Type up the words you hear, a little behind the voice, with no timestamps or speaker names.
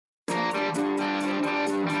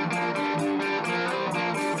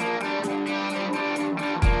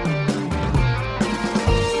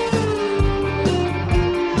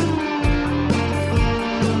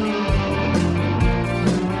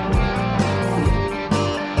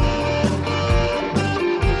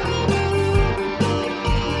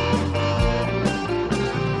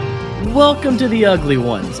Welcome to The Ugly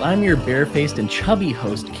Ones. I'm your barefaced and chubby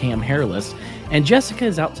host, Cam Hairless, and Jessica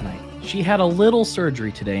is out tonight. She had a little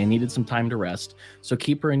surgery today and needed some time to rest, so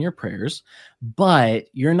keep her in your prayers. But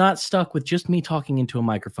you're not stuck with just me talking into a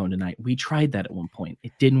microphone tonight. We tried that at one point.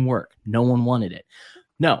 It didn't work. No one wanted it.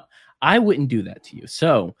 No, I wouldn't do that to you.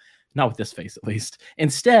 So, not with this face at least.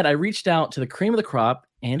 Instead, I reached out to the cream of the crop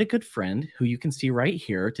and a good friend who you can see right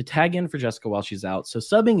here to tag in for Jessica while she's out. So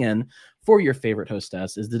subbing in for your favorite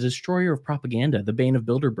hostess is the destroyer of propaganda, the Bane of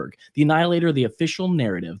Bilderberg, the annihilator of the official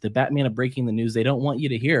narrative, the Batman of breaking the news they don't want you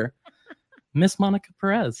to hear, Miss Monica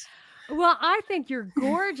Perez. Well, I think you're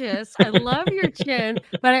gorgeous. I love your chin,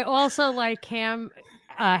 but I also like Cam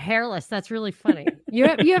Hairless. That's really funny. You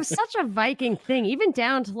have such a Viking thing, even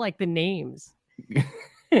down to like the names.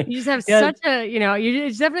 You just have such a,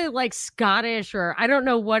 it's definitely like Scottish, or I don't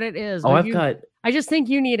know what it is. Oh, I just think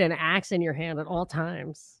you need an axe in your hand at all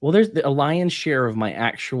times. Well, there's a lion's share of my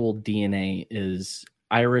actual DNA is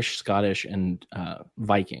Irish, Scottish, and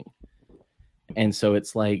Viking. And so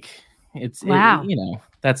it's like, wow.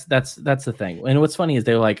 That's the thing. And what's funny is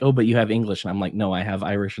they're like, oh, but you have English. And I'm like, no, I have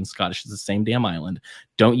Irish and Scottish. It's the same damn island.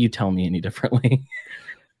 Don't you tell me any differently.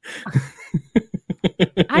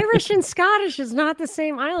 Irish and Scottish is not the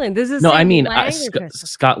same island. This is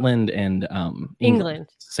Scotland and England,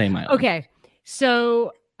 same island. Okay,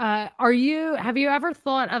 so have you ever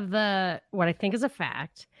thought of what I think is a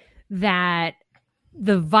fact that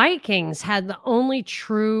the Vikings had the only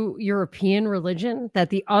true European religion,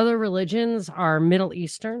 that the other religions are Middle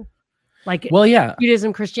Eastern? Like, well, yeah,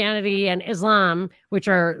 Judaism, Christianity, and Islam, which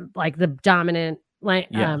are like the dominant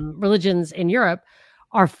religions in Europe,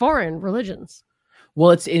 are foreign religions.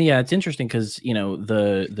 Well, it's interesting because,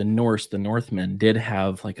 the Norse, the Northmen did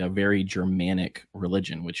have like a very Germanic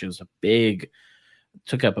religion, which is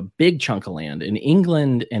took up a big chunk of land. And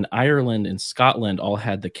England and Ireland and Scotland all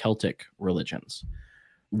had the Celtic religions,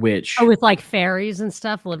 which with like fairies and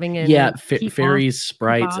stuff living in fairies,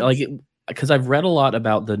 sprites, because I've read a lot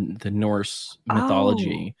about the Norse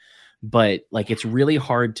mythology, but like it's really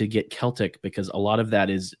hard to get Celtic because a lot of that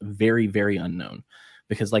is very, very unknown.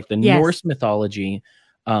 Because like the Norse mythology,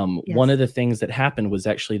 one of the things that happened was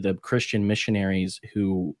actually the Christian missionaries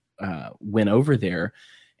who went over there,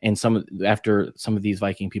 and after some of these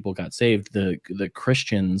Viking people got saved, the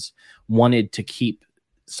Christians wanted to keep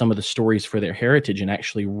some of the stories for their heritage and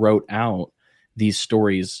actually wrote out these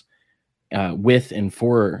stories with and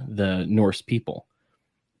for the Norse people,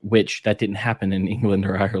 which that didn't happen in England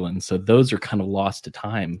or Ireland. So those are kind of lost to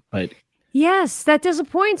time, but. Yes, that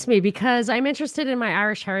disappoints me because I'm interested in my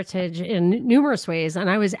Irish heritage in numerous ways. And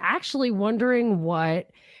I was actually wondering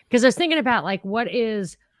because I was thinking about like, what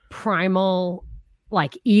is primal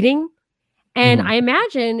like eating? And I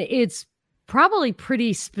imagine it's probably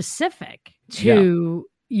pretty specific to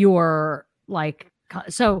your like,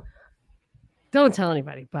 so don't tell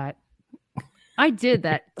anybody, but I did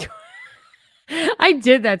that. I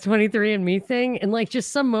did that 23andMe thing in like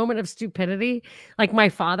just some moment of stupidity. Like my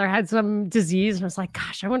father had some disease and I was like,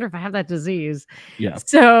 gosh, I wonder if I have that disease. Yeah.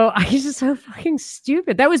 So I was just so fucking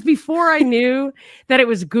stupid. That was before I knew that it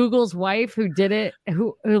was Google's wife who did it,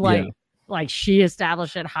 who like she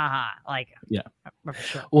established it. Haha. Like, yeah.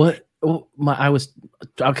 Sure. Well,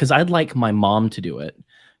 because I'd like my mom to do it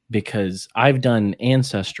because I've done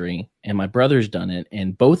Ancestry and my brother's done it,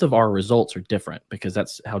 and both of our results are different because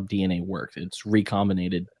that's how DNA works. It's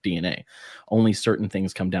recombinated DNA. Only certain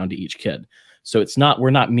things come down to each kid. So we're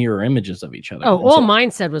not mirror images of each other. Oh, all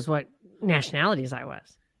mine said was what nationalities I was.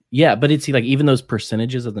 Yeah, but it's like even those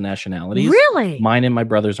percentages of the nationalities. Really? Mine and my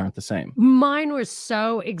brother's aren't the same. Mine was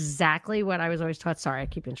so exactly what I was always taught. Sorry, I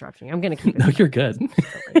keep interrupting you. I'm going to keep it. No, you're good.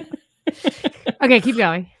 Okay, keep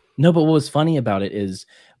going. No, but what was funny about it is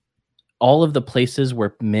all of the places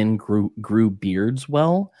where men grew beards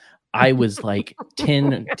well, I was like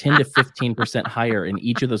 10 to 15% higher in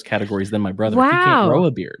each of those categories than my brother. Wow. He can't grow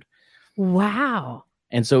a beard. Wow.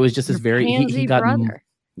 And so it was just this very he got brother.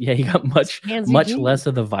 He got much less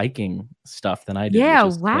of the Viking stuff than I did. Yeah,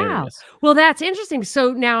 wow. Hilarious. Well, that's interesting.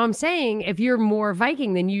 So now I'm saying if you're more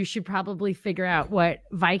Viking, then you should probably figure out what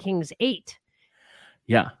Vikings ate.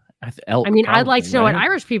 Yeah. I'd like to know what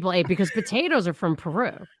Irish people ate because potatoes are from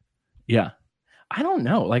Peru. Yeah. I don't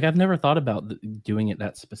know. Like, I've never thought about doing it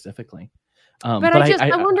that specifically. But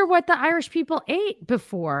I wonder what the Irish people ate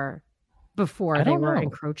before they were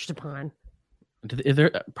encroached upon.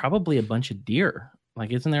 There probably a bunch of deer.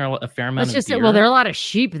 Like, isn't there a fair amount of deer? Well, there are a lot of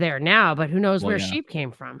sheep there now, but who knows where sheep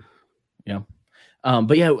came from? Yeah.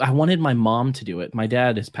 But yeah, I wanted my mom to do it. My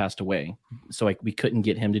dad has passed away, so we couldn't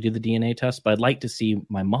get him to do the DNA test. But I'd like to see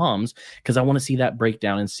my mom's because I want to see that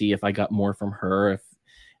breakdown and see if I got more from her,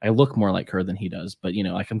 I look more like her than he does, but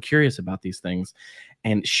like I'm curious about these things.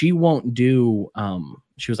 And she won't do,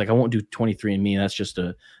 she was like, I won't do 23andMe. That's just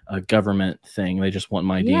a government thing. They just want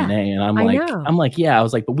my DNA. And I'm like, yeah, I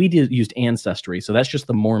was like, but we used Ancestry. So that's just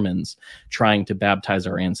the Mormons trying to baptize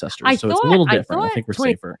our ancestors. So it's a little different. I think we're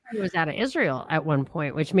safer. He was out of Israel at one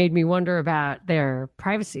point, which made me wonder about their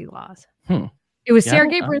privacy laws. It was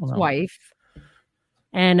Sergey Brin's wife.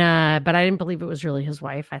 And but I didn't believe it was really his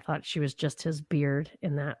wife. I thought she was just his beard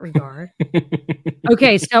in that regard.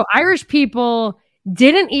 Okay, so Irish people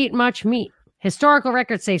didn't eat much meat. Historical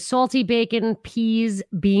records say salty bacon, peas,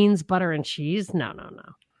 beans, butter, and cheese. No.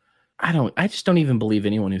 I just don't even believe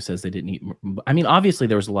anyone who says they didn't eat. I mean, obviously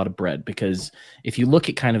there was a lot of bread, because if you look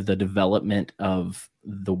at kind of the development of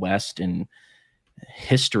the West and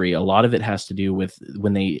history, a lot of it has to do with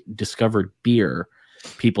when they discovered beer.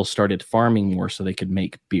 People started farming more so they could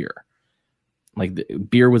make beer. Like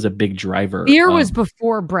beer was a big driver. Beer was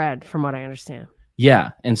before bread, from what I understand.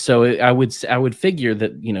 Yeah, and so I would figure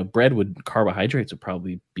that carbohydrates would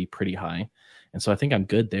probably be pretty high, and so I think I'm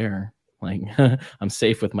good there. Like I'm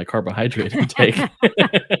safe with my carbohydrate intake.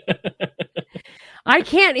 I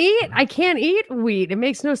can't eat wheat. It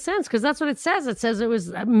makes no sense, because that's what it says. It says it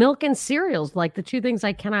was milk and cereals, like the two things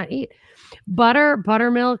I cannot eat.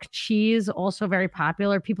 Buttermilk, cheese, also very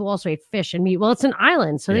popular. People also ate fish and meat. Well, it's an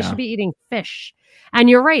island, so they should be eating fish. And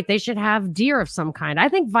you're right, they should have deer of some kind. I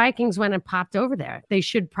think Vikings went and popped over there. They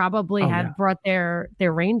should probably have brought their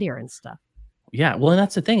reindeer and stuff. Yeah, well, and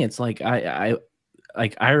that's the thing. It's like I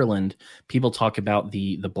like Ireland. People talk about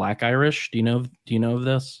the Black Irish. Do you know of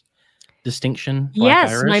this distinction?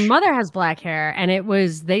 Yes, Irish? My mother has black hair, and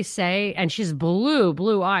they say, and she's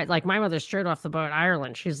blue eyed. Like my mother's straight off the boat,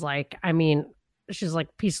 Ireland. She's like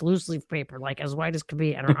piece of loose leaf paper, like as white as could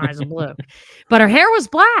be, and her eyes are blue. But her hair was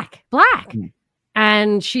black.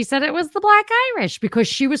 And she said it was the Black Irish because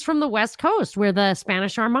she was from the West Coast where the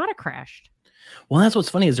Spanish Armada crashed. Well, that's what's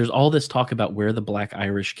funny is there's all this talk about where the Black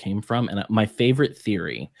Irish came from. And my favorite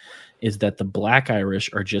theory is that the Black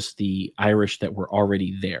Irish are just the Irish that were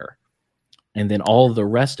already there. And then all the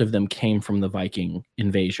rest of them came from the Viking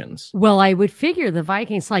invasions. Well, I would figure the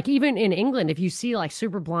Vikings, like even in England, if you see like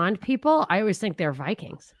super blonde people, I always think they're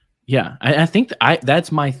Vikings. Yeah, I think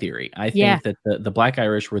that's my theory. I think that the Black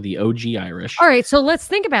Irish were the OG Irish. All right, so let's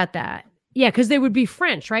think about that. Yeah, because they would be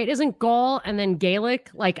French, right? Isn't Gaul and then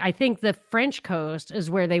Gaelic? Like, I think the French coast is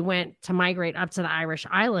where they went to migrate up to the Irish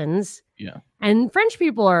Islands. Yeah. And French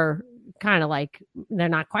people are kind of like, they're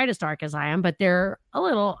not quite as dark as I am, but they're a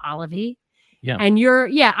little olivey. Yeah. And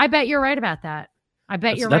I bet you're right about that.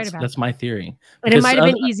 That's my theory. And it might have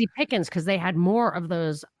been easy pickings because they had more of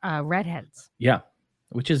those redheads. Yeah.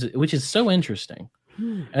 Which is so interesting,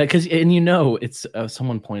 because it's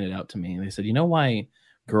someone pointed out to me. They said, why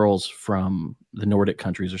girls from the Nordic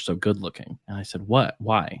countries are so good looking? And I said, what?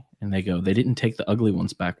 Why? And they go, they didn't take the ugly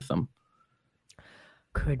ones back with them.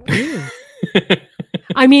 Could be.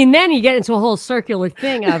 I mean, then you get into a whole circular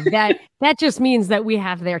thing of that. That just means that we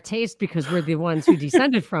have their taste because we're the ones who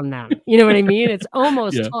descended from them. You know what I mean? It's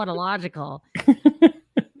almost tautological.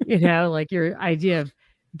 Like your idea of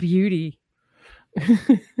beauty.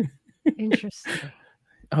 Interesting.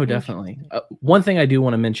 Oh, definitely. One thing I do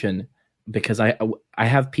want to mention, because I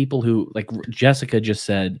have people who, like Jessica just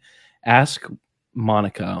said, ask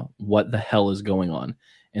Monica what the hell is going on.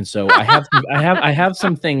 And so I have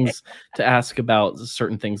some things to ask about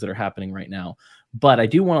certain things that are happening right now. But I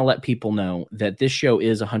do want to let people know that this show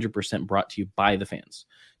is 100% brought to you by the fans.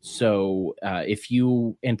 So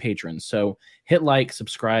and patrons. So hit like,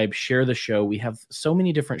 subscribe, share the show. We have so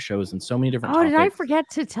many different shows and so many different topics. Did I forget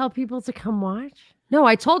to tell people to come watch? No,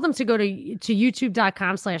 I told them to go to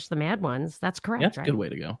youtube.com/the Mad Ones. That's correct. That's a good way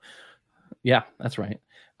to go. Yeah, that's right.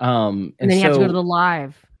 And then you have to go to the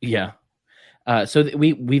live. Yeah. So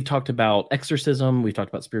we've talked about exorcism, we've talked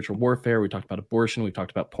about spiritual warfare, we talked about abortion, we've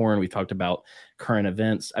talked about porn, we've talked about current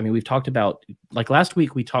events. I mean, we've talked about, like last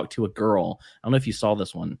week we talked to a girl. I don't know if you saw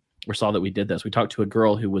this one or saw that we did this. We talked to a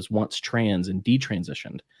girl who was once trans and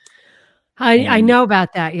detransitioned. I know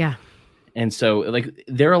about that. Yeah. And so like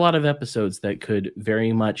there are a lot of episodes that could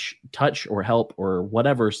very much touch or help or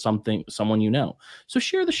whatever someone. So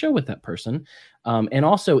share the show with that person. And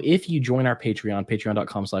also if you join our Patreon,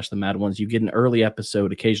 patreon.com/the Mad Ones, you get an early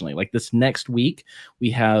episode occasionally. Like this next week, we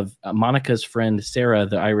have Monica's friend, Sarah,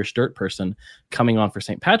 the Irish dirt person, coming on for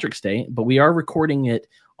St. Patrick's Day, but we are recording it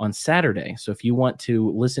on Saturday. So if you want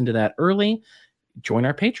to listen to that early, join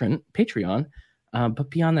our Patreon. But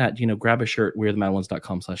beyond that, grab a shirt,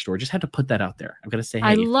 wearthemadOnes.com/store. Just had to put that out there. I've got to say, hey,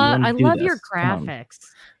 I love your graphics.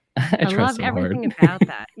 I love so everything about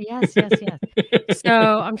that. Yes.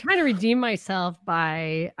 So I'm trying to redeem myself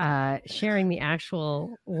by sharing the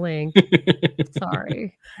actual link.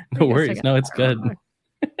 Sorry. No worries. No, it's good.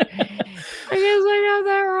 I guess I got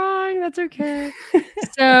that wrong. That's okay.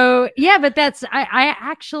 So yeah, but I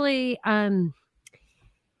actually I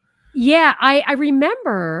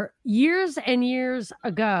remember years and years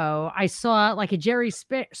ago, I saw like a Jerry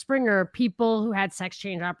Springer, people who had sex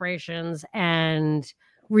change operations and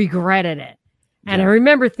regretted it. And I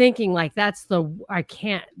remember thinking like, that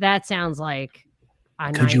sounds like a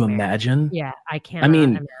nightmare. Could you imagine? Yeah, I can't. I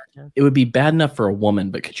mean, it would be bad enough for a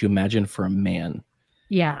woman, but could you imagine for a man?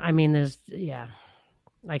 Yeah, I mean,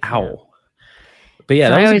 Ow. But yeah,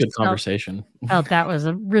 so that was a good conversation. Felt that was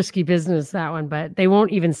a risky business, that one, but they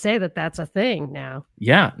won't even say that that's a thing now.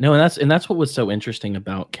 Yeah, no, and that's what was so interesting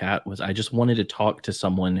about Kat was I just wanted to talk to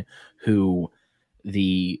someone who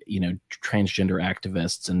the transgender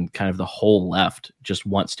activists and kind of the whole left just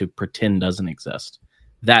wants to pretend doesn't exist.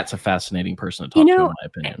 That's a fascinating person to talk to, in my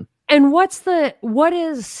opinion. And what's the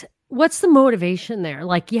motivation there?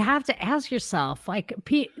 Like, you have to ask yourself, like,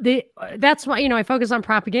 that's why, I focus on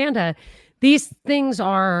propaganda. These things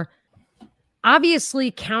are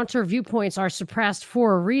obviously, counter viewpoints are suppressed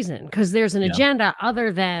for a reason, because there's an agenda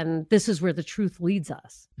other than this is where the truth leads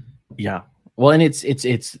us. Yeah. Well, and it's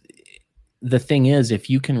the thing is, if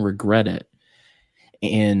you can regret it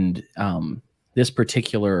and this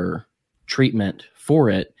particular treatment for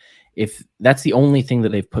it, if that's the only thing that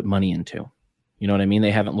they've put money into, you know what I mean? They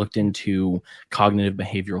haven't looked into cognitive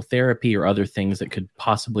behavioral therapy or other things that could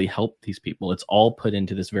possibly help these people. It's all put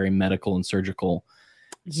into this very medical and surgical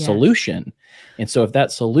solution. And so if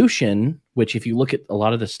that solution, which if you look at a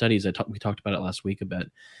lot of the studies, we talked about it last week a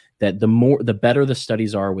bit, that the better the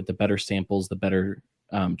studies are with the better samples, the better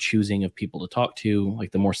choosing of people to talk to,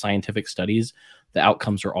 like the more scientific studies, the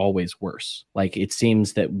outcomes are always worse. Like, it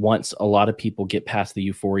seems that once a lot of people get past the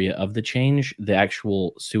euphoria of the change, the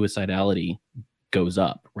actual suicidality goes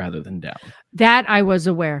up rather than down. That I was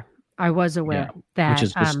aware that, which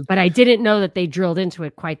is but I didn't know that they drilled into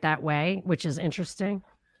it quite that way, which is interesting.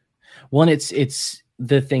 Well, and it's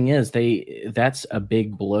the thing is, that's a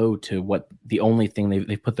big blow to what the only thing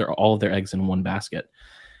they put all of their eggs in one basket.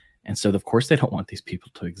 And so, of course, they don't want these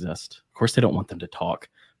people to exist. Of course, they don't want them to talk,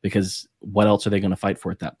 because what else are they going to fight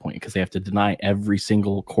for at that point? Because they have to deny every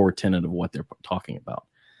single core tenet of what they're talking about.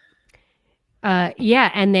 And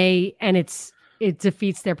it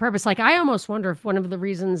defeats their purpose. Like, I almost wonder if one of the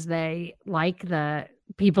reasons they like the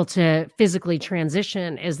people to physically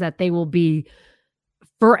transition is that they will be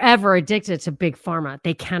forever addicted to big pharma.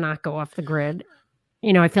 They cannot go off the grid.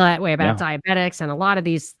 I feel that way about diabetics and a lot of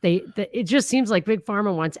these. It just seems like big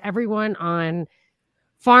pharma wants everyone on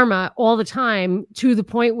pharma all the time, to the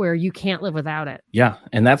point where you can't live without it. Yeah,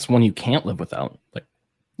 and that's one you can't live without. Like,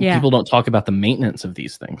 people don't talk about the maintenance of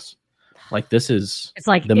these things. Like, it's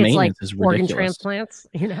like maintenance is ridiculous. Organ transplants,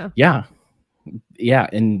 Yeah,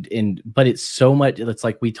 but it's so much. It's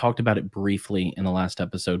like we talked about it briefly in the last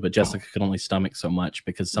episode, but Jessica could only stomach so much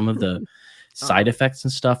because some of the side effects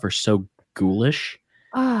and stuff are so ghoulish.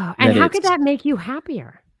 Oh, and how could that make you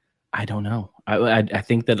happier? I don't know. I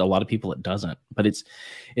think that a lot of people it doesn't, but it's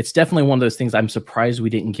definitely one of those things. I'm surprised we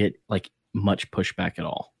didn't get like much pushback at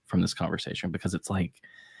all from this conversation, because it's like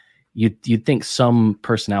you'd think some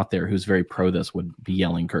person out there who's very pro this would be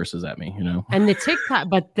yelling curses at me, And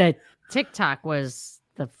the TikTok was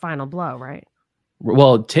the final blow, right?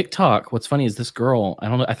 Well, TikTok, what's funny is this girl, I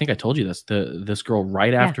don't know, I think I told you this, this girl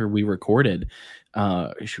right after we recorded,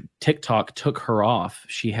 TikTok took her off.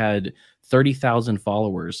 She had 30,000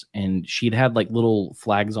 followers, and she'd had like little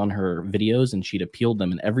flags on her videos, and she'd appealed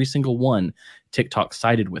them, and every single one TikTok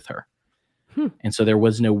sided with her. And so there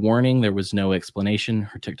was no warning, there was no explanation.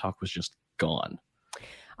 Her TikTok was just gone.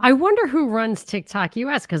 I wonder who runs TikTok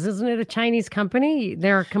US, because isn't it a Chinese company?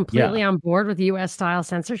 They're completely on board with US style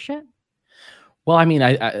censorship. Well, I mean,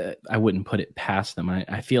 I wouldn't put it past them.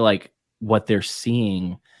 I feel like what they're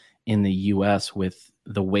seeing in the US with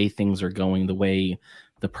the way things are going, the way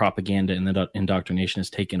the propaganda and the indoctrination has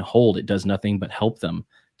taken hold, it does nothing but help them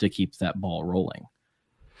to keep that ball rolling.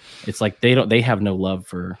 It's like they have no love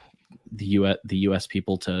for the US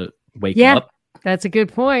people to wake up. That's a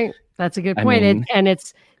good point. That's a good point. I mean,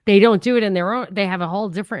 they don't do it in their own. They have a whole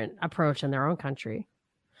different approach in their own country.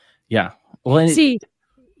 Yeah. Well,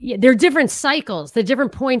 there are different cycles, the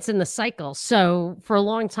different points in the cycle. So for a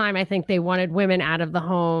long time, I think they wanted women out of the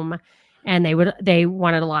home, and they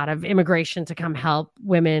wanted a lot of immigration to come help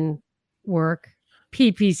women work.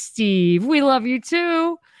 PP Steve, we love you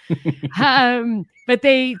too. But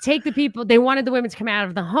they wanted the women to come out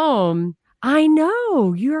of the home I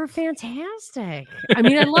know. You're fantastic. I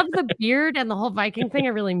mean, I love the beard and the whole Viking thing. I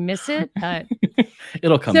really miss it. But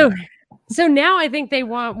it'll come back. So now I think they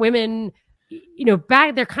want women,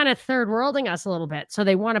 back. They're kind of third worlding us a little bit. So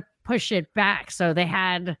they want to push it back. So they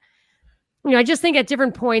had, I just think at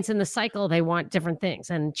different points in the cycle, they want different things.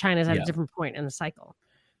 And China's at a different point in the cycle.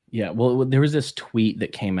 Yeah. Well, there was this tweet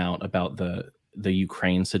that came out about the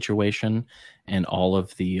Ukraine situation and all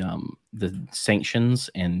of the sanctions,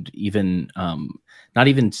 and even not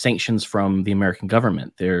even sanctions from the American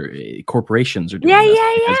government. Their corporations are doing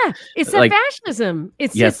Yeah. It's like fascism.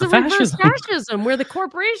 It's the reverse fascism where the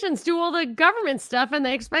corporations do all the government stuff and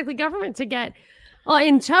they expect the government to get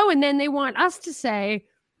in tow, and then they want us to say,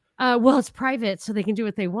 well, it's private, so they can do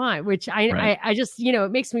what they want. Which I just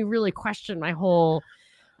it makes me really question my whole.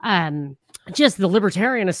 Just the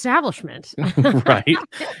libertarian establishment. Right.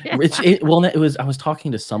 I was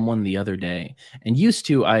talking to someone the other day, and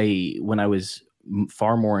when I was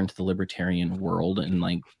far more into the libertarian world and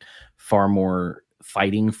like far more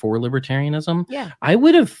fighting for libertarianism, I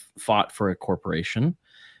would have fought for a corporation.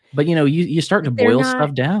 But you start to boil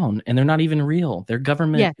stuff down, and they're not even real. They're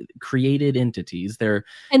government created entities. They're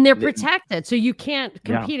protected, so you can't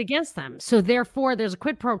compete against them. So therefore, there's a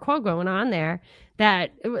quid pro quo going on there.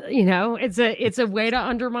 That it's a way to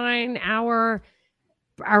undermine our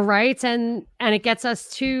rights, and it gets us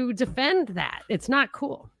to defend that. It's not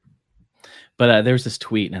cool. But there's this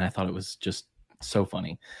tweet, and I thought it was just so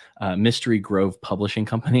funny. Mystery Grove Publishing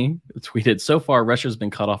Company tweeted, "So far, Russia's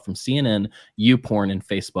been cut off from CNN, YouPorn, and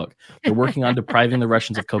Facebook. They're working on depriving the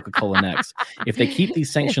Russians of Coca-Cola next. If they keep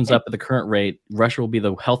these sanctions up at the current rate, Russia will be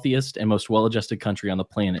the healthiest and most well-adjusted country on the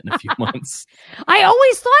planet in a few months." I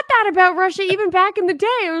always thought that about Russia, even back in the day.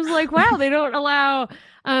 I was like, wow, they don't allow,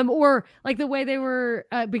 or like the way they were,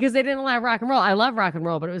 because they didn't allow rock and roll. I love rock and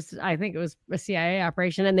roll, but I think it was a CIA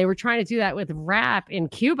operation, and they were trying to do that with rap in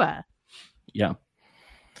Cuba. Yeah.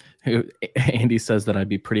 Andy says that I'd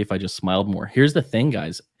be pretty if I just smiled more. Here's the thing,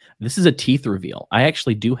 guys. This is a teeth reveal. I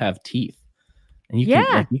actually do have teeth. And you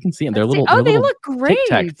can see them. They're little. They look great.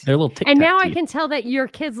 They're little tic-tac and now teeth. I can tell that your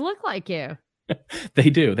kids look like you.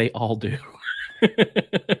 They do. They all do.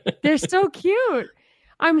 They're so cute.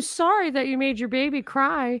 I'm sorry that you made your baby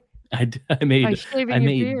cry. I made by shaving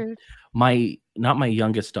your beard. Not my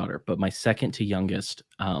youngest daughter, but my second to youngest.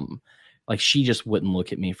 Like she just wouldn't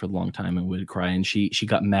look at me for a long time and would cry. And she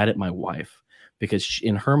got mad at my wife because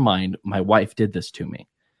in her mind, my wife did this to me.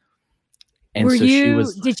 And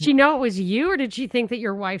did she know it was you, or did she think that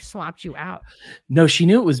your wife swapped you out? No, she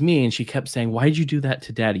knew it was me. And she kept saying, "Why'd you do that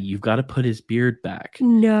to Daddy? You've got to put his beard back."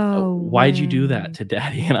 No. Why'd you do that to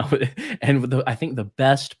Daddy? And I think the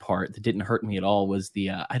best part that didn't hurt me at all was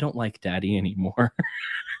I don't like Daddy anymore.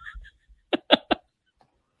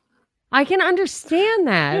 I can understand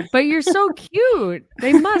that, but you're so cute.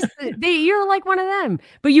 You're like one of them,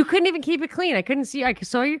 but you couldn't even keep it clean. I couldn't see. I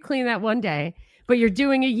saw you clean that one day, but you're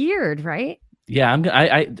doing a year, right? Yeah,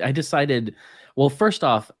 I decided. Well, first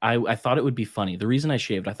off, I thought it would be funny. The reason I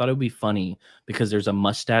shaved, I thought it would be funny because there's a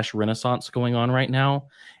mustache renaissance going on right now,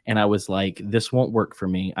 and I was like, this won't work for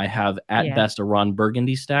me. I have at best a Ron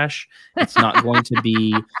Burgundy stash. It's not going to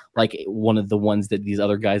be like one of the ones that these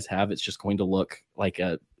other guys have. It's just going to look like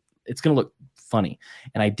it's going to look funny.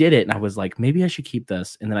 And I did it, and I was like, maybe I should keep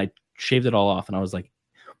this. And then I shaved it all off, and I was like,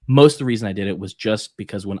 most of the reason I did it was just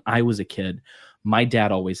because when I was a kid, my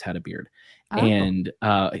dad always had a beard. Oh. And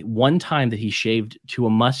one time that he shaved to a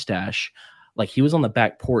mustache, like he was on the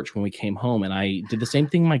back porch when we came home, and I did the same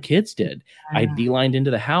thing my kids did. I beelined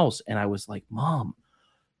into the house, and I was like, "Mom,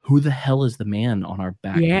 who the hell is the man on our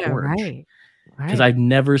back porch?" Right. Because I've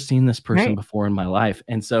never seen this person before in my life.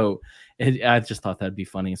 And so I just thought that'd be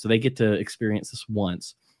funny. So they get to experience this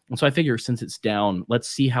once. And so I figure since it's down, let's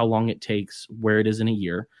see how long it takes, where it is in a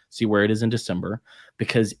year, see where it is in December.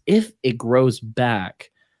 Because if it grows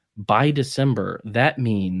back by December, that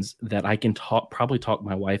means that I can probably talk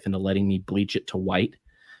my wife into letting me bleach it to white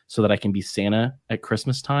so that I can be Santa at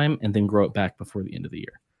Christmas time and then grow it back before the end of the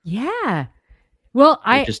year. Yeah. Well,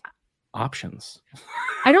 just options.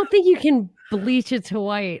 I don't think you can bleach it to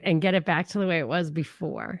white and get it back to the way it was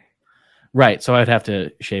before. Right. So I'd have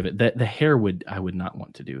to shave it. The hair I would not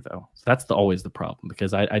want to do, though. So that's always the problem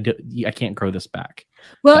because I can't grow this back.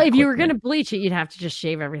 Well, if you were going to bleach it, you'd have to just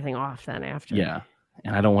shave everything off then after. Yeah.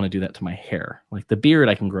 And I don't want to do that to my hair. Like the beard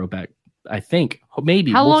I can grow back, I think,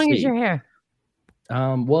 maybe. How long is your hair?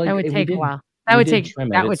 Well, that would take a while. That would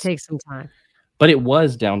take some time. But it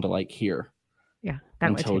was down to like here. Yeah.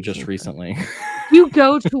 Until just recently. You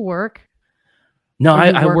go to work? No,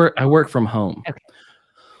 I work from home. Okay.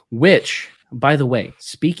 Which, by the way,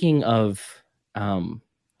 speaking of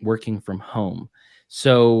working from home.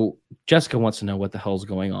 So Jessica wants to know what the hell's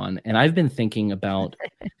going on. And I've been thinking about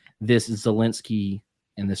this Zelensky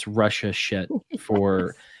and this Russia shit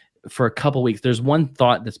for a couple weeks. There's one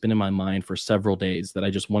thought that's been in my mind for several days that I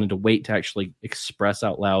just wanted to wait to actually express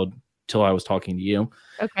out loud till I was talking to you.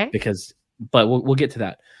 Okay. But we'll get to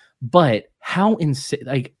that. But how insane,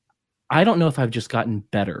 like, I don't know if I've just gotten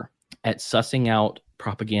better at sussing out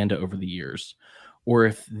propaganda over the years, or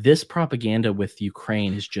if this propaganda with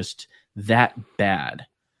Ukraine is just that bad.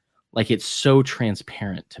 Like, it's so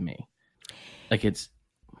transparent to me. Like, it's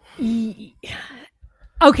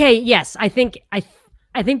okay. Yes, I think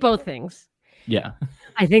both things. Yeah.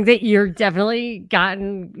 I think that you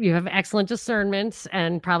have excellent discernment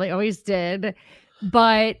and probably always did,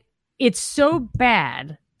 but it's so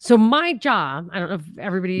bad. So my job, I don't know if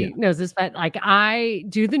everybody knows this, but like, I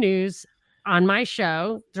do the news on my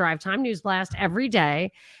show, Drive Time News Blast, every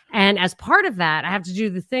day. And as part of that, I have to do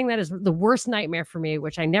the thing that is the worst nightmare for me,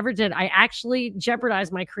 which I never did. I actually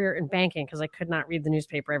jeopardized my career in banking because I could not read the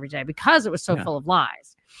newspaper every day because it was so full of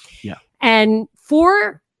lies. Yeah. And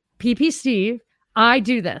for PP Steve, I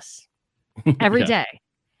do this every day.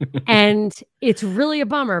 And it's really a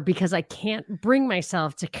bummer because I can't bring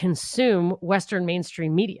myself to consume Western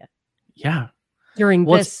mainstream media. Yeah. During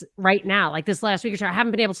this right now, like this last week or so, I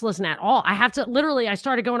haven't been able to listen at all. I have to I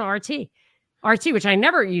started going to RT, which I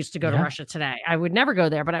never used to go to Russia Today. I would never go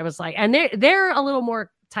there, but I was like, and they're a little more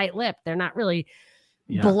tight-lipped. They're not really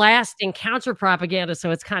blasting counter propaganda. So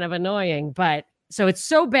it's kind of annoying, but so it's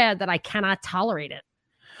so bad that I cannot tolerate it.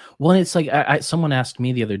 Well, it's like someone asked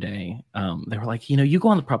me the other day, they were like, you go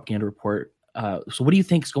on the propaganda report. So what do you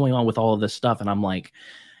think is going on with all of this stuff? And I'm like,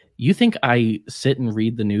 you think I sit and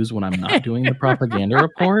read the news when I'm not doing the propaganda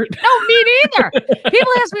report? No, me neither.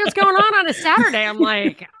 People ask me what's going on a Saturday. I'm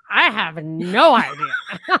like, I have no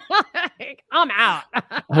idea. I'm out.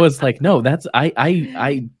 I was like, no, that's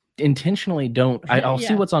I intentionally don't. I'll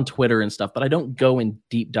see what's on Twitter and stuff, but I don't go and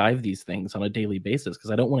deep dive these things on a daily basis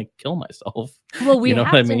because I don't want to kill myself. Well, we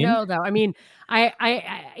have to know, though. I mean,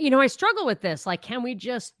 I struggle with this. Like, can we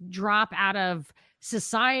just drop out of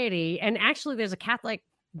society? And actually, there's a Catholic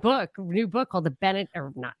new book called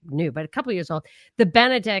not new, but a couple of years old, The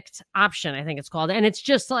Benedict Option, I think it's called. And it's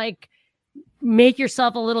just like, make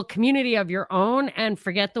yourself a little community of your own and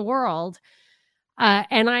forget the world.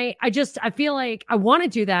 And I feel like I want to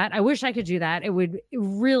do that. I wish I could do that. It would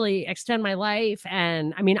really extend my life.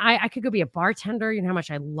 And I mean, I could go be a bartender. You know how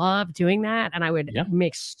much I love doing that. And I would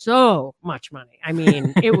make so much money. I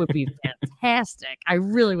mean, it would be fantastic. I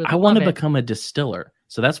really would. I want to become a distiller.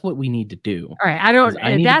 So that's what we need to do. All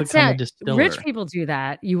right. That's it. Rich people do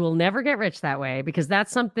that. You will never get rich that way because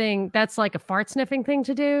that's like a fart sniffing thing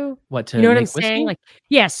to do. What, you know what I'm saying? Like,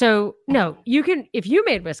 yeah. So no, you can, if you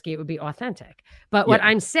made whiskey, it would be authentic. But what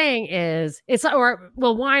I'm saying is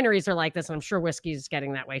wineries are like this. And I'm sure whiskey is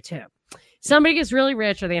getting that way too. Somebody gets really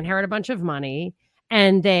rich or they inherit a bunch of money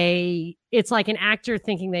and it's like an actor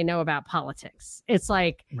thinking they know about politics. It's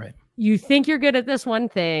like, you think you're good at this one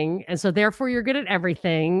thing, and so therefore you're good at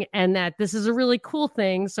everything, and that this is a really cool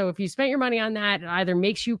thing. So if you spent your money on that, it either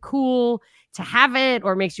makes you cool to have it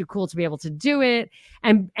or makes you cool to be able to do it.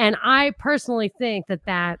 And I personally think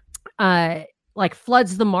that like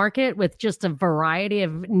floods the market with just a variety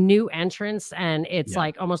of new entrants, and it's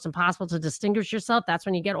like almost impossible to distinguish yourself. That's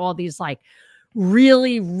when you get all these like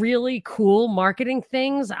really, really cool marketing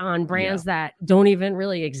things on brands that don't even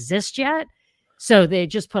really exist yet. So they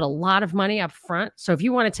just put a lot of money up front. So if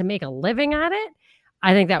you wanted to make a living at it,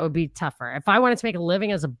 I think that would be tougher. If I wanted to make a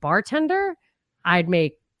living as a bartender, I'd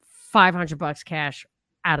make $500 cash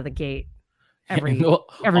out of the gate every all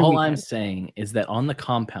weekend. I'm saying is that on the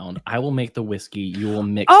compound, I will make the whiskey. You will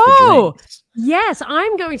mix the drinks. Yes.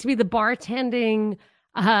 I'm going to be the bartending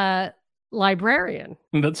librarian.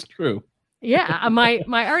 That's true. Yeah.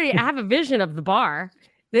 I have a vision of the bar.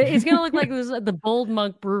 It's going to look like the Bold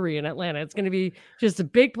Monk Brewery in Atlanta. It's going to be just a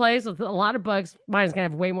big place with a lot of books. Mine is going to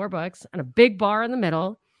have way more books and a big bar in the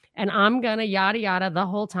middle. And I'm going to yada, yada the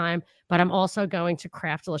whole time. But I'm also going to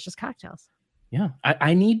craft delicious cocktails. Yeah.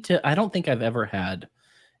 I need to. I don't think I've ever had,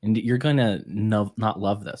 and you're going to not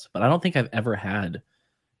love this, but I don't think I've ever had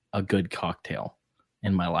a good cocktail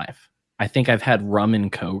in my life. I think I've had rum and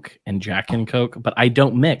Coke and Jack and Coke, but I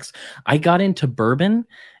don't mix. I got into bourbon.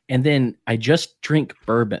 And then I just drink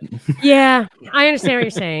bourbon. Yeah, I understand what you're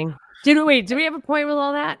saying. Do we have a point with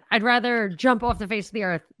all that? I'd rather jump off the face of the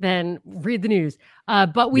earth than read the news.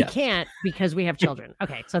 But we can't because we have children.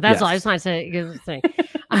 Okay, so that's all. I just wanted to say.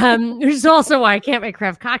 Which is also why I can't make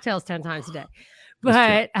craft cocktails 10 times a day.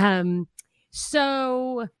 But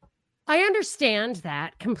I understand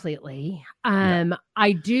that completely. I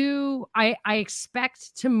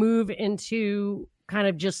expect to move into kind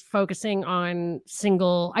of just focusing on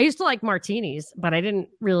single. I used to like martinis, but I didn't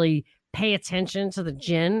really pay attention to the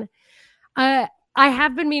gin. I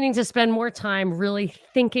have been meaning to spend more time really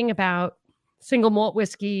thinking about single malt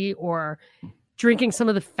whiskey or drinking some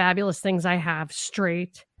of the fabulous things I have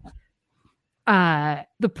straight.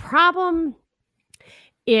 The problem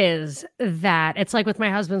is that it's like with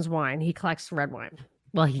my husband's wine. He collects red wine.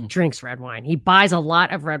 Well, he drinks red wine. He buys a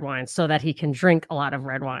lot of red wine so that he can drink a lot of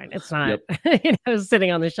red wine. It's not,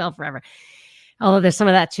 sitting on the shelf forever. Although there's some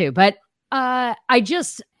of that too. But I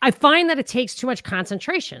find that it takes too much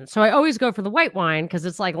concentration. So I always go for the white wine because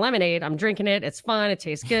it's like lemonade. I'm drinking it. It's fun. It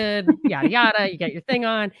tastes good. Yada, yada. You get your thing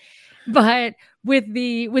on. But with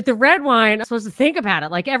the red wine, I'm supposed to think about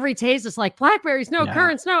it. Like every taste is like blackberries, no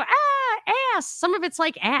currants, no ass. Some of it's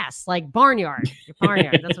like ass, like barnyard.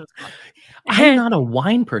 Barnyard, that's what it's called. I'm not a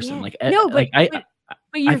wine person. Yeah. Like no, but, like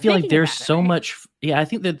I feel like there's so much. Yeah, I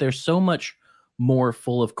think that there's so much more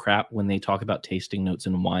full of crap when they talk about tasting notes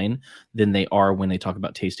in wine than they are when they talk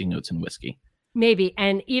about tasting notes in whiskey. Maybe.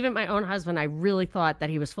 And even my own husband, I really thought that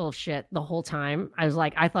he was full of shit the whole time. I was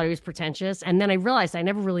like, I thought he was pretentious. And then I realized I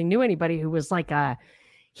never really knew anybody who was like a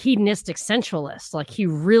hedonistic sensualist. Like he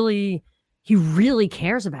really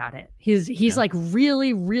cares about it. He's like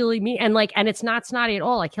really, really mean. And like, and it's not snotty at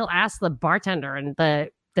all. Like he'll ask the bartender and the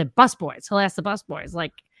busboys. He'll ask the busboys,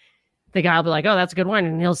 like the guy will be like, oh, that's a good wine.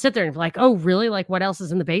 And he'll sit there and be like, oh, really? Like what else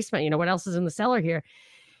is in the basement? You know, what else is in the cellar here?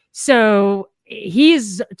 So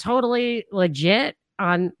he's totally legit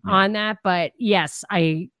on that. But yes,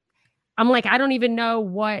 I'm like, I don't even know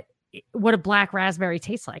what a black raspberry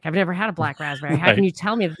tastes like. I've never had a black raspberry. How can you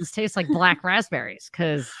tell me that this tastes like black raspberries?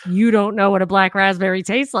 Because you don't know what a black raspberry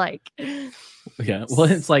tastes like. Yeah, well,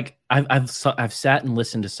 it's like I've sat and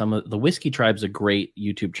listened to some of the Whiskey Tribe's a great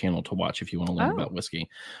YouTube channel to watch if you want to learn about whiskey.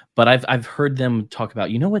 But I've heard them talk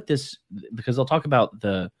about, you know what this, because they'll talk about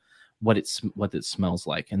what it smells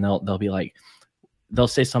like, and they'll be like, they'll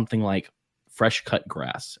say something like fresh cut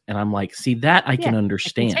grass, and I'm like, see, that I can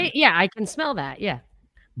understand. I can smell that. Yeah.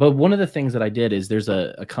 But one of the things that I did is there's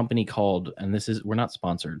a company called, and we're not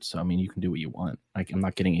sponsored, so I mean, you can do what you want. I'm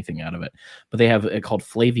not getting anything out of it, but they have it called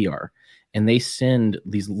Flaviar, and they send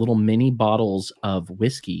these little mini bottles of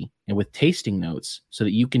whiskey and with tasting notes so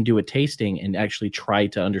that you can do a tasting and actually try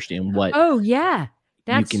to understand what. Oh yeah.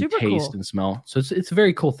 That's you can super taste cool. and smell. So it's a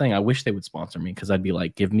very cool thing. I wish they would sponsor me because I'd be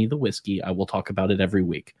like, give me the whiskey. I will talk about it every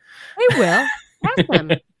week. They will. Ask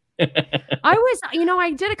them.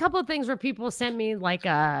 I did a couple of things where people sent me like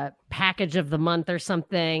a package of the month or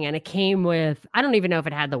something, and it came with, I don't even know if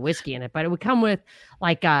it had the whiskey in it, but it would come with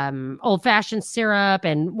like old fashioned syrup,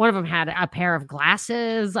 and one of them had a pair of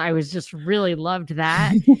glasses. I was just really loved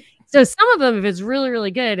that. So some of them, if it's really,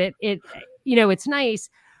 really good, it's nice.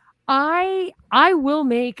 I will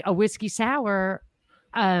make a whiskey sour.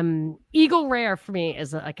 Eagle Rare for me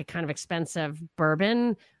is like a kind of expensive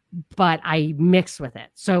bourbon, but I mix with it.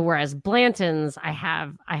 So whereas Blanton's, I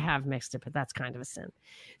have mixed it, but that's kind of a sin.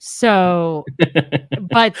 So,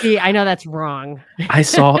 but I know that's wrong. I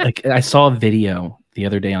saw a video the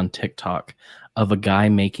other day on TikTok of a guy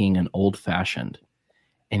making an old fashioned,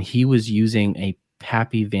 and he was using a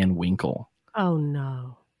Pappy Van Winkle. Oh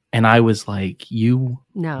no. And I was like, you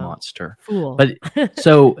monster. Fool. But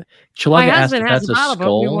so Chalaga asked if that's a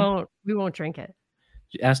skull. We won't drink it.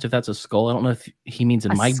 Asked if that's a skull. I don't know if he means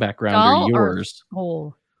in my background or yours.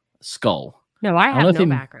 Skull. No, I have no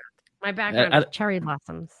background. My background is cherry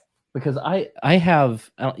blossoms. Because I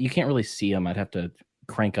have, you can't really see them. I'd have to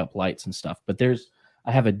crank up lights and stuff. But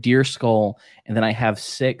I have a deer skull, and then I have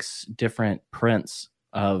 6 different prints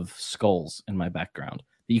of skulls in my background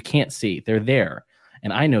that you can't see. They're there.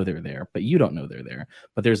 And I know they're there, but you don't know they're there.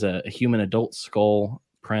 But there's a human adult skull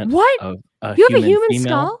print. What? Of you have a human female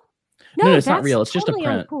skull? No, it's not real. It's just a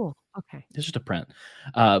print. Cool. Okay. It's just a print.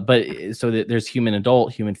 But so there's human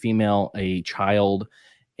adult, human female, a child,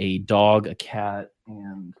 a dog, a cat,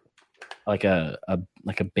 and like a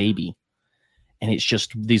baby. And it's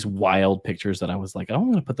just these wild pictures that I was like, oh, I'm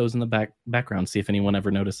going to put those in the background, see if anyone ever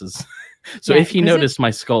notices. So if you notice my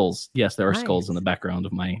skulls, yes, there are skulls in the background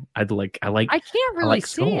of my. I can't really see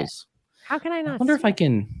skulls. It. How can I not? I wonder if I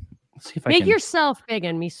can see if I can make yourself big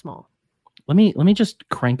and me small. Let me just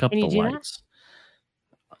crank up the lights.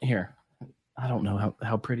 Here, I don't know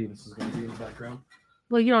how pretty this is going to be in the background.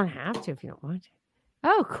 Well, you don't have to if you don't want to.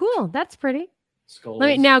 Oh, cool. That's pretty. Skulls. Let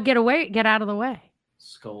me now get out of the way.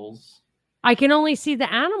 Skulls. I can only see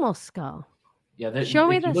the animal skull. Yeah, show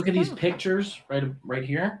me this. Look at these pictures right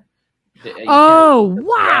here. Oh,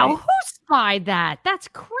 wow. Who spied that? That's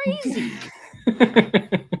crazy.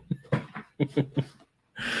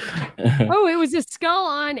 Oh, it was a skull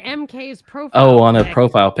on MK's profile. Oh, on a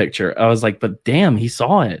profile picture. I was like, but damn, he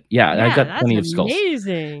saw it. Yeah, I've got plenty of skulls.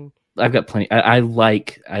 Amazing. I've got plenty. I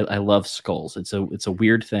love skulls. It's a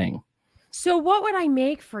weird thing. So what would I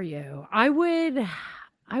make for you? I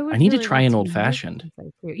need to try an old fashioned.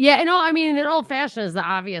 Yeah, no, I mean, an old fashioned is the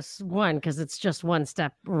obvious one because it's just one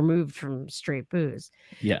step removed from straight booze.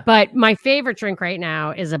 Yeah. But my favorite drink right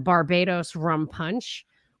now is a Barbados rum punch,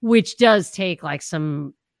 which does take like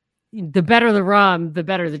the better the rum, the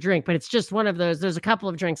better the drink. But it's just one of those. There's a couple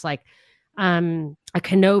of drinks like a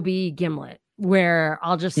Kenobi gimlet where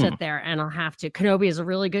I'll just sit there and I'll have to. Kenobi is a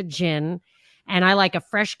really good gin, and I like a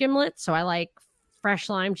fresh gimlet, so I like fresh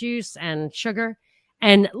lime juice and sugar.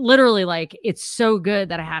 And literally, like, it's so good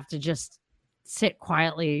that I have to just sit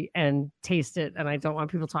quietly and taste it. And I don't want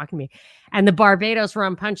people talking to me. And the Barbados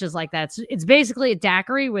rum punch is like that. It's basically a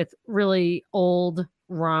daiquiri with really old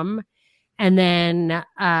rum. And then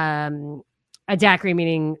a daiquiri,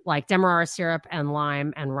 meaning like Demerara syrup and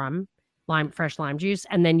lime and rum, fresh lime juice.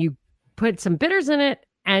 And then you put some bitters in it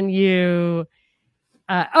and you,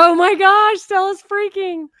 oh my gosh, Stella's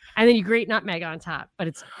freaking. And then you grate nutmeg on top, but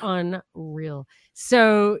it's unreal.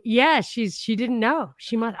 So yeah, she didn't know.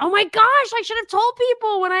 She must. Oh my gosh, I should have told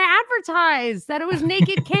people when I advertised that it was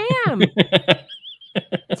Naked Cam.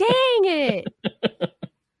 Dang it!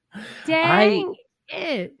 Dang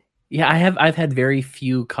it! Yeah, I've had very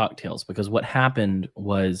few cocktails because what happened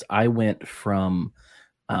was I went from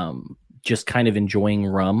just kind of enjoying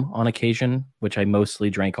rum on occasion, which I mostly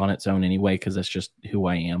drank on its own anyway because that's just who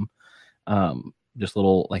I am. Just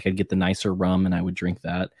little, like, I'd get the nicer rum and I would drink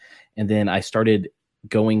that. And then I started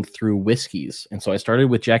going through whiskeys. And so I started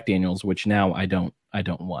with Jack Daniels, which now I don't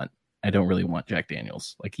want. I don't really want Jack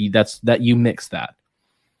Daniels. Like you mix that.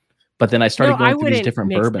 But then I started going through these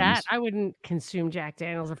different bourbons. I wouldn't consume Jack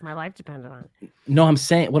Daniels if my life depended on it. No,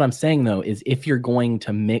 what I'm saying though is if you're going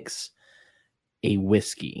to mix a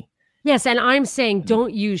whiskey. Yes, and I'm saying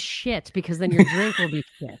don't use shit because then your drink will be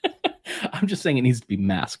shit. I'm just saying it needs to be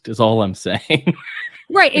masked is all I'm saying.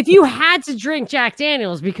 Right. If you had to drink Jack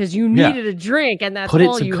Daniels because you needed a drink and that's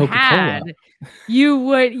all you had, you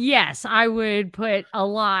would, yes, I would put a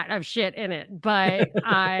lot of shit in it, but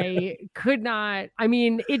I could not. I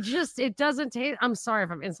mean, it doesn't taste, I'm sorry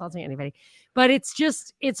if I'm insulting anybody, but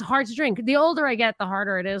it's hard to drink. The older I get, the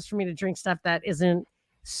harder it is for me to drink stuff that isn't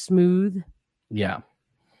smooth. Yeah.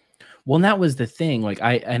 Well, and that was the thing. Like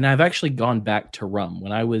I've actually gone back to rum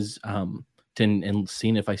when I was and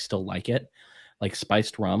seen if I still like it, like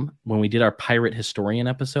spiced rum. When we did our pirate historian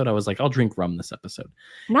episode, I was like, I'll drink rum this episode.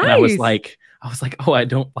 Nice. And I was like, oh, I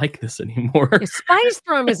don't like this anymore. Spiced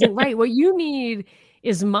rum isn't right. What you need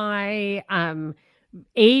is my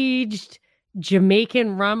aged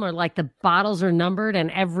Jamaican rum, or like the bottles are numbered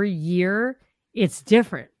and every year it's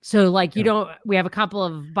different. So like we have a couple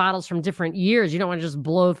of bottles from different years. You don't want to just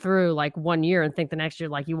blow through like one year and think the next year,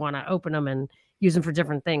 like you want to open them and use them for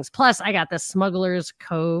different things. Plus I got the Smuggler's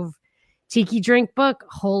Cove tiki drink book.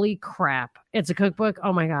 Holy crap. It's a cookbook.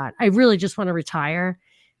 Oh my God. I really just want to retire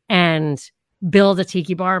and build a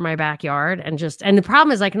tiki bar in my backyard and the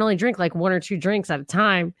problem is I can only drink like one or two drinks at a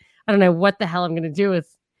time. I don't know what the hell I'm going to do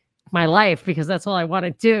with my life because that's all I want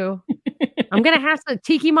to do. I'm going to have to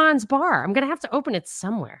Tiki Mon's bar. I'm going to have to open it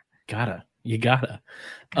somewhere. You gotta.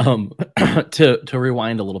 To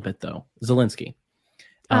rewind a little bit though, Zelensky.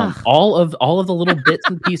 All of the little bits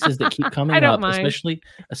and pieces that keep coming up,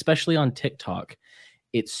 especially on TikTok,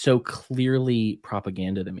 it's so clearly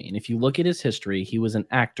propaganda to me. And if you look at his history, he was an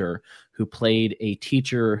actor who played a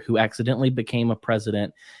teacher who accidentally became a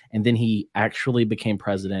president, and then he actually became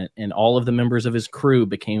president, and all of the members of his crew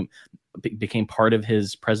became part of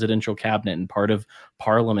his presidential cabinet and part of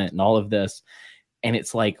parliament and all of this. And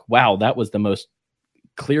it's like, wow, that was the most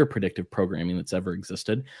clear predictive programming that's ever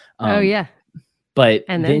existed. Oh yeah. But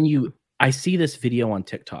then I see this video on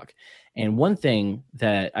TikTok, and one thing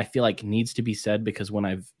that I feel like needs to be said, because when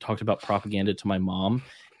I've talked about propaganda to my mom,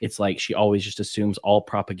 it's like she always just assumes all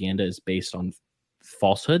propaganda is based on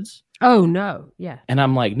falsehoods. Oh no, yeah. And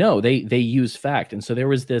I'm like, no, they use fact. And so there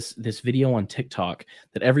was this video on TikTok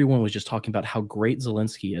that everyone was just talking about how great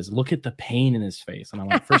Zelensky is. Look at the pain in his face. And I'm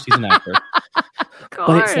like, first, he's an actor.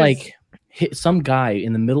 But it's like some guy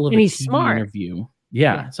in the middle of a TV interview.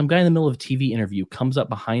 Yeah, some guy in the middle of a TV interview comes up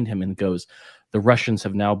behind him and goes, the Russians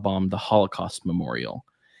have now bombed the Holocaust Memorial.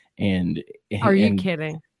 And are you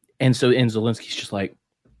kidding? And Zelensky's just like,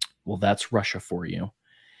 well, that's Russia for you.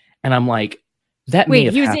 And I'm like, That Wait,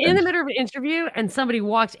 may he have was in the happened. middle of an interview and somebody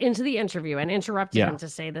walked into the interview and interrupted him to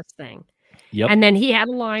say this thing. Yep. And then he had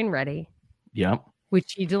a line ready. Yep.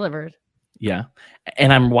 Which he delivered. Yeah.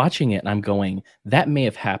 And I'm watching it and I'm going, that may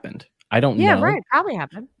have happened. I don't know. Yeah, right. Probably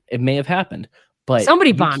happened. It may have happened. But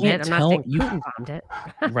somebody bombed it. I'm not saying Putin bombed it.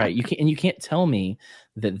 Right. You can't tell me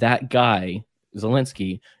that guy,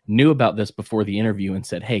 Zelensky, knew about this before the interview and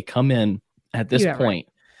said, hey, come in at this point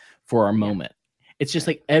for our moment. It's just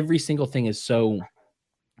like every single thing is so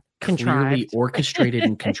clearly orchestrated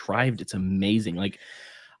and contrived. It's amazing. Like,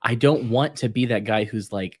 I don't want to be that guy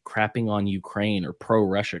who's like crapping on Ukraine or pro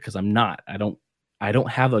Russia, because I'm not. I don't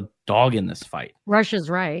have a dog in this fight. Russia's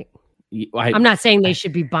right. I'm not saying they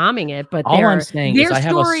should be bombing it, but all I'm saying their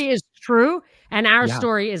story is true and our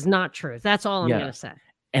story is not true. That's all I'm going to say.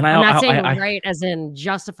 And I'm not saying right as in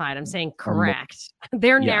justified. I'm saying correct.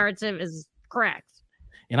 Their narrative is correct.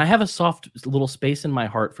 And I have a soft little space in my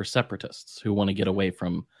heart for separatists who want to get away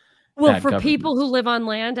from. Well, for people who live on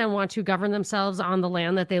land and want to govern themselves on the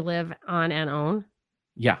land that they live on and own.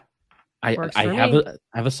 Yeah. I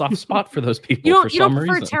have a soft spot for those people. You don't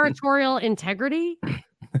prefer territorial integrity?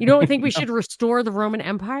 You don't think we should restore the Roman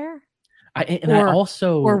Empire?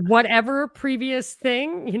 Or whatever previous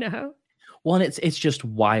thing, you know? Well, and it's just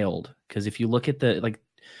wild, because if you look at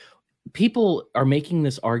people are making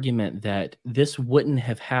this argument that this wouldn't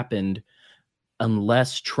have happened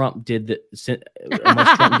unless Trump did this, that,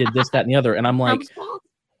 and the other. And I'm like,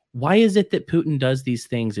 why is it that Putin does these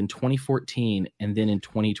things in 2014 and then in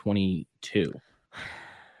 2022?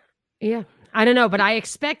 Yeah, I don't know, but I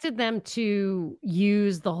expected them to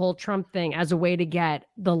use the whole Trump thing as a way to get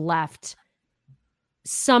the left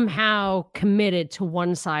somehow committed to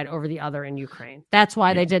one side over the other in Ukraine. That's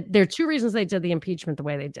why they did. There are two reasons they did the impeachment the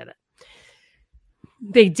way they did it.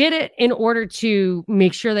 They did it in order to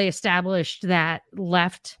make sure they established that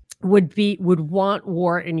left would want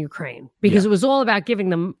war in Ukraine, because it was all about giving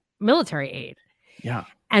them military aid. Yeah.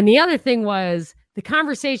 And the other thing was the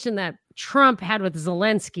conversation that Trump had with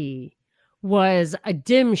Zelensky was a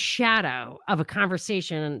dim shadow of a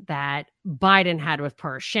conversation that Biden had with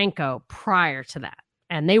Poroshenko prior to that.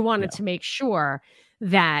 And they wanted to make sure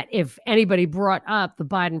that if anybody brought up the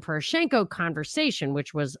Biden-Poroshenko conversation,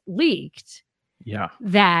 which was leaked,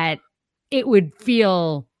 that it would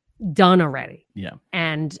feel done already. Yeah.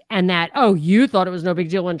 And that, you thought it was no big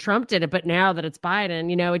deal when Trump did it, but now that it's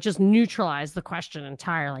Biden, it just neutralized the question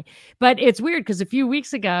entirely. But it's weird because a few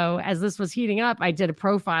weeks ago, as this was heating up, I did a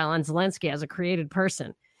profile on Zelensky as a created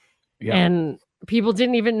person. Yeah. And people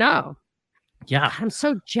didn't even know. Yeah. God, I'm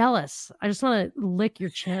so jealous. I just want to lick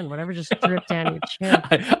your chin, whatever just dripped down your chin.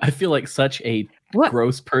 I feel like such a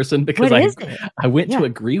gross person because I went to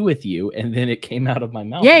agree with you and then it came out of my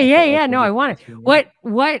mouth. Yeah. No, I want it.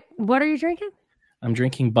 What are you drinking? I'm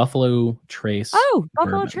drinking Buffalo Trace. Oh,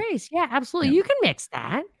 Buffalo Trace. Yeah, absolutely. Yeah. You can mix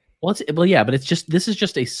that. Well, but this is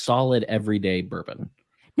just a solid everyday bourbon.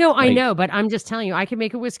 No, I know, but I'm just telling you, I can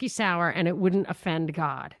make a whiskey sour and it wouldn't offend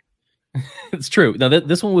God. It's true. Now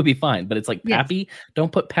this one would be fine, but it's like Pappy.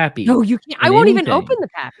 Don't put Pappy. No, you can't. I won't even open the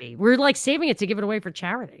Pappy. We're like saving it to give it away for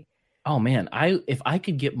charity. Oh man, if I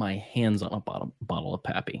could get my hands on a bottle of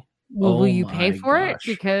Pappy. Well, will you pay for it?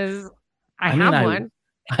 Because I have one.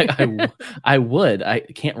 I would. I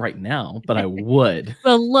can't right now, but I would.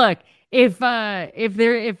 Well, look, if I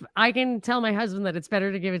can tell my husband that it's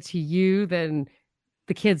better to give it to you than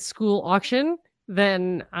the kids' school auction,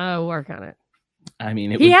 then I'll work on it. I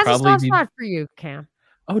mean, he has a soft spot for you, Cam.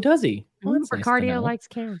 Oh, does he? Well, Ricardo likes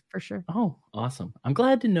Cam for sure. Oh, awesome! I'm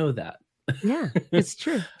glad to know that. Yeah, it's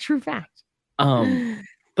true. True fact.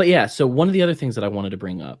 But yeah, so one of the other things that I wanted to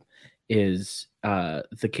bring up is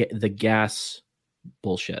the gas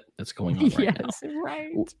bullshit that's going on right now.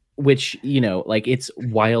 Right. Which, it's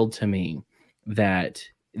wild to me that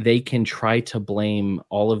they can try to blame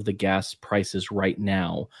all of the gas prices right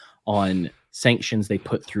now on sanctions they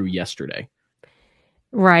put through yesterday.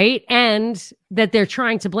 Right. And that they're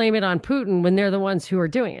trying to blame it on Putin when they're the ones who are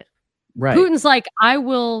doing it. Right. Putin's like, I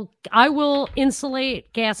will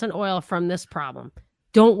insulate gas and oil from this problem.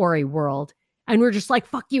 Don't worry, world. And we're just like,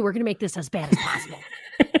 fuck you. We're going to make this as bad as possible.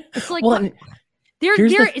 It's like,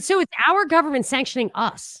 so it's our government sanctioning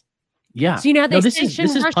us. Yeah. So they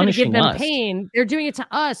sanction Russia to give them pain. They're doing it to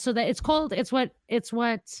us so that it's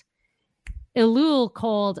what Elul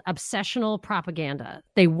called obsessional propaganda.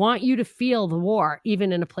 They want you to feel the war,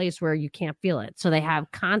 even in a place where you can't feel it. So they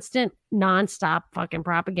have constant, nonstop fucking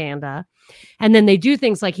propaganda. And then they do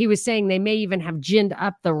things like he was saying they may even have ginned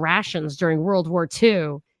up the rations during World War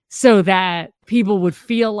II so that people would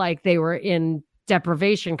feel like they were in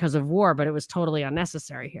deprivation because of war, but it was totally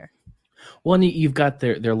unnecessary here. Well, and you've got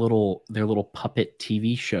their little puppet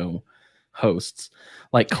TV show hosts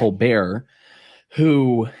like Colbert,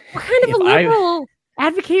 who what kind of a liberal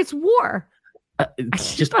advocates war?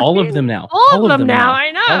 Just all of them now. All of them now.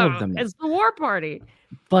 I know. All of them. It's the war party.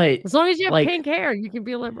 But as long as you have pink hair, you can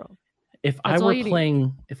be a liberal. If I were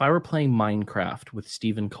playing Minecraft with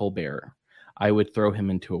Stephen Colbert, I would throw him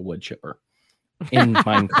into a wood chipper in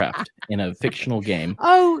Minecraft in a fictional game.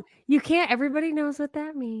 Oh, you can't. Everybody knows what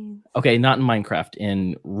that means. Okay, not in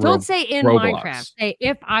Minecraft. Don't say in Roblox. Minecraft. Say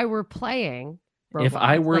if I were playing Roblox. If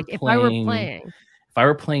I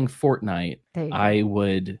were playing Fortnite, I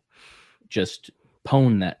would just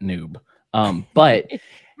pwn that noob. But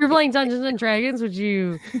you're playing Dungeons and Dragons, would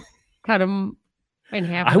you cut him in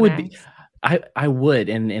half? I would be. I would,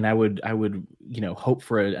 and I would, hope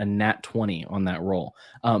for a nat 20 on that roll.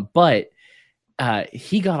 But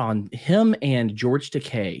he got on. Him and George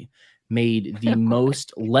Takei made the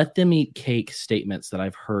most let them eat cake statements that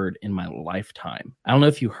I've heard in my lifetime. I don't know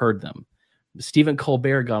if you heard them. Stephen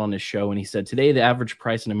Colbert got on his show and he said, today the average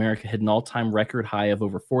price in America hit an all-time record high of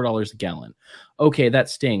over $4 a gallon. Okay, that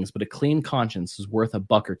stings, but a clean conscience is worth $1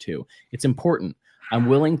 or $2. It's important. I'm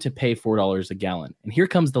willing to pay $4 a gallon. And here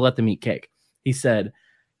comes the let them eat cake. He said,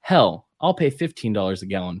 hell, I'll pay $15 a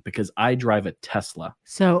gallon because I drive a Tesla.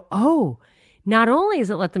 So, not only is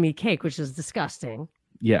it let them eat cake, which is disgusting.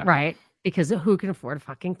 Yeah. Right? Because who can afford a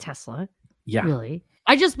fucking Tesla? Yeah. Really?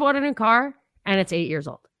 I just bought a new car and it's 8 years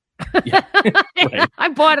old. Yeah. Right. I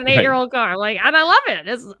bought an 8-year-old car. And I love it.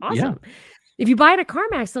 It's awesome. Yeah. If you buy it at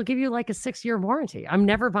CarMax, they'll give you like a 6-year warranty. I'm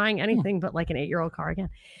never buying anything but like an 8-year-old car again.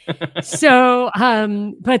 So,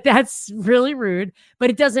 but that's really rude.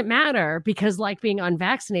 But it doesn't matter because like being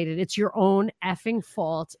unvaccinated, it's your own effing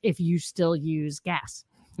fault if you still use gas.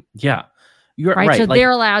 Yeah. You're right. So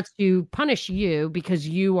they're allowed to punish you because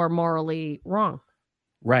you are morally wrong.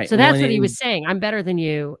 Right. So that's what he was saying. I'm better than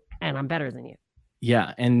you and I'm better than you.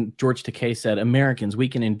 Yeah, and George Takei said, Americans, we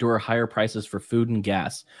can endure higher prices for food and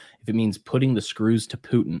gas if it means putting the screws to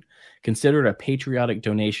Putin. Consider it a patriotic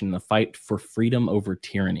donation in the fight for freedom over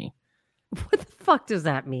tyranny. What the fuck does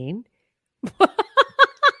that mean?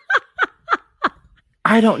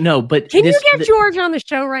 I don't know, but can you get George on the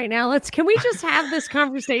show right now? Can we just have this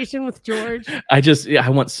conversation with George? I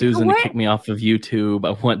want Susan to kick me off of YouTube.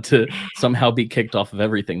 I want to somehow be kicked off of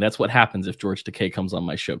everything. That's what happens if George Takei comes on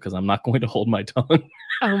my show because I'm not going to hold my tongue.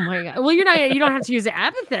 Oh my God. Well, you don't have to use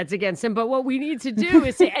epithets against him, but what we need to do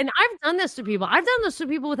is say, and I've done this to people. I've done this to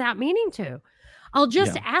people without meaning to. I'll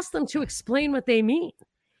just ask them to explain what they mean.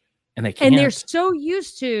 And they can't. And they're so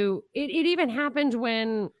used to it. It even happened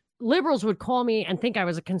when liberals would call me and think I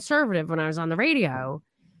was a conservative when I was on the radio.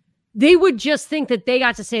 They would just think that they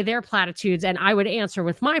got to say their platitudes and I would answer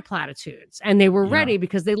with my platitudes. And they were ready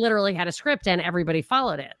because they literally had a script and everybody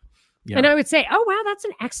followed it. Yeah. And I would say, oh, wow, that's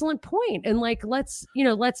an excellent point. And like, let's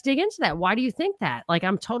dig into that. Why do you think that? Like,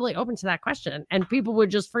 I'm totally open to that question. And people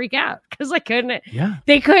would just freak out because they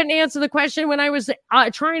couldn't answer the question when I was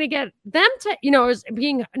trying to get them to, I was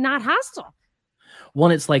being not hostile. Well,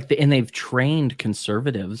 it's like, and they've trained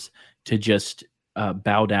conservatives to just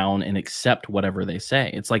bow down and accept whatever they say.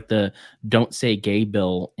 It's like the Don't Say Gay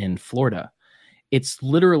bill in Florida. It's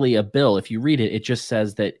literally a bill. If you read it, it just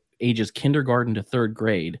says that ages kindergarten to 3rd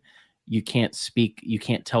grade, you can't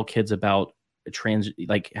tell kids about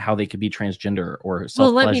how they could be transgender or self-pleasure.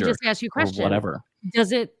 Well, let me just ask you a question. Or whatever.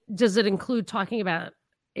 Does it include talking about,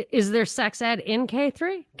 is there sex ed in K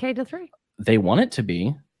to 3? They want it to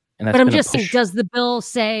be. But I'm just saying, does the bill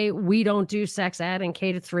say we don't do sex ed in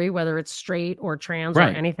K to 3, whether it's straight or trans or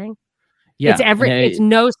anything? Yeah, it's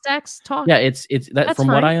no sex talk. Yeah, it's that from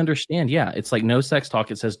what I understand. Yeah, it's like no sex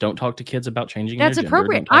talk. It says don't talk to kids about changing. That's their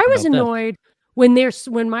appropriate. I was annoyed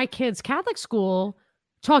when my kids' Catholic school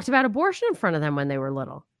talked about abortion in front of them when they were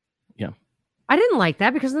little. Yeah, I didn't like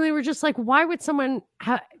that because then they were just like, why would someone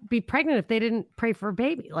be pregnant if they didn't pray for a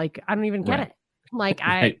baby? Like, I don't even get it. Like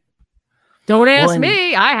Don't ask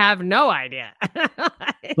me. I have no idea.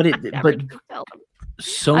 but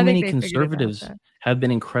so many conservatives have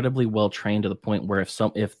been incredibly well trained to the point where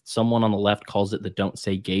if someone on the left calls it the Don't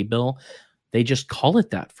Say Gay bill, they just call it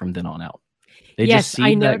that from then on out. They just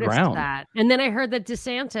see that ground. That. And then I heard that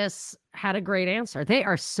DeSantis had a great answer. They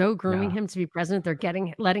are so grooming him to be president. They're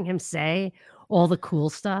letting him say all the cool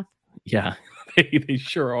stuff. Yeah, they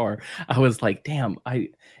sure are. I was like, damn, I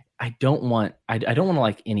don't want to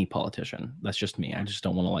like any politician. That's just me. I just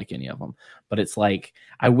don't want to like any of them. But it's like,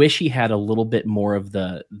 I wish he had a little bit more of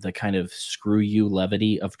the kind of screw you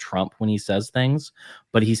levity of Trump when he says things,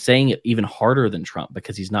 but he's saying it even harder than Trump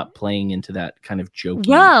because he's not playing into that kind of joking.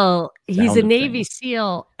 Well, he's a Navy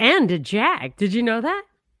SEAL and a JAG. Did you know that?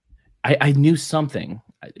 I knew something.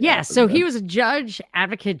 Yeah, so he was a judge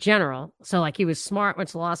advocate general. So like he was smart, went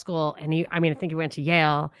to law school, and I think he went to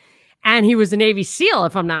Yale, and he was a Navy SEAL,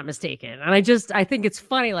 if I'm not mistaken. And I think it's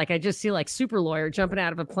funny. Like I just see like super lawyer jumping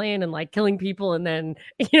out of a plane and like killing people, and then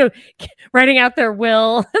writing out their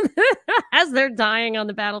will as they're dying on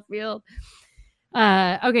the battlefield.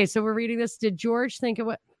 Okay, so we're reading this. Did George think of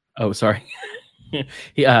what? Oh, sorry.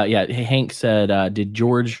 Hank said, did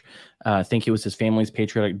George think it was his family's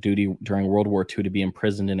patriotic duty during World War II to be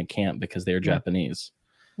imprisoned in a camp because they're Japanese?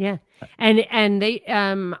 Yeah. And they,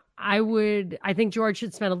 I think George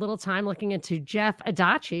should spend a little time looking into Jeff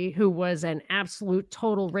Adachi, who was an absolute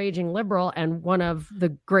total raging liberal and one of the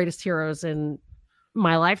greatest heroes in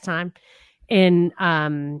my lifetime. And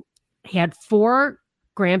he had 4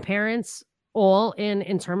 grandparents all in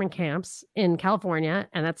internment camps in California.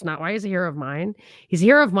 And that's not why he's a hero of mine. He's a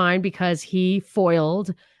hero of mine because he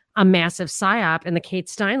foiled a massive psyop in the Kate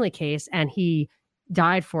Steinle case, and he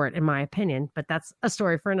died for it, in my opinion. But that's a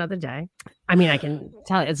story for another day. I mean, I can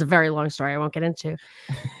tell you, it's a very long story I won't get into.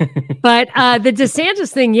 But the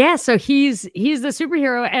DeSantis thing, so he's the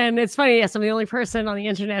superhero. And it's funny, yes, I'm the only person on the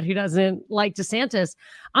internet who doesn't like DeSantis.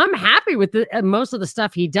 I'm happy with most of the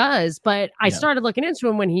stuff he does, but I started looking into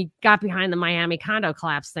him when he got behind the Miami condo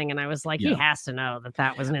collapse thing, and I was like, he has to know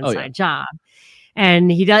that was an inside job.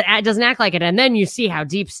 And he doesn't act like it. And then you see how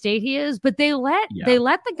deep state he is, but they let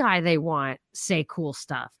the guy they want say cool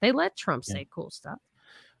stuff. They let Trump say cool stuff.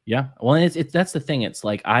 Yeah. Well, it's that's the thing. It's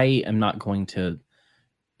like, I am not going to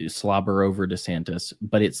slobber over DeSantis,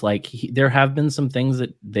 but it's like there have been some things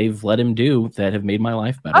that they've let him do that have made my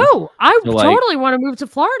life better. Oh, I totally want to move to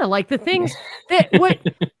Florida. Like the things that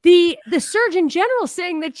the Surgeon General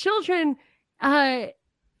saying that children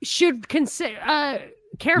should consider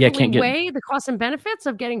carefully weigh the costs and benefits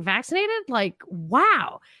of getting vaccinated. Like,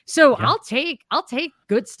 wow. So I'll take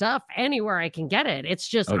good stuff anywhere I can get it. It's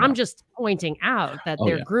just, I'm just pointing out that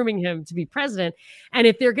they're grooming him to be president. And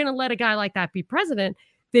if they're going to let a guy like that be president,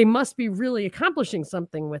 they must be really accomplishing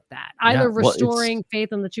something with that. Either restoring faith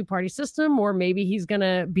in the 2-party system, or maybe he's going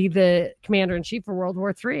to be the commander in chief for World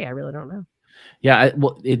War III. I really don't know. Yeah.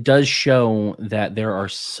 It does show that there are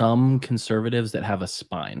some conservatives that have a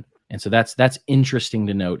spine. And so that's interesting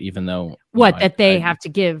to note, even though that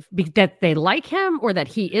they like him, or that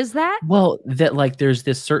he is that? Well, that like there's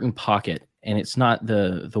this certain pocket, and it's not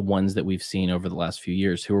the ones that we've seen over the last few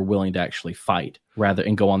years who are willing to actually fight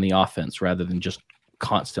and go on the offense rather than just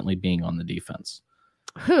constantly being on the defense.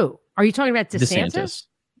 Who are you talking about? DeSantis?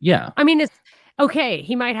 Yeah. I mean, it's okay.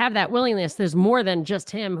 He might have that willingness. There's more than just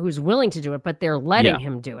him who's willing to do it, but they're letting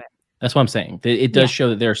him do it. That's what I'm saying. It does show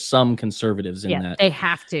that there are some conservatives in that they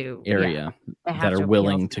have to area that are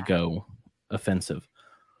willing to go offensive.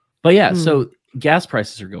 But so gas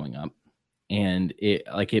prices are going up, and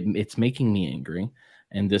it's making me angry.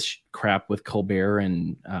 And this crap with Colbert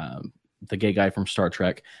and the gay guy from Star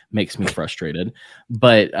Trek makes me frustrated.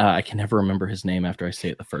 But I can never remember his name after I say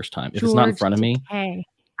it the first time. If it's not in front of me,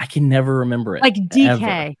 I can never remember it. Like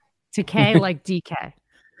DK. Decay like DK.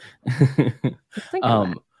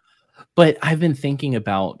 But I've been thinking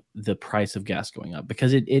about the price of gas going up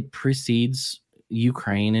because it precedes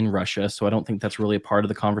Ukraine and Russia. So I don't think that's really a part of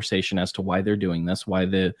the conversation as to why they're doing this, why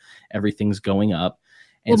everything's going up.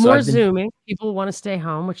 And well, more zooming. People want to stay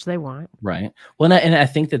home, which they want. Right. Well, and I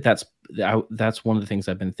think that's one of the things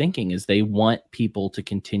I've been thinking is they want people to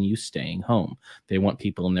continue staying home. They want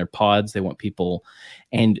people in their pods. They want people.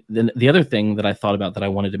 And then the other thing that I thought about that I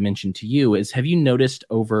wanted to mention to you is, have you noticed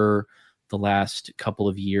over the last couple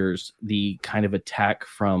of years the kind of attack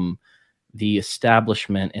from the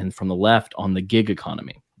establishment and from the left on the gig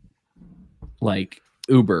economy, like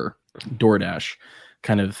Uber, DoorDash,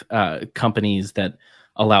 kind of companies that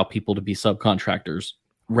allow people to be subcontractors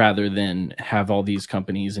rather than have all these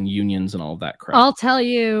companies and unions and all of that crap? I'll tell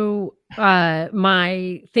you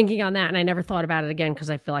my thinking on that, and I never thought about it again because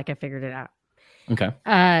I feel like I figured it out.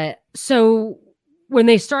 Okay. So when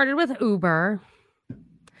they started with Uber,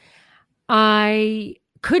 I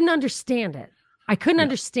couldn't understand it. I couldn't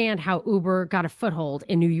understand how Uber got a foothold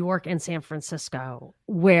in New York and San Francisco,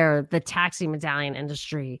 where the taxi medallion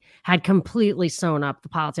industry had completely sewn up the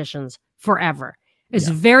politicians forever. It's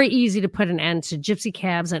very easy to put an end to gypsy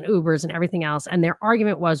cabs and Ubers and everything else. And their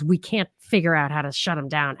argument was, we can't figure out how to shut them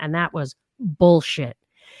down. And that was bullshit.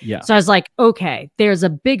 Yeah. So I was like, okay, there's a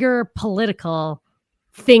bigger political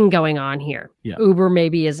thing going on here. Yeah. Uber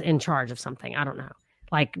maybe is in charge of something. I don't know.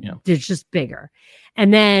 Like, it's just bigger.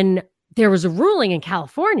 And then there was a ruling in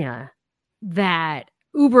California that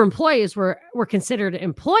Uber employees were considered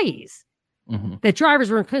employees, that drivers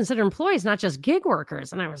were considered employees, not just gig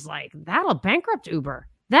workers. And I was like, that'll bankrupt Uber.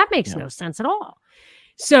 That makes no sense at all.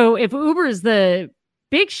 So if Uber is the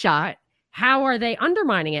big shot, how are they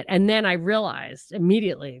undermining it? And then I realized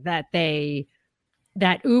immediately that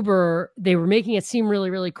Uber, they were making it seem really,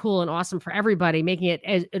 really cool and awesome for everybody, making it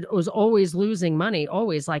as it was always losing money,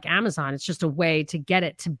 always like Amazon. It's just a way to get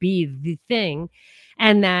it to be the thing.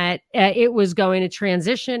 And that it was going to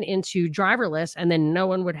transition into driverless, and then no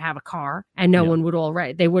one would have a car, and no one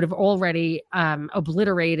would they would have already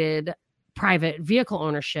obliterated private vehicle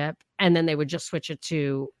ownership, and then they would just switch it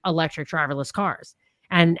to electric driverless cars.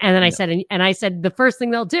 And then I said the first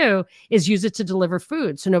thing they'll do is use it to deliver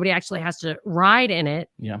food, so nobody actually has to ride in it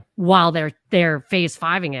while they're phase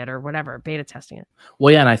 5ing it or whatever, beta testing it.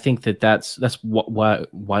 Well, yeah, and I think that's what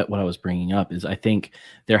I was bringing up is I think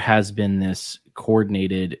there has been this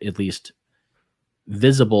coordinated, at least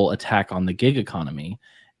visible attack on the gig economy,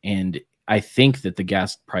 and I think that the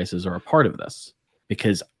gas prices are a part of this,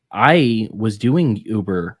 because I was doing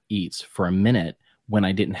Uber Eats for a minute when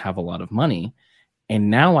I didn't have a lot of money. And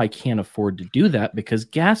now I can't afford to do that because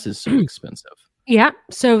gas is so expensive. Yeah.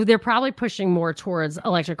 So they're probably pushing more towards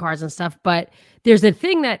electric cars and stuff. But there's a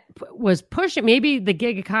thing that was pushing, maybe the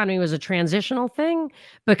gig economy was a transitional thing,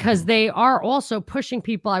 because they are also pushing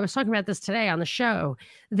people. I was talking about this today on the show,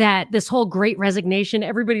 that this whole great resignation,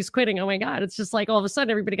 everybody's quitting. Oh my God. It's just like all of a sudden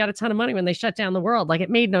everybody got a ton of money when they shut down the world. Like, it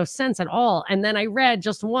made no sense at all. And then I read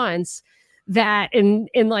just once that in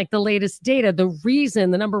like the latest data,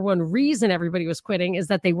 the number one reason everybody was quitting is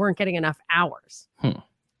that they weren't getting enough hours,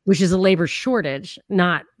 which is a labor shortage,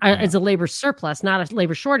 not it's a labor surplus, not a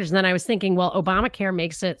labor shortage. And then I was thinking, well, Obamacare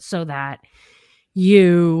makes it so that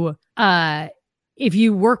you, if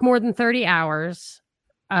you work more than 30 hours,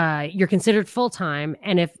 you're considered full-time.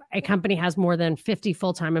 And if a company has more than 50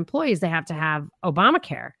 full-time employees, they have to have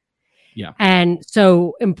Obamacare. Yeah. And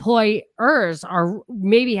so employers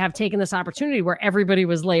maybe have taken this opportunity where everybody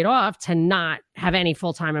was laid off to not have any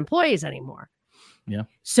full-time employees anymore. Yeah.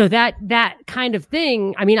 So that kind of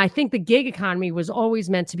thing, I mean, I think the gig economy was always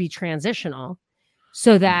meant to be transitional,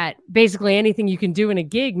 so that basically anything you can do in a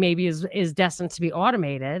gig maybe is destined to be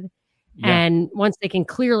automated. Yeah. And once they can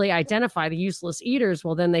clearly identify the useless eaters,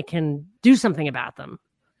 well, then they can do something about them.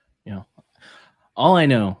 Yeah. All I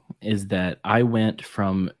know is that I went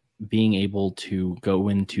from being able to go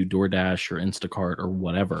into DoorDash or Instacart or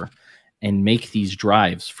whatever and make these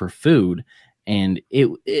drives for food, and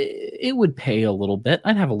it would pay a little bit.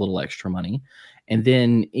 I'd have a little extra money. And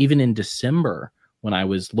then even in December, when I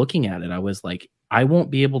was looking at it, I was like, I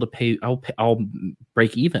won't be able to pay. I'll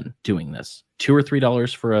break even doing this $2 or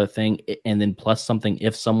 $3 for a thing, and then plus something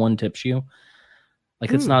if someone tips you.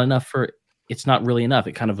 Like, it's not enough it's not really enough.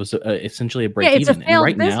 It kind of was essentially a break even. It's a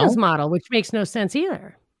failed business model, which makes no sense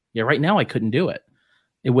either. Yeah, right now I couldn't do it.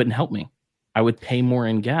 It wouldn't help me. I would pay more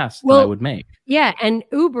in gas than I would make. Yeah, and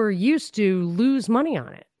Uber used to lose money on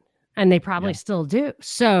it, and they probably still do.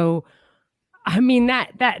 So, I mean,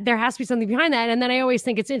 that there has to be something behind that. And then I always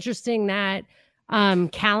think it's interesting that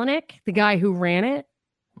Kalanick, the guy who ran it,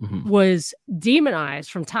 was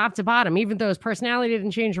demonized from top to bottom, even though his personality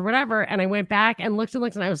didn't change or whatever. And I went back and looked,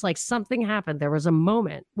 and I was like, something happened. There was a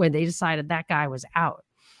moment when they decided that guy was out.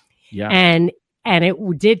 Yeah. And it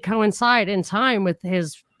did coincide in time with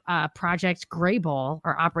his Project Grayball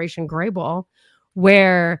or Operation Grayball,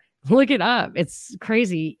 where, look it up, it's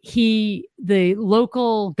crazy. The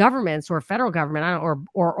local governments or federal government,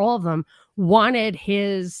 or all of them, wanted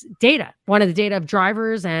his data, wanted the data of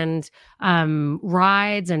drivers and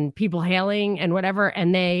rides and people hailing and whatever.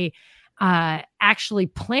 And they actually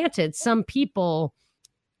planted some people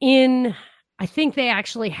in, I think they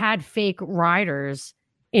actually had fake riders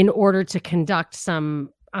in order to conduct some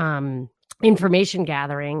information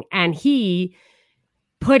gathering. And he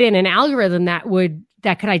put in an algorithm that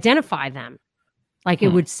could identify them. Like, it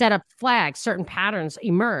would set up flags, certain patterns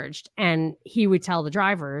emerged, and he would tell the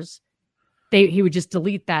drivers, he would just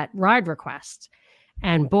delete that ride request.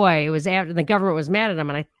 And boy, it was after the government was mad at him.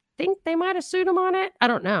 And I think they might have sued him on it. I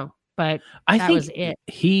don't know, but I think was it.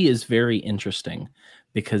 He is very interesting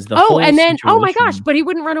because oh my gosh, but he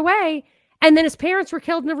wouldn't run away. And then his parents were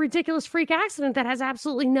killed in a ridiculous freak accident that has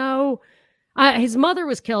absolutely no, his mother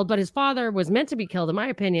was killed, but his father was meant to be killed, in my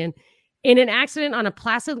opinion, in an accident on a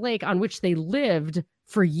placid lake on which they lived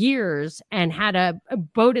for years and had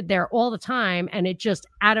boated there all the time. And it just,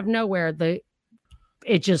 out of nowhere,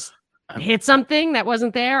 it just hit something that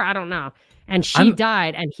wasn't there. I don't know. And she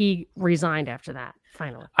died, and he resigned after that.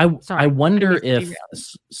 Finally. I wonder if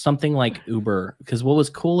something like Uber, because what was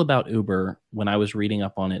cool about Uber when I was reading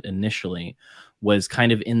up on it initially was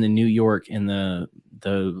kind of in the New York and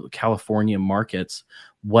the California markets,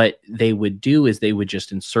 what they would do is they would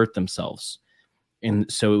just insert themselves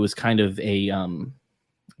And so it was kind of a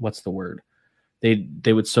what's the word?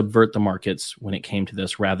 They would subvert the markets when it came to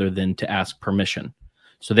this rather than to ask permission.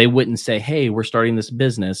 So they wouldn't say, "Hey, we're starting this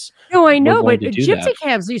business." No, I know, but gypsy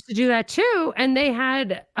cabs used to do that too. And they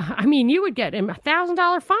had, I mean, you would get a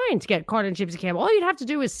 $1,000 fine to get caught in a gypsy cab. All you'd have to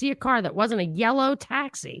do is see a car that wasn't a yellow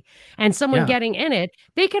taxi and someone getting in it.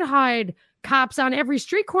 They could hide cops on every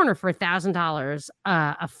street corner for $1,000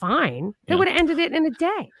 a fine. They would have ended it in a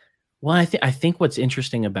day. Well, I think what's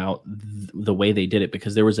interesting about the way they did it,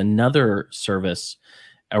 because there was another service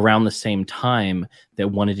around the same time that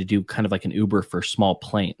wanted to do kind of like an Uber for small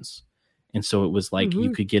planes. And so it was like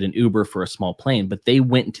you could get an Uber for a small plane, but they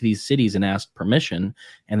went into these cities and asked permission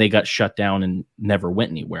and they got shut down and never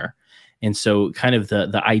went anywhere. And so kind of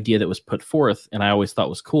the idea that was put forth, and I always thought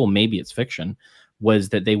was cool, maybe it's fiction, was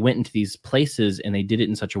that they went into these places and they did it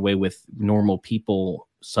in such a way with normal people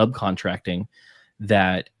subcontracting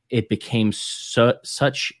that it became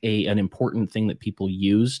such an important thing that people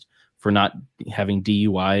used for not having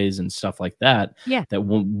DUIs and stuff like that. Yeah. That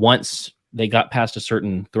once they got past a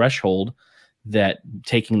certain threshold, that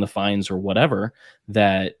taking the fines or whatever,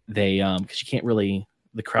 that they, because you can't really,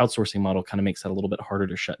 the crowdsourcing model kind of makes that a little bit harder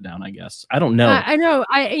to shut down, I guess. I don't know. I know,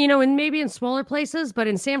 and maybe in smaller places, but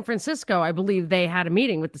in San Francisco, I believe they had a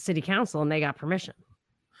meeting with the city council and they got permission.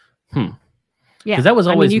 Yeah, because that was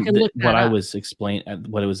always what it was explained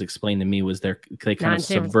to me was they kind of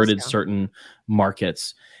subverted certain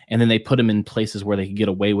markets, and then they put them in places where they could get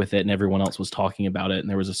away with it, and everyone else was talking about it, and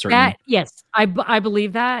there was a certain yes, I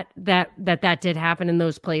believe that did happen in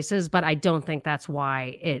those places, but I don't think that's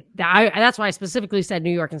why that's why I specifically said New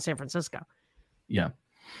York and San Francisco. Yeah,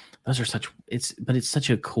 those are it's such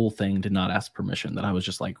a cool thing to not ask permission that I was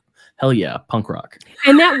just like, hell yeah, punk rock.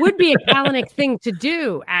 And that would be a Kalanick thing to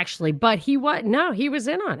do, actually. But he was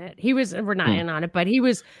in on it. We're not in on it, but he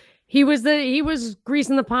was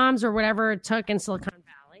greasing the palms or whatever it took in Silicon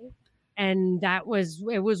Valley. And it was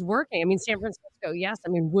working. I mean, San Francisco, yes. I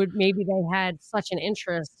mean, maybe they had such an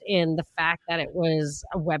interest in the fact that it was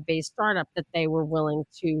a web-based startup that they were willing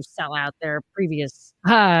to sell out their previous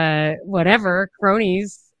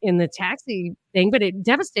cronies in the taxi thing, but it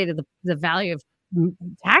devastated the value of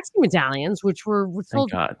taxi medallions, which were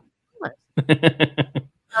sold. Thank God.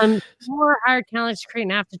 Moore hired Kalanick to create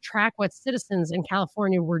an app to track what citizens in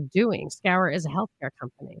California were doing. Scour is a healthcare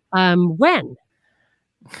company. When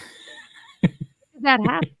did that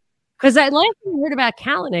happen? Because last time I heard about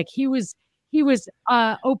Kalanick, he was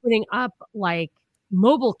opening up like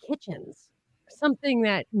mobile kitchens, something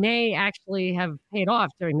that may actually have paid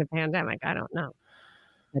off during the pandemic. I don't know.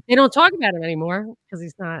 But they don't talk about him anymore because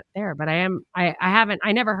he's not there. But I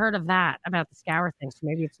never heard of that about the Scour thing. So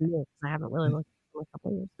maybe it's new because I haven't really looked at it in a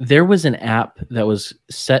couple of years. There was an app that was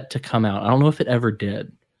set to come out. I don't know if it ever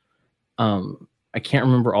did. I can't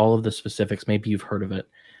remember all of the specifics. Maybe you've heard of it.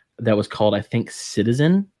 That was called, I think,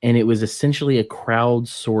 Citizen. And it was essentially a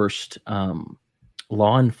crowdsourced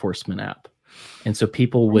law enforcement app. And so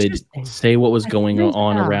people would say what was going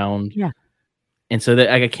on around. Yeah. And so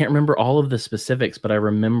that I can't remember all of the specifics, but I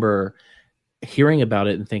remember hearing about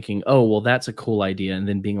it and thinking, oh, well, that's a cool idea. And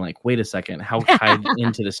then being like, wait a second, how tied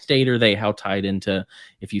into the state are they? How tied into,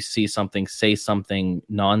 if you see something, say something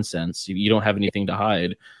nonsense, you don't have anything to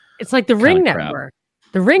hide. It's like the Ring network.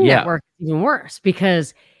 The Ring network is even worse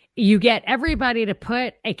because you get everybody to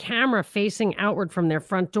put a camera facing outward from their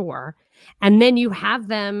front door. And then you have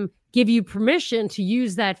them give you permission to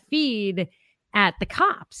use that feed at the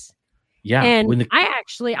cops. Yeah. And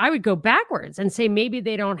I would go backwards and say maybe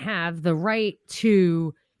they don't have the right to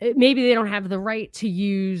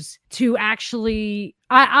use to actually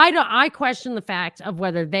I question the fact of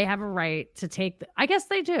whether they have a right to take I guess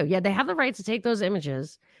they do. Yeah, they have the right to take those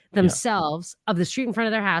images themselves of the street in front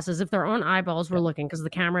of their houses if their own eyeballs were looking because the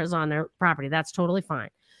camera is on their property. That's totally fine.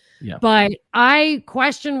 Yeah. But I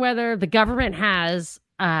question whether the government has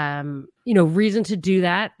reason to do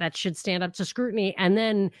that. That should stand up to scrutiny. And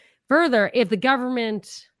then further, if the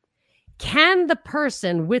government can the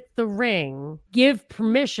person with the ring give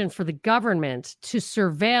permission for the government to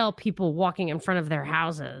surveil people walking in front of their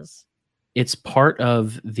houses? It's part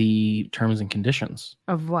of the terms and conditions.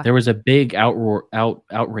 Of what? There was a big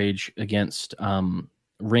outrage against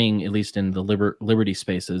Ring, at least in the Liberty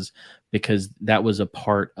spaces, because that was a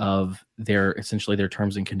part of their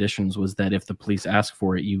terms and conditions was that if the police ask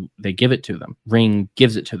for it, they give it to them. Ring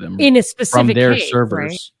gives it to them in a specific from their case,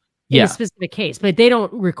 servers. Right? In a specific case, but they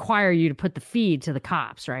don't require you to put the feed to the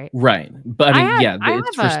cops, right? Right. But I mean,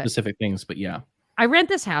 it's for specific things, but yeah. I rent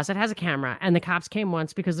this house. It has a camera, and the cops came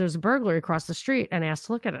once because there's a burglary across the street and asked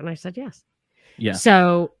to look at it. And I said, yes. Yeah.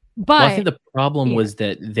 So But well, I think the problem was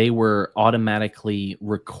that they were automatically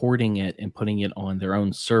recording it and putting it on their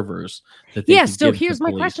own servers that they could so give to here's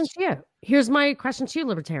my question police. to you. Here's my question to you,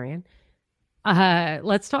 libertarian.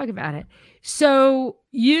 Let's talk about it. So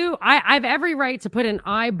I have every right to put an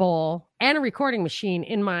eyeball and a recording machine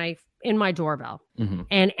in my doorbell,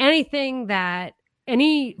 and any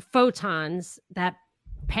photons that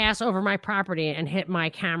pass over my property and hit my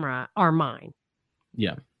camera are mine.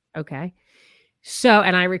 Yeah. Okay. So,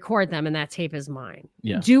 and I record them, and that tape is mine.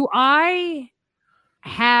 Yeah. Do I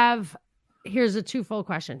have? Here's a twofold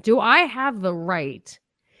question. Do I have the right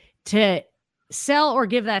to sell or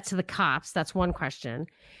give that to the cops? That's one question.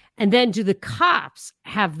 And then do the cops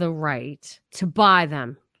have the right to buy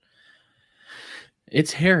them?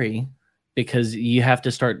 It's hairy because you have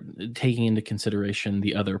to start taking into consideration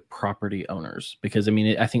the other property owners. Because I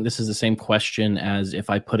mean, I think this is the same question as if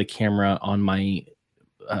I put a camera on my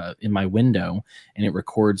in my window and it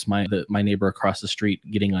records my neighbor across the street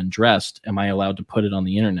getting undressed. Am I allowed to put it on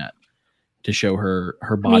the internet to show her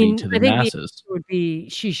body to the masses? Would be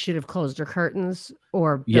she should have closed her curtains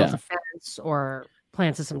or built a fence or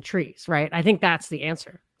planted some trees, right? I think that's the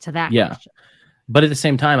answer to that question. But at the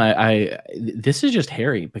same time, I this is just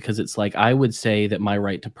hairy because it's like I would say that my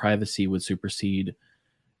right to privacy would supersede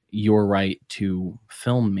your right to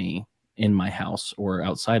film me in my house or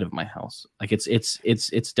outside of my house. Like it's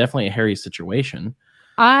definitely a hairy situation.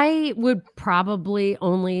 I would probably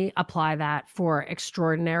only apply that for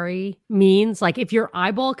extraordinary means. Like if your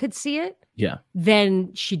eyeball could see it,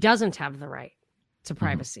 then she doesn't have the right to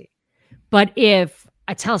privacy. But if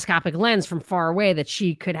a telescopic lens from far away that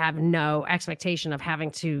she could have no expectation of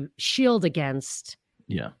having to shield against,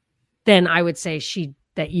 then I would say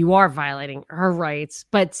that you are violating her rights.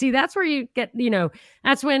 But see, that's where you get,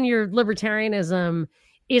 that's when your libertarianism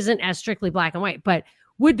isn't as strictly black and white. But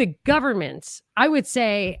would the government, I would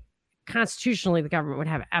say constitutionally, the government would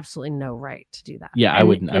have absolutely no right to do that. Yeah, I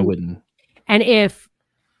wouldn't. And if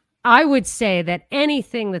I would say that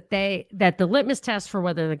anything that the litmus test for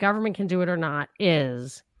whether the government can do it or not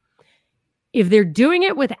is if they're doing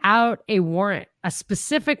it without a warrant, a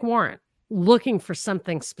specific warrant, looking for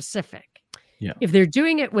something specific. Yeah. If they're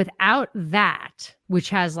doing it without that,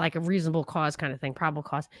 which has like a reasonable cause kind of thing, probable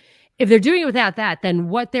cause. If they're doing it without that, then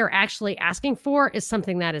what they're actually asking for is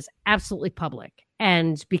something that is absolutely public.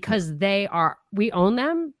 And because we own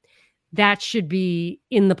them, that should be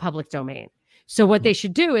in the public domain. So what they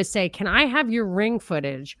should do is say, can I have your Ring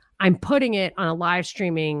footage? I'm putting it on a live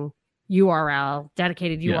streaming URL,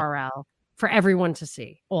 dedicated URL for everyone to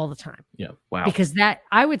see all the time. Yeah. Wow. Because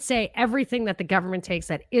I would say everything that the government takes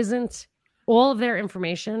that isn't all of their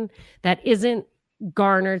information that isn't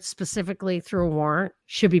garnered specifically through a warrant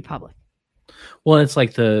should be public. Well, it's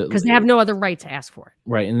like because they have no other right to ask for it.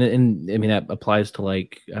 Right. And I mean, that applies to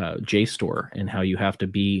like JSTOR and how you have to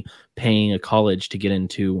be paying a college to get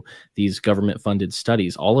into these government funded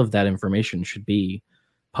studies. All of that information should be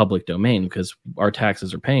public domain because our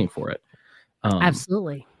taxes are paying for it.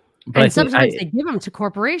 Absolutely. But and sometimes they give them to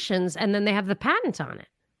corporations and then they have the patent on it.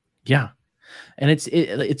 Yeah. And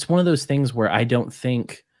it's one of those things where I don't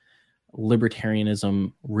think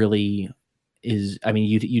libertarianism really is. I mean,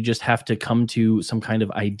 you just have to come to some kind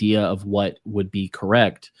of idea of what would be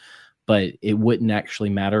correct, but it wouldn't actually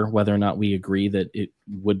matter whether or not we agree that it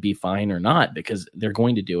would be fine or not, because they're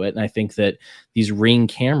going to do it. And I think that these Ring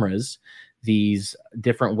cameras, these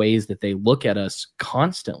different ways that they look at us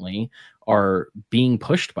constantly, are being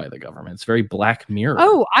pushed by the government. It's very Black Mirror.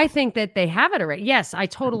 Oh, I think that they have it already. Yes, I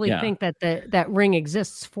totally think that that Ring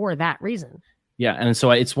exists for that reason. Yeah, and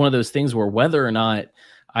so it's one of those things where whether or not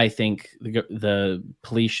I think the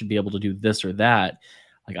police should be able to do this or that,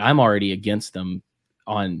 like I'm already against them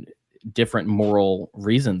on different moral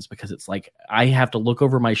reasons, because it's like I have to look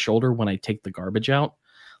over my shoulder when I take the garbage out.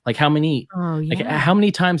 Like how many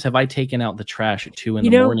times have I taken out the trash at 2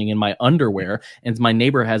 a.m. in my underwear and my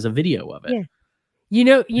neighbor has a video of it?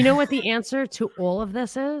 Yeah. You know what the answer to all of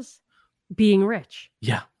this is? Being rich.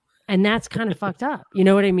 Yeah. And that's kind of fucked up. You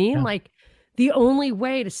know what I mean? Yeah. Like the only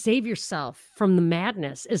way to save yourself from the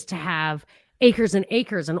madness is to have acres and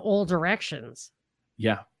acres in all directions.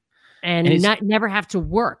 Yeah. And never have to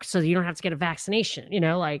work so you don't have to get a vaccination,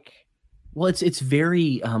 Well, it's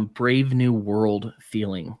very Brave New World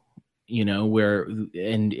feeling, where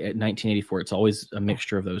in 1984, it's always a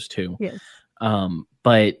mixture of those two. Yes.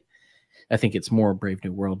 But I think it's more Brave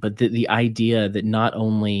New World. But the idea that not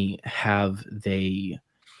only have they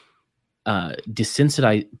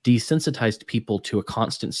desensitized people to a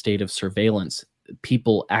constant state of surveillance,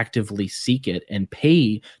 people actively seek it and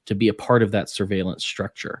pay to be a part of that surveillance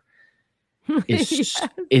structure. Yes.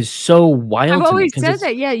 is so wild I've to me always because said it's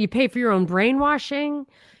that. Yeah, you pay for your own brainwashing.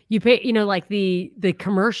 You pay, like the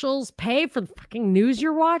commercials pay for the fucking news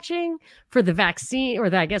you're watching, for the vaccine,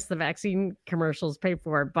 or I guess the vaccine commercials pay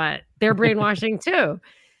for it, but they're brainwashing too.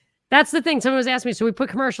 That's the thing. Someone was asking me, so we put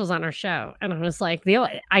commercials on our show, and I was like,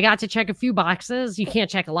 I got to check a few boxes. You can't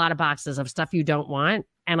check a lot of boxes of stuff you don't want.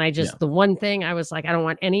 And the one thing I was like, I don't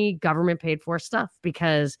want any government paid for stuff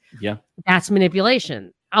because that's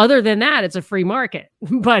manipulation. Other than that, it's a free market.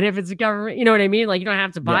 But if it's a government, you know what I mean? Like, you don't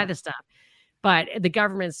have to buy the stuff. But the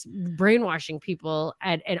government's brainwashing people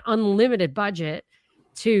at an unlimited budget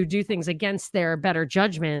to do things against their better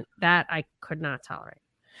judgment, that I could not tolerate.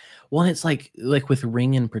 Well, it's like with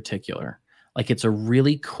Ring in particular, like it's a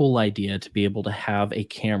really cool idea to be able to have a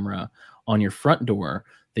camera on your front door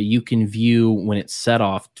that you can view when it's set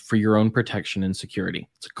off for your own protection and security.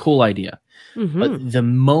 It's a cool idea. Mm-hmm. But the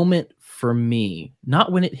moment for me,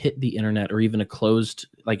 not when it hit the internet or even a closed,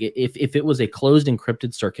 like if it was a closed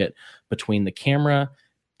encrypted circuit between the camera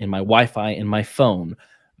and my Wi-Fi and my phone,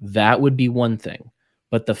 that would be one thing.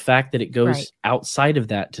 But the fact that it goes outside of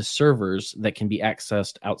that to servers that can be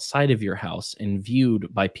accessed outside of your house and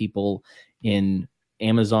viewed by people in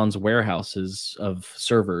Amazon's warehouses of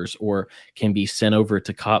servers, or can be sent over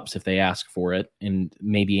to cops if they ask for it, and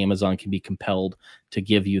maybe Amazon can be compelled to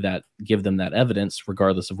give them that evidence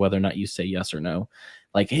regardless of whether or not you say yes or no.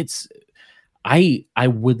 Like, I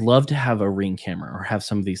would love to have a Ring camera or have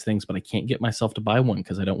some of these things, but I can't get myself to buy one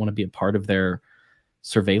because I don't want to be a part of their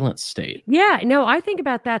surveillance state. Yeah, no, I think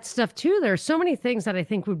about that stuff too. There are so many things that I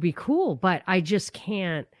think would be cool, but I just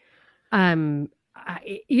can't.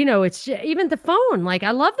 It's even the phone. Like,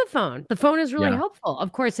 I love the phone. The phone is really helpful.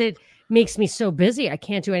 Of course, it makes me so busy I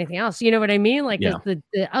can't do anything else. You know what I mean? Like, the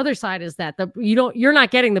other side is that you're not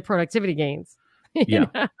getting the productivity gains. Yeah.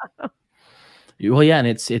 Well, yeah, and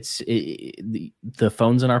the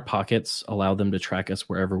phones in our pockets allow them to track us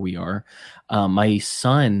wherever we are. My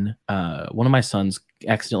son, one of my sons,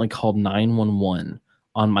 accidentally called 911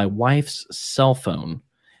 on my wife's cell phone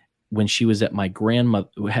when she was at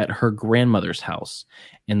her grandmother's house,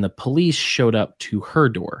 and the police showed up to her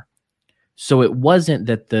door. So it wasn't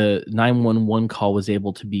that the 911 call was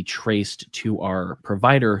able to be traced to our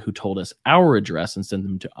provider who told us our address and send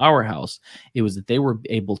them to our house. It was that they were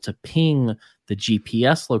able to ping the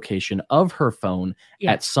GPS location of her phone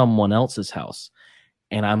at someone else's house.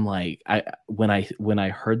 And I'm like, when I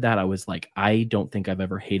heard that, I was like, I don't think I've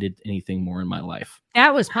ever hated anything more in my life.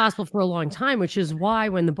 That was possible for a long time, which is why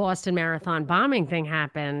when the Boston Marathon bombing thing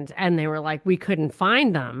happened and they were like, we couldn't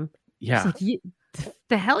find them. Yeah. Like,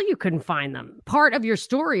 the hell you couldn't find them. Part of your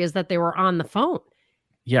story is that they were on the phone.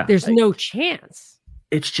 Yeah. There's no chance.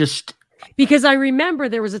 It's just because I remember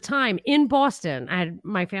there was a time in Boston,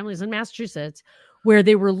 my family's in Massachusetts, where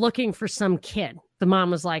they were looking for some kid. The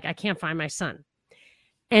mom was like, I can't find my son.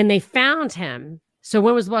 And they found him. So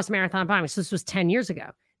when was the Boston Marathon bombing? So this was 10 years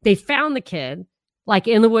ago. They found the kid like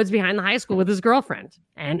in the woods behind the high school with his girlfriend.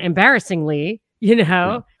 And embarrassingly,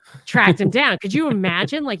 tracked him down. Could you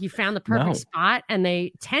imagine? Like, you found the perfect spot, and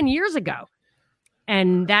 10 years ago.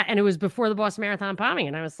 And it was before the Boston Marathon bombing.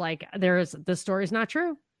 And I was like, the story's not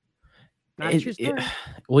true. Not a true story.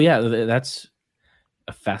 Well, yeah, that's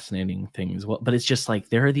a fascinating thing as well. But it's just like,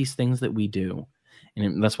 there are these things that we do.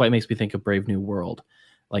 And that's why it makes me think of Brave New World.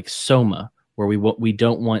 Like Soma, where we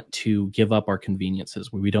don't want to give up our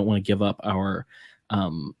conveniences, where we don't want to give up our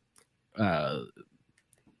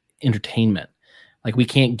entertainment. Like, we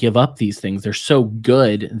can't give up these things. They're so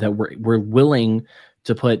good that we're willing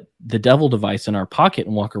to put the devil device in our pocket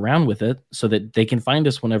and walk around with it so that they can find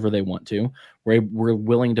us whenever they want to. We're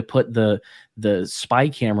willing to put the spy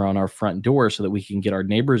camera on our front door so that we can get our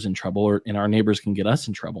neighbors in trouble, and our neighbors can get us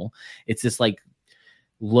in trouble. It's this like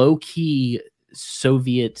low-key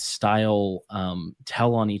Soviet style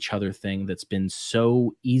tell on each other thing that's been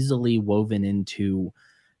so easily woven into,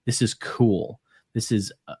 this is cool, this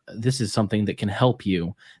is something that can help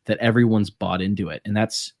you, that everyone's bought into it. And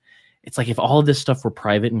it's like, if all of this stuff were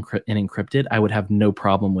private and encrypted, I would have no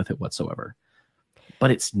problem with it whatsoever, but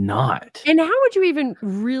it's not. And how would you even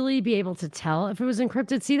really be able to tell if it was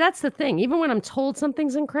encrypted? See, that's the thing. Even when I'm told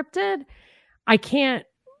something's encrypted, I can't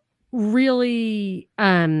really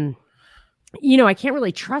I can't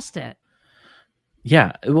really trust it.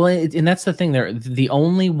 Yeah. Well, and that's the thing there. The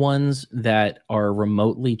only ones that are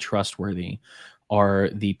remotely trustworthy are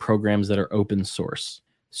the programs that are open source.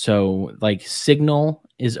 So like Signal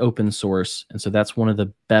is open source. And so that's one of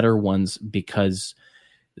the better ones, because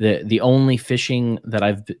the only phishing that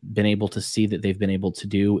I've been able to see that they've been able to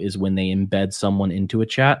do is when they embed someone into a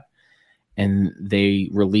chat and they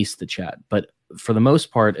release the chat. But for the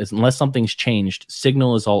most part, unless something's changed,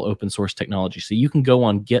 Signal is all open source technology. So you can go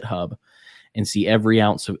on GitHub and see every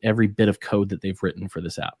ounce of every bit of code that they've written for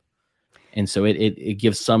this app. And so it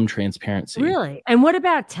gives some transparency. Really? And what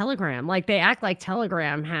about Telegram? Like, they act like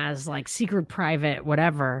Telegram has like secret, private,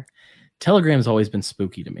 whatever. Telegram's always been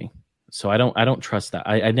spooky to me. So I don't trust that.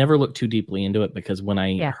 I never looked too deeply into it, because when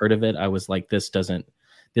I heard of it, I was like, this doesn't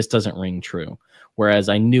ring true. Whereas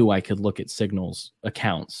I knew I could look at Signal's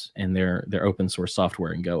accounts and their open source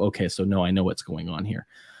software and go, okay, so no, I know what's going on here.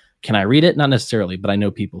 Can I read it? Not necessarily, but I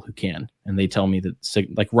know people who can, and they tell me that,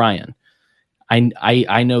 like Ryan,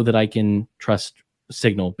 I know that I can trust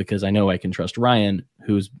Signal because I know I can trust Ryan,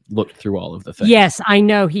 who's looked through all of the things. Yes, I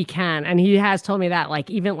know he can, and he has told me that. Like,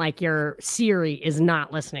 even like your Siri is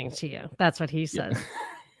not listening to you. That's what he says.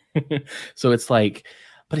 Yeah. So it's like,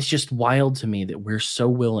 but it's just wild to me that we're so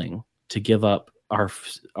willing to give up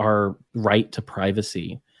our right to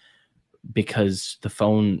privacy because the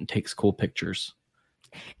phone takes cool pictures.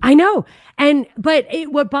 I know. But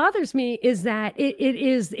what bothers me is that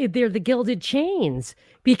they're the gilded chains,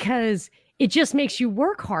 because it just makes you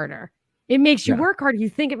work harder. It makes you work harder. You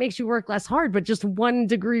think it makes you work less hard, but just 1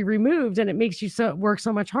 degree removed, and it makes you work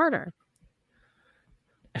so much harder.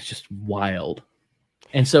 It's just wild.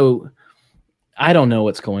 And so I don't know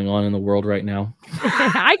what's going on in the world right now.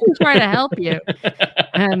 I can try to help you.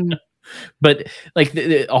 But like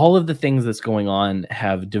all of the things that's going on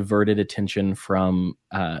have diverted attention from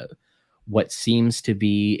what seems to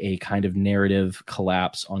be a kind of narrative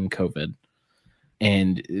collapse on COVID,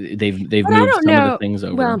 and they've moved some of the things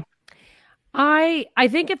over. Well, I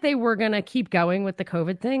think if they were going to keep going with the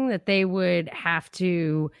COVID thing, that they would have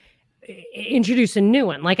to introduce a new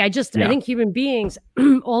one. Like, I think human beings,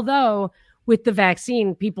 although with the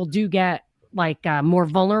vaccine, people do get like more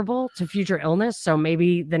vulnerable to future illness. So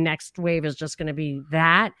maybe the next wave is just going to be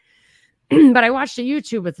that. But I watched a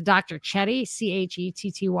YouTube with Dr. Chetty,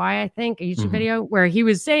 Chetty, I think, a YouTube video where he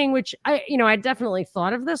was saying, which I definitely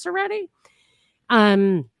thought of this already.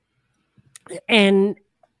 But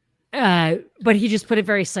he just put it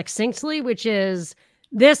very succinctly, which is,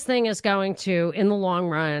 this thing is going to, in the long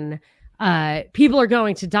run, people are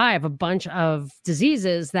going to die of a bunch of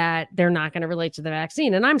diseases that they're not going to relate to the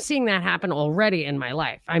vaccine. And I'm seeing that happen already in my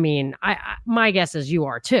life. I mean, my guess is you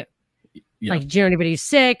are too. Yeah. Like, do you know anybody who's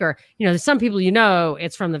sick? Or, there's some people,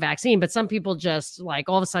 it's from the vaccine, but some people just like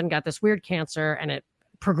all of a sudden got this weird cancer and it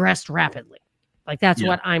progressed rapidly. Like, that's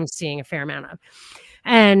what I'm seeing a fair amount of.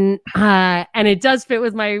 And it does fit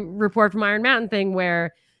with my report from Iron Mountain thing,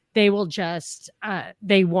 where they will just,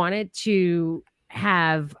 they wanted to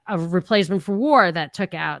have a replacement for war that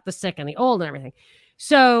took out the sick and the old and everything.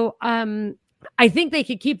 So I think they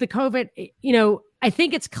could keep the COVID, I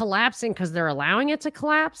think it's collapsing because they're allowing it to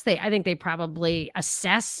collapse. I think they probably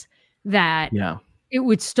assess that it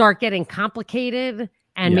would start getting complicated,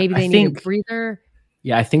 and maybe they need a breather.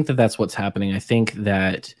 Yeah, I think that's what's happening. I think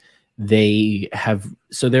that they have,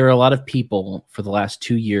 so there are a lot of people for the last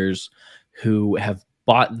 2 years who have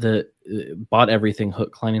bought everything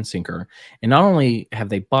hook, line, and sinker. And not only have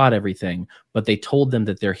they bought everything, but they told them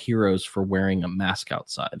that they're heroes for wearing a mask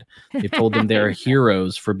outside. They've told them they're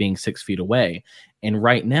heroes for being 6 feet away. And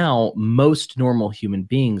right now, most normal human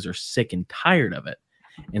beings are sick and tired of it.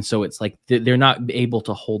 And so it's like they're not able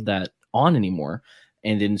to hold that on anymore.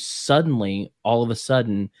 And then suddenly, all of a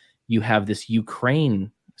sudden, you have this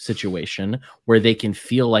Ukraine situation where they can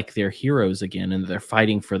feel like they're heroes again and they're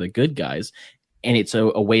fighting for the good guys. And it's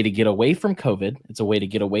a way to get away from COVID. It's a way to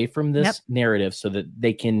get away from this narrative so that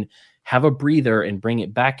they can have a breather and bring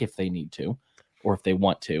it back if they need to, or if they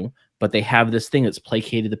want to. But they have this thing that's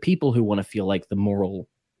placated the people who want to feel like the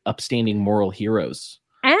upstanding moral heroes.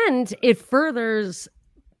 And it furthers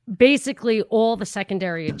basically all the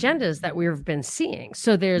secondary agendas that we've been seeing.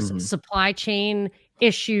 So there's supply chain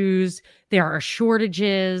issues. There are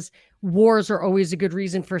shortages. Wars are always a good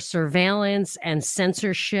reason for surveillance and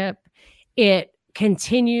censorship. It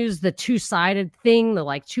continues the two-sided thing, the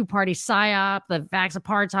like two-party psyop, the vax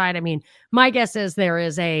apartheid. I mean, my guess is there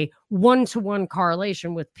is a one-to-one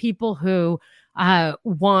correlation with people who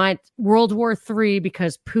want World War III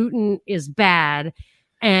because Putin is bad,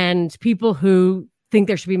 and people who think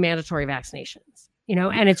there should be mandatory vaccinations.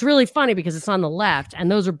 And it's really funny because it's on the left, and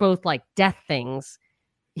those are both like death things.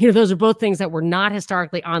 Those are both things that were not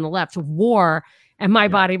historically on the left. War and my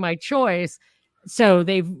body, my choice. So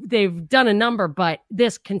they've done a number, but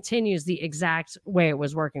this continues the exact way it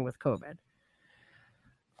was working with COVID.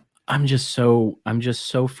 I'm just so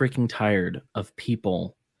freaking tired of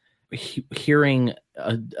people hearing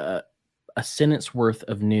a sentence worth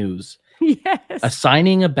of news,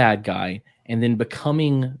 assigning a bad guy and then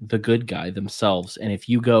becoming the good guy themselves. And if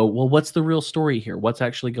you go, well, what's the real story here? What's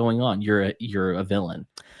actually going on? You're a villain.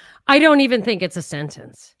 I don't even think it's a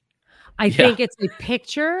sentence. I think it's a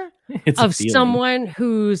picture of someone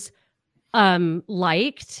who's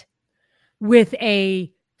liked with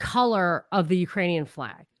a color of the Ukrainian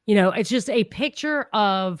flag. You know, it's just a picture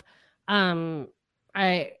of Ariana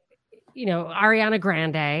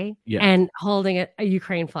Grande and holding a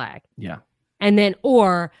Ukraine flag. Yeah. And then,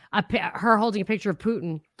 or her holding a picture of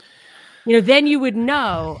Putin. You know, then you would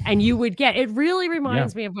know, and you would get, it really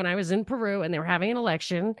reminds me of when I was in Peru and they were having an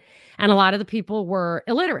election and a lot of the people were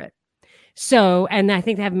illiterate. So, and I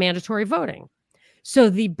think they have mandatory voting.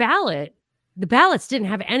 So the ballots didn't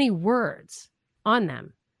have any words on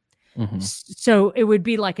them. Mm-hmm. So it would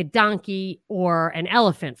be like a donkey or an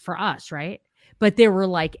elephant for us, right? But there were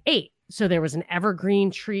like 8. So there was an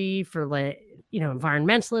evergreen tree for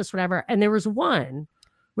environmentalists, whatever. And there was one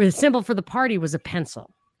where the symbol for the party was a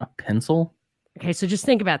pencil. A pencil? Okay, so just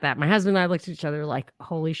think about that. My husband and I looked at each other like,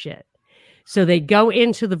 holy shit. So they go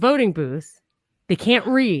into the voting booth. They can't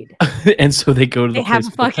read. And so they go to the place have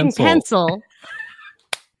a fucking pencil.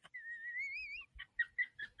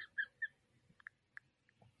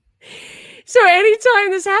 So anytime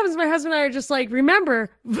this happens, my husband and I are just like, remember,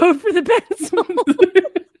 vote for the pencil.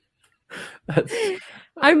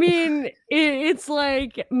 I mean, it's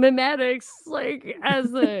like memetics, like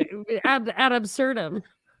as the ad absurdum.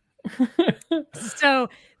 So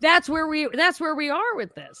that's where we are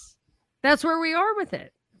with this. That's where we are with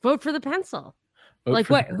it. Vote for the pencil.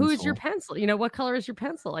 Like what? Who is your pencil? You know, what color is your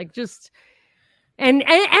pencil? Like just, and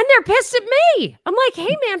they're pissed at me. I'm like,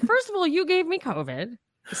 hey man, first of all, you gave me COVID,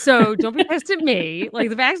 so don't be pissed at me. Like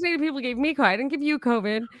the vaccinated people gave me COVID. I didn't give you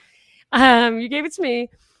COVID. You gave it to me,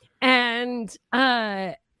 and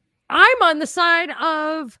I'm on the side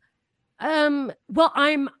of,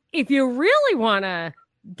 if you really want to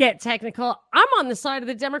get technical, I'm on the side of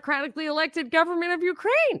the democratically elected government of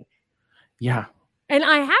Ukraine. Yeah. And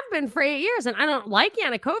I have been for 8 years, and I don't like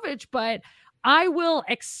Yanukovych, but I will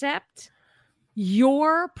accept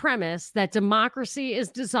your premise that democracy is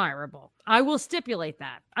desirable. I will stipulate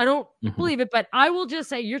that. I don't believe it, but I will just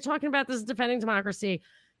say, you're talking about this defending democracy.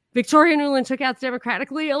 Victoria Nuland took out the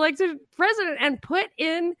democratically elected president and put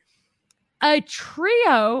in a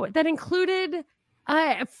trio that included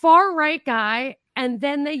a far-right guy, and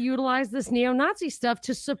then they utilized this neo-Nazi stuff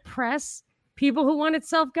to suppress people who wanted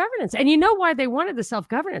self-governance. And you know why they wanted the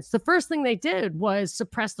self-governance? The first thing they did was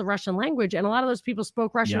suppress the Russian language, and a lot of those people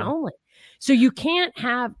spoke Russian only. So you can't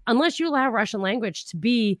have, unless you allow Russian language to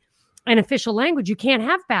be an official language, you can't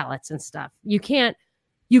have ballots and stuff. You can't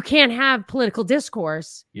have political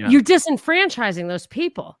discourse. Yeah. You're disenfranchising those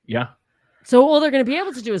people. Yeah. So all they're going to be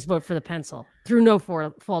able to do is vote for the pencil through no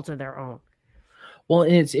fault of their own. Well,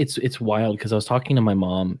 and it's wild because I was talking to my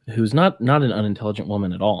mom, who's not an unintelligent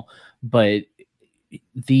woman at all, but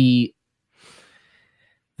the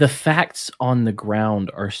facts on the ground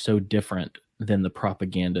are so different than the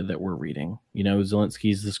propaganda that we're reading. You know,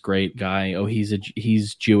 Zelensky's this great guy. Oh,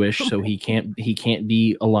 he's Jewish, so he can't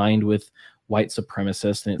be aligned with white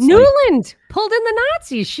supremacists. And it's Nuland pulled in the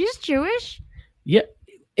Nazis. She's Jewish. Yeah,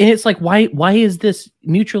 and it's like, why is this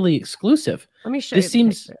mutually exclusive? Let me show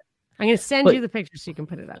you. I'm going to send you the picture so you can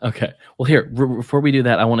put it up. Okay. Well, here, before we do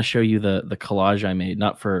that, I want to show you the collage I made,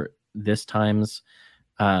 not for this next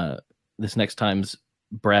time's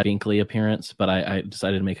Brad Binkley appearance, but I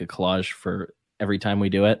decided to make a collage for every time we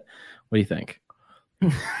do it. What do you think?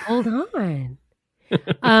 Hold on.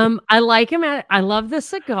 I like him. I love the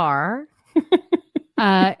cigar.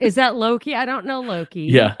 Is that Loki? I don't know Loki.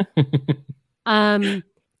 Yeah.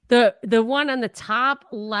 The one on the top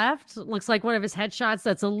left looks like one of his headshots.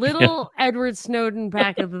 That's a little Edward Snowden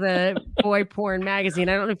back of the boy porn magazine.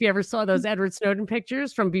 I don't know if you ever saw those Edward Snowden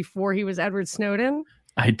pictures from before he was Edward Snowden.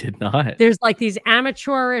 I did not. There's like these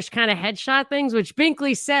amateurish kind of headshot things, which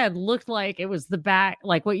Binkley said looked like it was the back,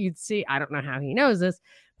 like what you'd see. I don't know how he knows this,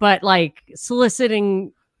 but like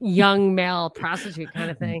soliciting young male prostitute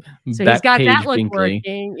kind of thing. So he's got that look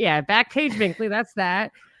working. Yeah, back page Binkley. That's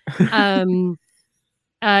that.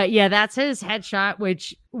 That's his headshot,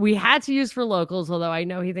 which we had to use for locals, although I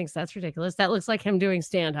know he thinks that's ridiculous. That looks like him doing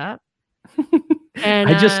stand-up. And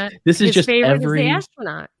this is just every is the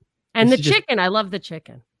astronaut. And the chicken. I love the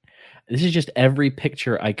chicken. This is just every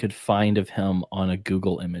picture I could find of him on a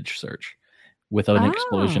Google image search with an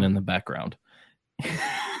explosion in the background.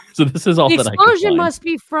 So this is all that I could find. The explosion must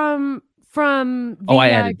be from the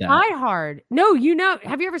I added that. Die Hard. No,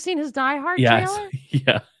 have you ever seen his Die Hard trailer?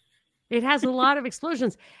 Yeah. It has a lot of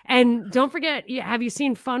explosions. And don't forget, have you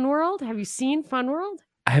seen Fun World? Have you seen Fun World?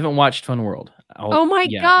 I haven't watched Fun World. Oh my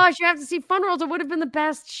gosh, you have to see Fun World. It would have been the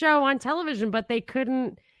best show on television, but they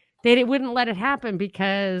couldn't. They wouldn't let it happen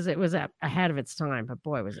because it was ahead of its time. But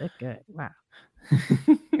boy, was it good! Wow.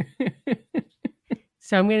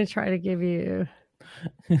 So I'm going to try to give you.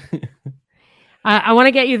 I want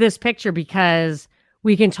to get you this picture because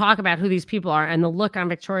we can talk about who these people are, and the look on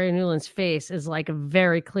Victoria Nuland's face is like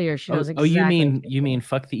very clear. She knows exactly. Oh, you mean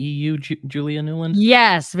fuck the EU, Julia Nuland?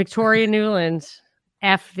 Yes, Victoria Nuland.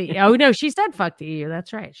 F the. Oh no, she said fuck the EU.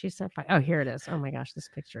 That's right. She said fuck. Oh, here it is. Oh my gosh, this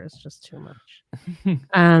picture is just too much.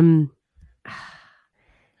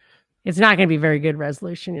 It's not going to be very good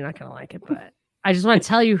resolution. You're not going to like it, but I just want to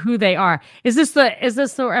tell you who they are. Is this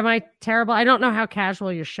the? Am I terrible? I don't know how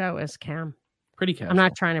casual your show is, Cam. Pretty casual. I'm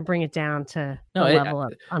not trying to bring it down to the level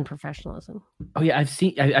of unprofessionalism. Oh yeah, I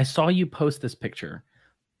saw you post this picture,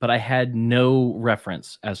 but I had no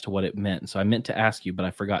reference as to what it meant. So I meant to ask you, but I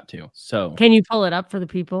forgot to. So can you pull it up for the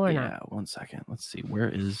people or not? Yeah, 1 second. Let's see. Where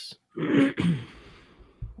is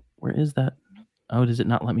that? Oh, does it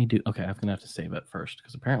not let me do? Okay, I'm gonna have to save it first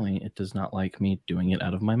because apparently it does not like me doing it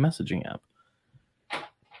out of my messaging app.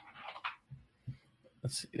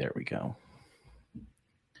 Let's see. There we go.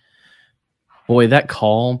 Boy, that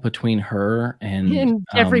call between her and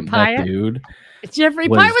Jeffrey Pyatt, that dude. Jeffrey Pyatt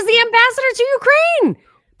was the ambassador to Ukraine,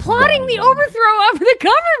 plotting the overthrow of the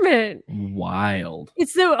government. Wild.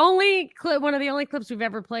 It's the one of the only clips we've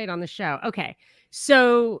ever played on the show. Okay,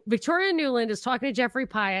 so Victoria Nuland is talking to Jeffrey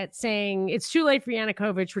Pyatt, saying it's too late for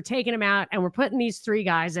Yanukovych. We're taking him out, and we're putting these 3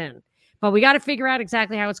 guys in. But we got to figure out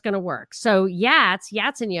exactly how it's going to work. So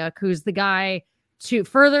Yatsenyuk, who's the guy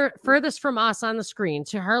furthest from us on the screen,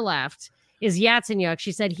 to her left, is Yatsenyuk.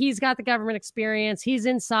 She said he's got the government experience. He's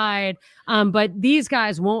inside. But these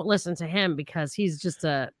guys won't listen to him because he's just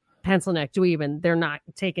a pencil neck dweeb and they're not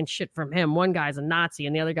taking shit from him. One guy's a Nazi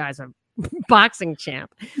and the other guy's a boxing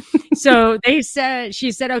champ. So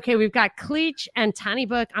she said, okay, we've got Cleach and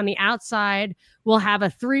Tannybuk on the outside. We'll have a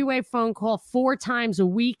 3-way phone call 4 times a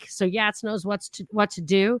week. So Yats knows what to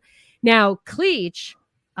do. Now, Cleach,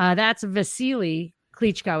 that's Vasily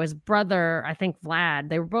Klitschko, his brother, I think Vlad,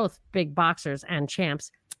 they were both big boxers and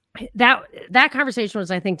champs. That conversation was,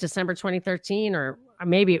 I think, December 2013, or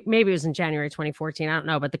maybe it was in January 2014. I don't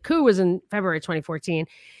know, but the coup was in February 2014.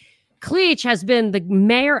 Cleach has been the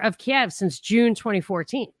mayor of Kiev since June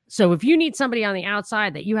 2014. So if you need somebody on the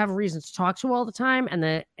outside that you have a reason to talk to all the time,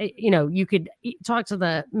 and you could talk to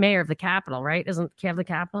the mayor of the capital, right? Isn't Kiev the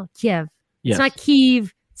capital? Kiev. Yes. It's not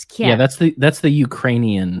Kyiv. It's Kiev. Yeah, that's the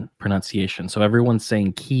Ukrainian pronunciation. So everyone's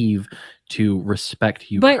saying Kyiv to respect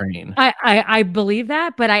Ukraine. But I believe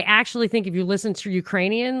that, but I actually think if you listen to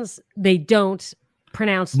Ukrainians, they don't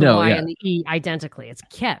pronounce the Y and the E identically. It's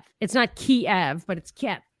Kiev. It's not Kiev, but it's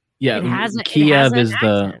Kiev. Yeah, Kiev is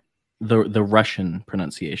the Russian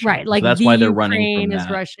pronunciation, right? Like, so that's why they're running from that. Is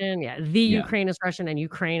Russian, Ukraine is Russian, and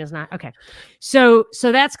Ukraine is not. Okay, so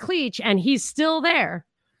that's Cleach, and he's still there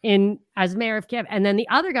as mayor of Kiev, and then the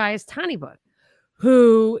other guy is Tannybuk,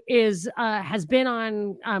 who has been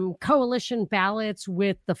on coalition ballots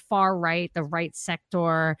with the far right, the right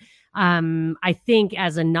sector. I think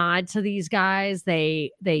as a nod to these guys,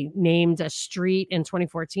 they named a street in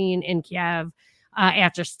 2014 in Kiev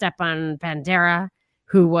after Stepan Bandera,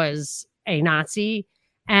 who was a Nazi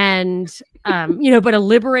and, but a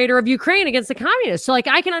liberator of Ukraine against the communists. So, like,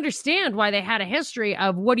 I can understand why they had a history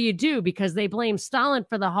of what do you do, because they blame Stalin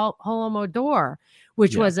for the Holodomor,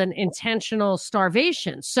 which was an intentional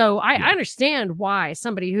starvation. So I understand why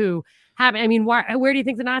somebody who where do you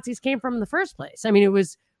think the Nazis came from in the first place? I mean, it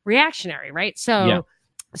was reactionary, right? So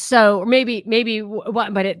maybe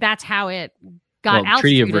that's how it got out.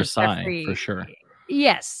 Treaty of Versailles, for sure.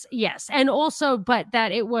 Yes. And also, but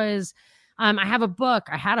that it was, I had a book.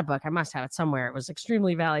 I must have it somewhere. It was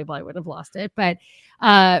extremely valuable. I would have lost it. But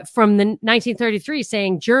from the 1933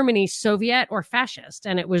 saying Germany, Soviet or fascist.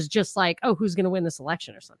 And it was just like, oh, who's going to win this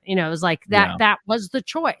election or something? It was like that. Yeah. That was the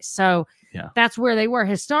choice. So that's where they were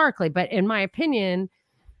historically. But in my opinion,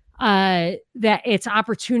 that it's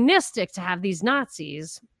opportunistic to have these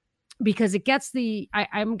Nazis because it gets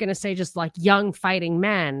I'm going to say just like young fighting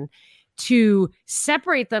men to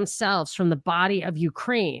separate themselves from the body of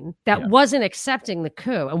Ukraine that wasn't accepting the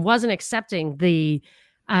coup and wasn't accepting the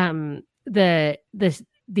oppression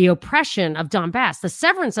of Donbass. The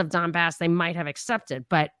severance of Donbass they might have accepted,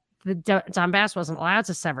 but the Donbass wasn't allowed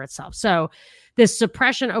to sever itself. So this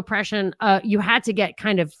oppression, you had to get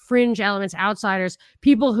kind of fringe elements, outsiders,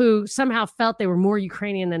 people who somehow felt they were more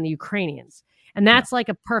Ukrainian than the Ukrainians. And that's like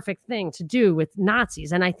a perfect thing to do with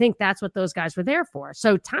Nazis. And I think that's what those guys were there for.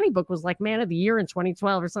 So Tiny Book was like man of the year in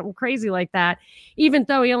 2012 or something crazy like that, even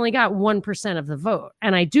though he only got 1% of the vote.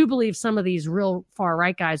 And I do believe some of these real far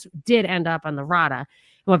right guys did end up on the Rada. And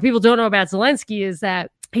what people don't know about Zelensky is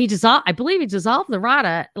that I believe he dissolved the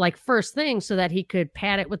Rada like first thing so that he could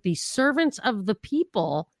pad it with the Servants of the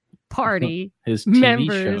People Party his TV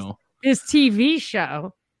show. His TV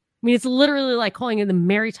show. I mean, it's literally like calling it the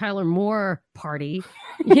Mary Tyler Moore Party,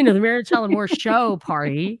 the Mary Tyler Moore Show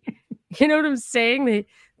Party. You know what I'm saying? The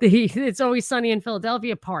It's Always Sunny in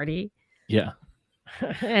Philadelphia Party. Yeah.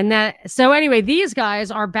 And so anyway, these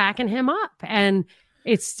guys are backing him up, and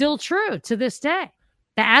it's still true to this day.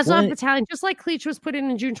 The Azov Battalion, just like Cleach was put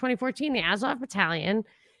in June 2014, the Azov Battalion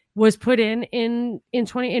was put in May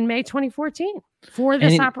 2014 for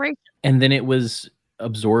this operation. And then it was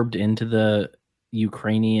absorbed into the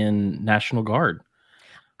Ukrainian National Guard.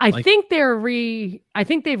 I think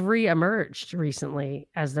they've re-emerged recently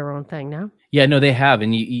as their own thing now. Yeah, no, they have.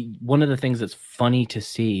 And one of the things that's funny to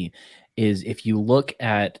see is if you look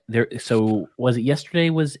at so was it yesterday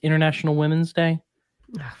was International Women's Day?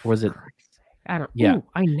 Or was it? I don't. Yeah,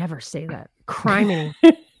 I never say that. Criminy.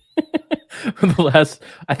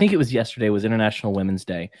 I think it was yesterday was International Women's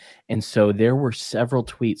Day. And so there were several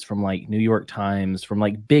tweets from like New York Times, from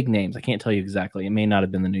like big names. I can't tell you exactly. It may not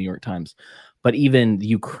have been the New York Times, but even the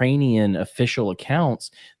Ukrainian official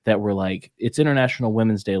accounts that were like, it's International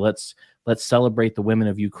Women's Day. Let's celebrate the women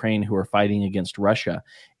of Ukraine who are fighting against Russia.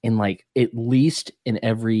 And like at least in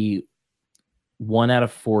every 1 out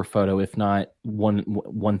of 4 photo, if not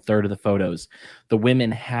one third of the photos, the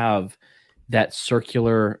women have that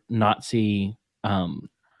circular Nazi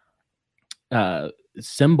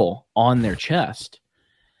symbol on their chest.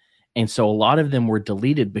 And so a lot of them were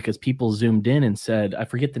deleted because people zoomed in and said, I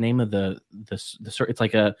forget the name of the it's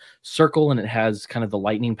like a circle and it has kind of the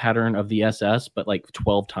lightning pattern of the SS, but like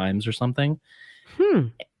 12 times or something.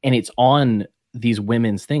 And it's on these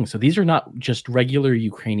women's things. So these are not just regular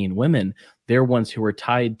Ukrainian women. They're ones who are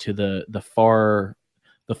tied to the far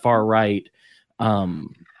right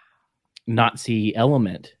Nazi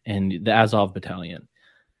element and the Azov Battalion.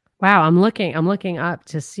 Wow, I'm looking up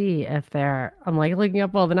to see if I'm like looking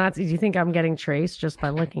up all the Nazis. Do you think I'm getting traced just by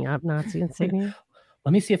looking up Nazi insignia?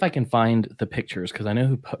 Let me see if I can find the pictures because I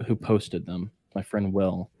know who posted them. My friend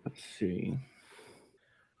Will. Let's see.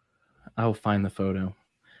 I'll find the photo.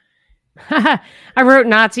 I wrote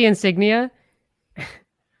Nazi insignia,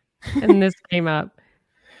 and this came up.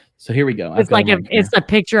 So here we go. It's like it's a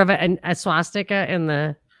picture of a swastika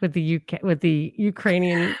with the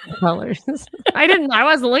Ukrainian colors. I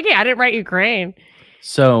wasn't looking. I didn't write Ukraine.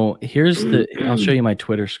 So here's I'll show you my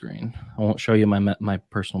Twitter screen. I won't show you my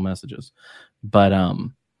personal messages, but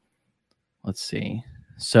let's see.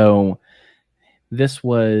 So this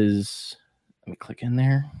was. Let me click in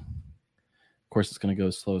there. Of course, it's going to go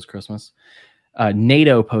as slow as Christmas.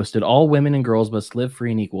 NATO posted, all women and girls must live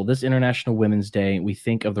free and equal. This International Women's Day, we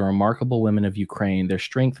think of the remarkable women of Ukraine. Their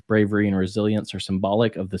strength, bravery, and resilience are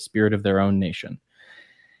symbolic of the spirit of their own nation.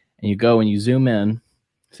 And you go and you zoom in.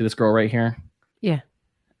 See this girl right here? Yeah.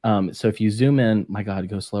 So if you zoom in, my God,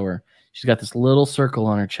 go slower. She's got this little circle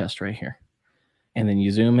on her chest right here. And then you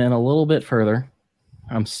zoom in a little bit further.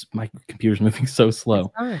 My computer's moving so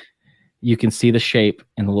slow. You can see the shape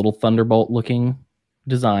and the little thunderbolt looking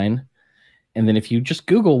design. And then if you just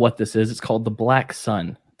Google what this is, it's called the Black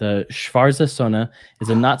Sun. The Schwarze Sonne is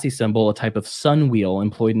a Nazi symbol, a type of sun wheel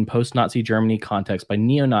employed in post-Nazi Germany context by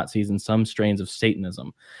neo-Nazis and some strains of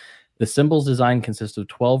Satanism. The symbol's design consists of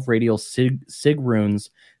 12 radial sig runes,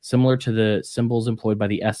 similar to the symbols employed by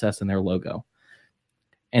the SS in their logo.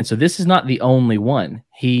 And so this is not the only one.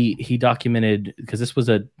 He documented, because this was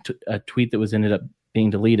a tweet that ended up being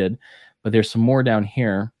deleted, but there's some more down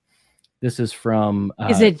here. This is from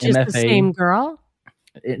Is it just MFA. The same girl?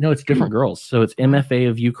 No, it's different girls. So it's MFA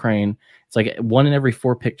of Ukraine. It's like 1 in every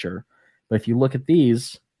 4 picture. But if you look at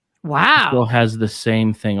these, wow, this girl has the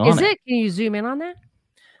same thing on it. Is it? Can you zoom in on that?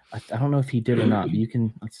 I don't know if he did or not, but you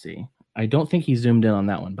can, let's see. I don't think he zoomed in on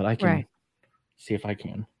that one, but I can see if I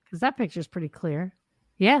can. Because that picture is pretty clear.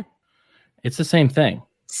 Yeah. It's the same thing.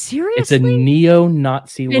 Seriously? It's a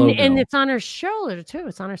neo-Nazi logo. And it's on her shoulder, too.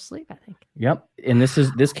 It's on her sleeve, I think. Yep. And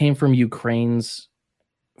this came from Ukraine's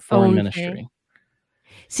foreign ministry.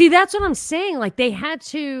 See, that's what I'm saying. Like, they had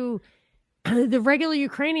to... The regular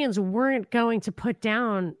Ukrainians weren't going to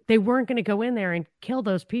they weren't going to go in there and kill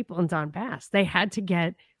those people in Donbass. They had to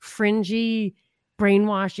get fringy,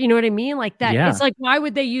 brainwashed. You know what I mean? Like that. Yeah. It's like, why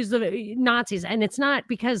would they use the Nazis? And it's not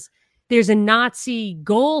because there's a Nazi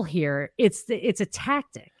goal here. It's a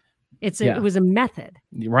tactic. It was a method.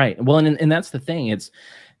 Right. Well, and that's the thing. It's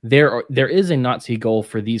there is a Nazi goal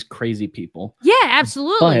for these crazy people. Yeah,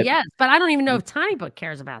 absolutely. Yes. But I don't even know if Tiny Book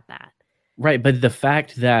cares about that. Right. But the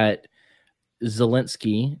fact that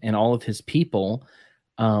Zelensky and all of his people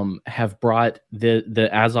have brought the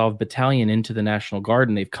Azov battalion into the National Guard,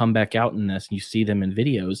 and they've come back out in this, and you see them in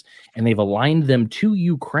videos, and they've aligned them to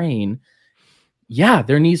Ukraine. Yeah,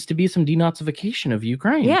 there needs to be some denazification of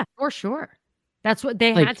Ukraine. Yeah, for sure. That's what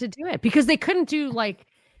they had to do it, because they couldn't do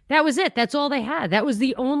that was it. That's all they had. That was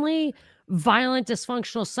the only violent,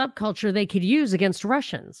 dysfunctional subculture they could use against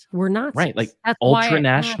Russians were Nazis. Right, like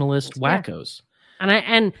ultra-nationalist wackos.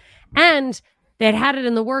 Yeah. And they'd had it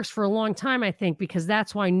in the works for a long time, I think, because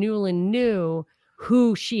that's why Nuland knew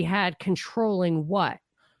who she had controlling what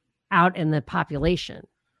out in the population,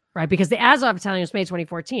 right? Because the Azov Battalion was May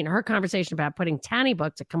 2014. Her conversation about putting Tiny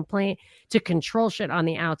Book to control shit on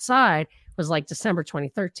the outside was like December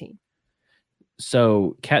 2013.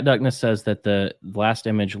 So Cat Duckness says that the last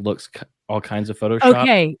image looks all kinds of Photoshop.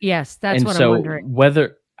 Okay, yes, that's what I'm wondering.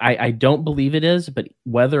 Whether I don't believe it is, but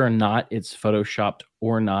whether or not it's photoshopped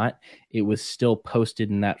or not, it was still posted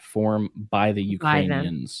in that form by the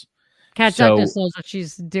Ukrainians. Cat Duckness knows what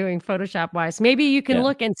she's doing Photoshop wise. Maybe you can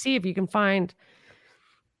look and see if you can find.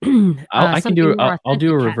 I'll do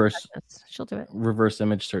a reverse. She'll do it. Reverse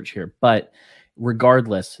image search here, but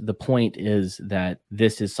regardless, the point is that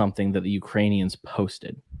this is something that the Ukrainians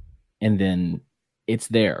posted, and then it's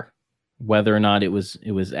there. Whether or not it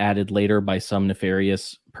was added later by some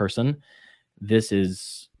nefarious person, this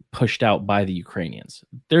is pushed out by the Ukrainians.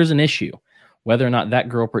 There's an issue. Whether or not that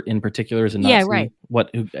girl in particular is a Nazi,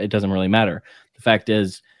 it doesn't really matter. The fact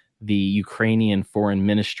is, the Ukrainian foreign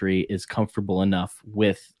ministry is comfortable enough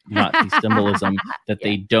with Nazi symbolism that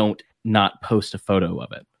they don't not post a photo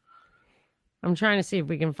of it. I'm trying to see if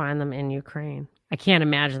we can find them in Ukraine. I can't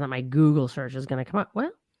imagine that my Google search is going to come up.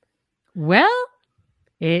 Well,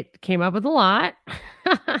 it came up with a lot.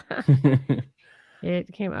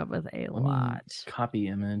 It came up with a lot. Copy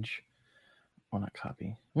image. Well, not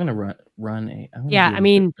copy. I'm going to run a. I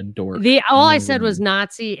mean, all I said was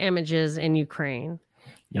Nazi images in Ukraine.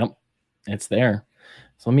 Yep, it's there.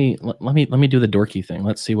 So let me do the dorky thing.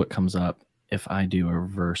 Let's see what comes up if I do a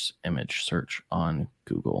reverse image search on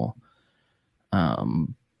Google. There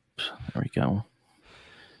we go.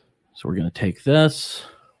 So we're going to take this.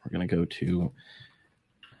 We're going to go to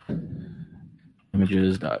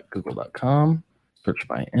images.google.com, search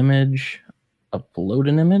by image, upload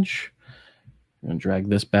an image. I'm going to drag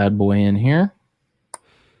this bad boy in here.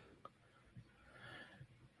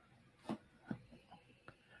 I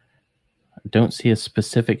don't see a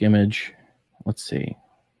specific image. Let's see.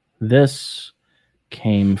 This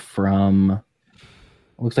came from,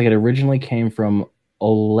 looks like it originally came from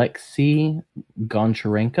Oleksiy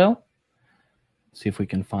Goncharenko. Let's see if we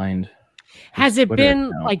can find. Has it been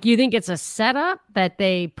like, you think it's a setup that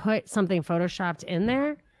they put something photoshopped in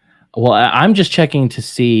there? Well, I'm just checking to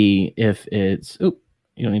see if it's. You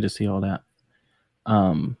don't need to see all that.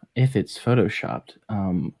 If it's photoshopped,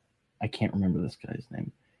 I can't remember this guy's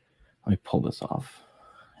name. Let me pull this off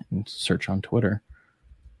and search on Twitter.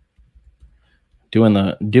 Doing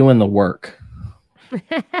the work.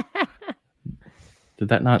 Did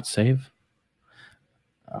that not save?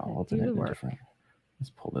 Oh, what's it different?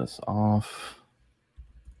 Let's pull this off.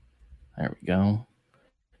 There we go.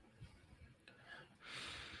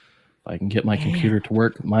 If I can get my computer to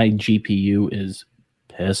work, my GPU is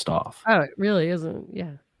pissed off. Oh, it really isn't.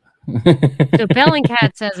 Yeah. So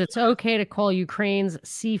Bellingcat says it's okay to call Ukraine's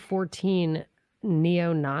C-14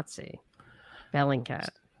 neo-Nazi. Bellingcat.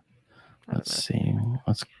 Let's see.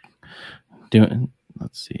 Let's do it.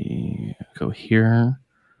 Let's see. Go here.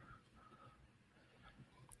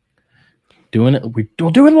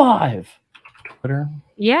 We'll do it live. Twitter.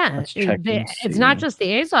 Yeah. It's not just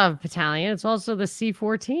the Azov battalion. It's also the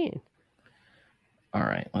C-14. All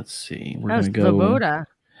right. Let's see. We're going to go.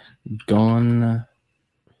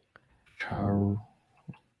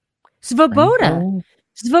 Svoboda.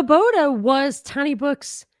 Svoboda was Tiny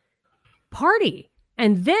Book's party.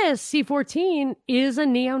 And this C-14 is a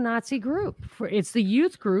neo-Nazi group. It's the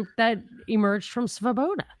youth group that emerged from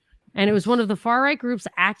Svoboda. And it was one of the far-right groups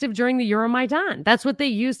active during the Euromaidan. That's what they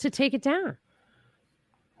used to take it down.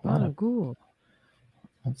 Ghoul.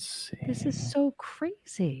 Let's see. This is so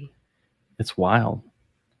crazy. It's wild.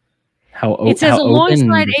 It says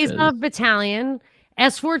alongside Azov Battalion,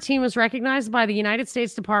 S-14 was recognized by the United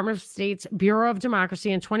States Department of State's Bureau of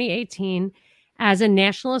Democracy in 2018 as a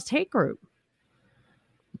nationalist hate group.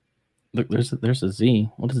 Look, there's a Z.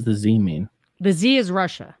 What does the Z mean? The Z is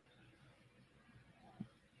Russia.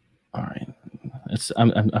 All right.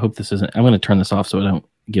 I hope this isn't. I'm going to turn this off so I don't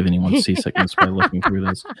give anyone seasickness by looking through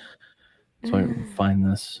this. So I can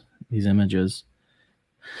find these images.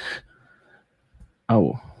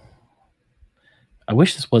 Oh, I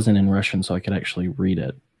wish this wasn't in Russian so I could actually read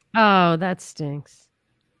it. Oh, that stinks.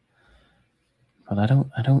 But I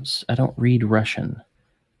don't read Russian.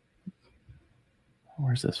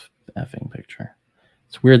 Where's this effing picture?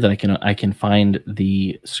 It's weird that I can find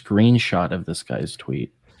the screenshot of this guy's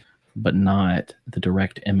tweet, but not the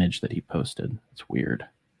direct image that he posted. It's weird.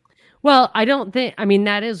 Well, I mean,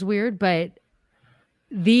 that is weird, but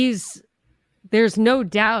there's no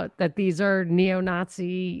doubt that these are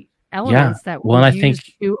neo-Nazi elements that were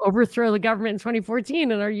used to overthrow the government in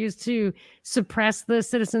 2014 and are used to suppress the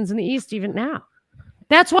citizens in the East even now.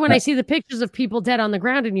 That's why when I see the pictures of people dead on the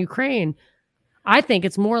ground in Ukraine, I think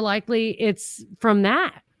it's more likely it's from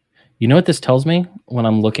that. You know what this tells me when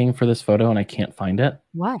I'm looking for this photo and I can't find it?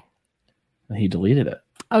 What? He deleted it.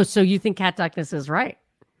 Oh, so you think Cat Duckness is right?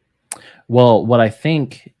 Well, what I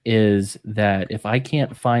think is that if I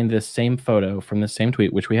can't find this same photo from the same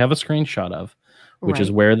tweet, which we have a screenshot of, which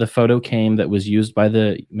is where the photo came that was used by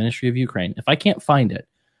the Ministry of Ukraine, if I can't find it,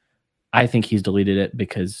 I think he's deleted it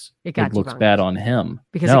because it looks bad on him.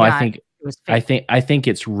 Because no, I think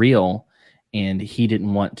it's real, and he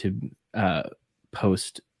didn't want to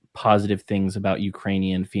post positive things about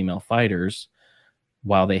Ukrainian female fighters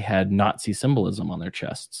while they had Nazi symbolism on their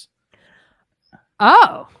chests.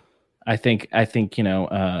 Oh, I think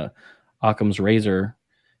Occam's razor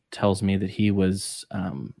tells me that he was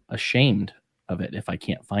ashamed of it if I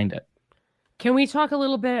can't find it. Can we talk a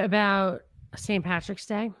little bit about St. Patrick's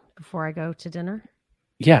Day before I go to dinner?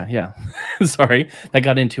 Yeah. Sorry, we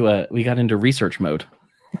got into research mode.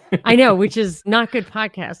 I know, which is not good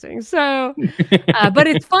podcasting. So, but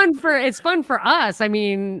it's fun for us. I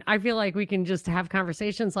mean, I feel like we can just have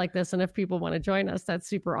conversations like this, and if people want to join us, that's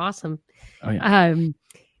super awesome. Oh yeah.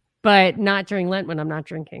 But not during Lent when I'm not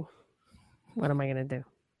drinking. What am I going to do?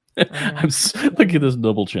 Look at this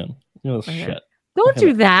double chin. Shit. Don't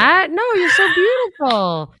do that. No, you're so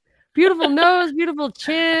beautiful. Beautiful nose, beautiful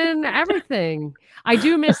chin, everything. I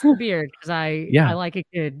do miss the beard because I like a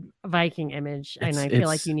good Viking image, and I feel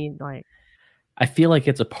like you need like. I feel like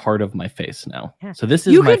it's a part of my face now. Yeah. So this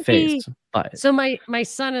is my face. So my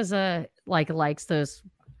son is likes those.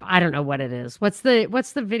 I don't know what it is. What's the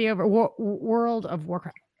video of World of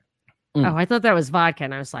Warcraft? Oh, I thought that was vodka,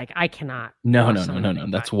 and I was like, I cannot. No.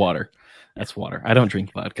 That's water. That's water. I don't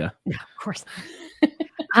drink vodka. No, of course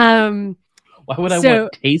not. Why would I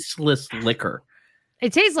want tasteless liquor?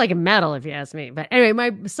 It tastes like a metal, if you ask me. But anyway,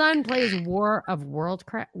 my son plays World of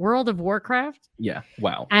Warcraft. Yeah.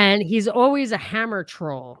 Wow. And he's always a hammer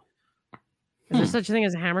troll. Is there such a thing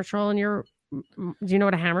as a hammer troll in your? Do you know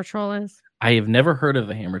what a hammer troll is? I have never heard of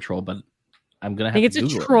a hammer troll, but I'm gonna have to Google it.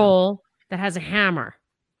 It's a troll that has a hammer.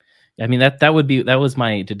 I mean that was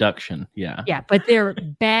my deduction. Yeah. Yeah, but they're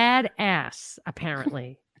badass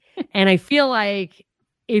apparently, and I feel like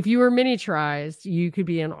if you were miniaturized, you could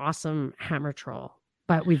be an awesome hammer troll.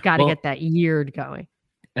 But we've got to get that yeared going.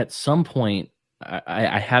 At some point,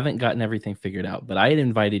 I haven't gotten everything figured out, but I had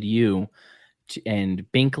invited you and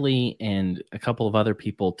Binkley and a couple of other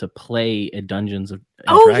people to play a Dungeons and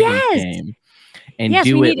Dragons game and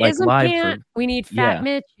do it like live. We need Fat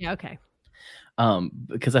Mitch. Yeah, okay.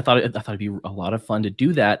 Because I thought it'd be a lot of fun to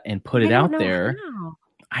do that and put it out there.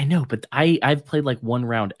 I know, but I've played like one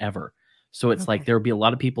round ever, so it's like there would be a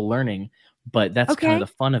lot of people learning. But that's kind of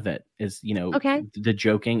the fun of it is, the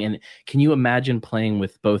joking. And can you imagine playing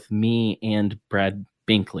with both me and Brad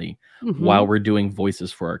Binkley while we're doing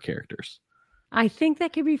voices for our characters? I think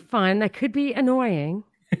that could be fun. That could be annoying.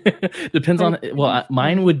 Depends on,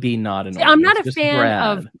 mine would be not annoying. I'm not a fan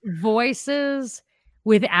of voices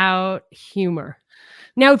without humor.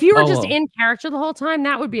 Now, if you were just in character the whole time,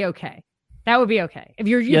 that would be okay. That would be okay. If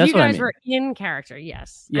you guys were in character,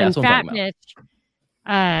 yes. Yeah, and Fat Mitch,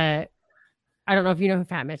 I don't know if you know who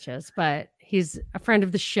Fat Mitch is, but he's a friend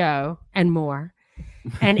of the show and more.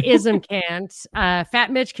 And Ism can't. Fat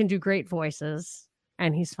Mitch can do great voices,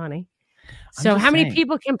 and he's funny. So how many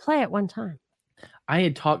people can play at one time? I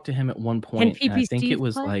had talked to him at one point. And I think it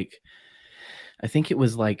was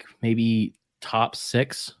like maybe top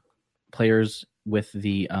 6 players with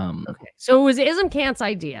the Okay. So it was Ism Cant's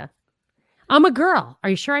idea. I'm a girl. Are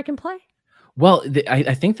you sure I can play? Well,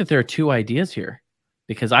 I think that there are 2 ideas here.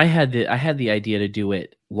 Because I had the idea to do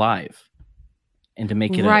it live, and to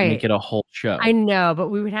make it a whole show. I know, but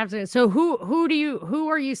we would have to. So who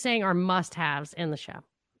are you saying are must-haves in the show?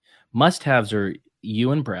 Must-haves are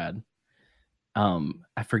you and Brad.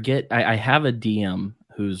 I forget. I have a DM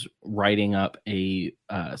who's writing up a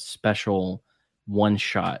special one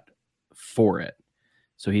shot for it.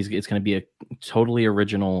 So it's going to be a totally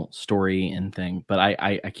original story and thing. But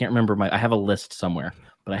I can't remember I have a list somewhere,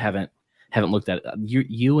 but I haven't looked at it.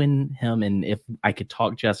 You and him, and if I could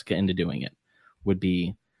talk Jessica into doing it, would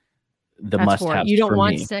be the must-haves. You don't for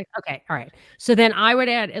want me. 6. Okay, all right. So then I would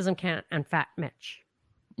add Ism Kent and Fat Mitch.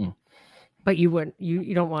 But you wouldn't.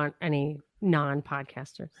 You don't want any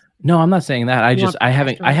non-podcasters. No, I'm not saying that. I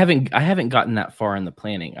haven't gotten that far in the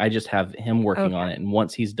planning. I just have him working on it, and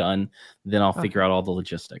once he's done, then I'll figure out all the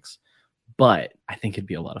logistics. But I think it'd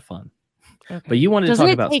be a lot of fun. Okay. But you wanted to talk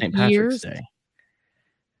about St. Patrick's Day.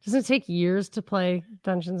 Does it take years to play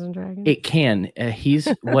Dungeons and Dragons? It can. He's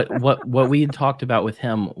what we had talked about with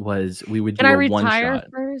him was we would do a one shot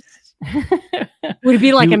first. Would it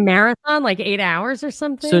be like a marathon, like 8 hours or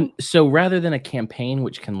something? So rather than a campaign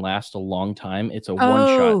which can last a long time, it's a one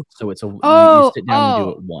shot. So it's you sit down and do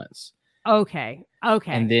it once. Okay.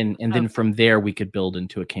 And then from there we could build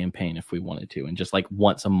into a campaign if we wanted to, and just like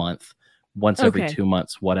once a month, once every 2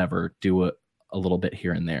 months, whatever, do a little bit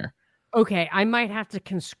here and there. Okay, I might have to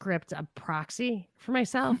conscript a proxy for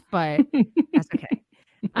myself, but that's okay.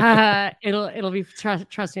 It'll be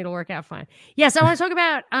trust me, it'll work out fine. Yes, I want to talk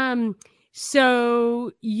about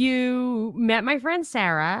so you met my friend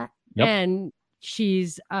Sarah, and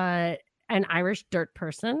she's an Irish dirt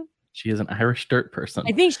person. She is an Irish dirt person.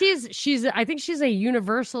 I think she's a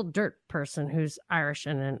universal dirt person who's Irish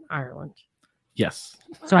and in Ireland. Yes.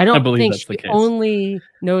 So I don't think she only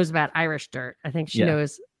knows about Irish dirt. I think she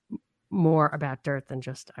knows more about dirt than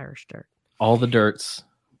just Irish dirt. All the dirts,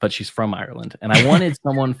 but she's from Ireland. And I wanted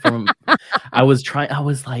someone from I was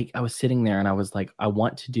sitting there and I was like, I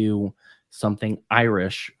want to do something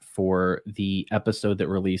Irish for the episode that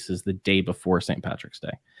releases the day before St. Patrick's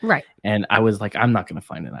Day. Right. And I was like, I'm not going to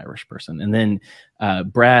find an Irish person. And then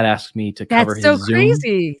Brad asked me to cover his Zoom. That's so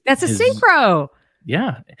crazy. That's a synchro.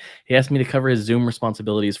 Yeah. He asked me to cover his Zoom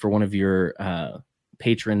responsibilities for one of your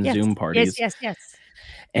patron Zoom parties. Yes.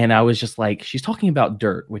 And I was just like, she's talking about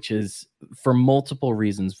dirt, which is for multiple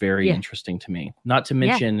reasons very interesting to me. Not to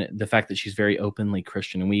mention the fact that she's very openly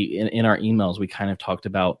Christian. And we in our emails we kind of talked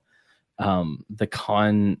about the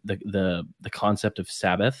concept of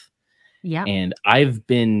Sabbath. Yeah. And I've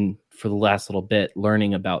been for the last little bit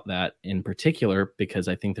learning about that in particular because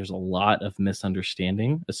I think there's a lot of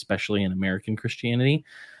misunderstanding, especially in American Christianity.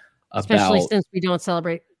 Especially since we don't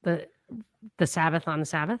celebrate the Sabbath on the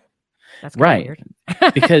Sabbath. That's right. Weird.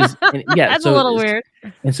 Because that's a little weird.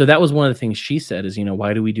 And so that was one of the things she said is,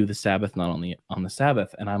 why do we do the Sabbath not on the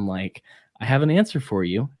Sabbath? And I'm like, I have an answer for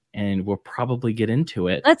you, and we'll probably get into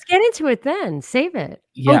it. Let's get into it then. Save it.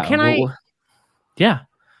 Yeah. Yeah,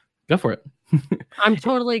 go for it. I'm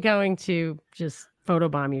totally going to just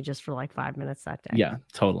photobomb you just for like 5 minutes that day. Yeah,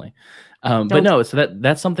 totally. But no, so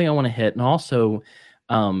that's something I want to hit. And also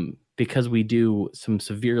because we do some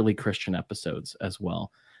severely Christian episodes as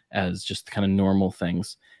well as just kind of normal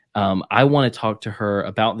things. I want to talk to her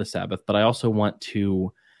about the Sabbath, but I also want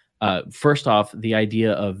to, first off, the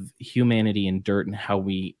idea of humanity and dirt and how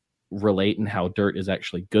we relate and how dirt is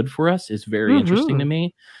actually good for us is very interesting to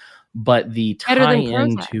me. But the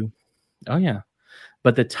tie-in to,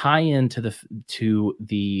 but the tie-in to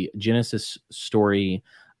the Genesis story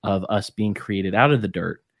of us being created out of the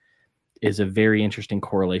dirt is a very interesting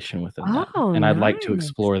correlation within that. And I'd like to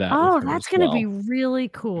explore that. That's going to be really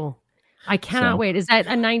cool. I cannot wait. Is that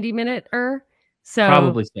a 90-minute? So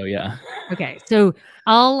probably so, yeah. Okay. So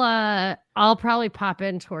I'll probably pop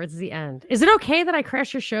in towards the end. Is it okay that I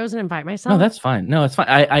crash your shows and invite myself? No, that's fine. No, it's fine.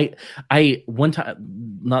 I one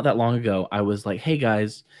time not that long ago, I was like, hey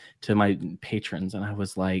guys, to my patrons, and I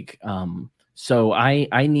was like, so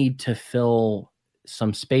I need to fill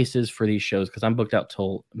some spaces for these shows because I'm booked out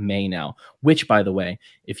till May now, which by the way,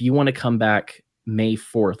 if you want to come back May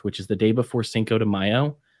 4th, which is the day before Cinco de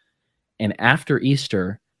Mayo and after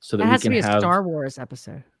Easter, so that we can have a Star Wars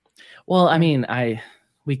episode. Well, I mean,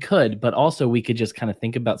 we could, but also we could just kind of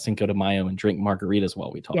think about Cinco de Mayo and drink margaritas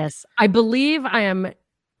while we talk. Yes. I believe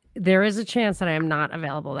there is a chance that I am not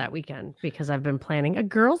available that weekend because I've been planning a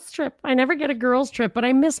girls trip. I never get a girls trip, but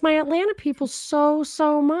I miss my Atlanta people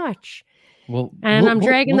so much. Well, I'm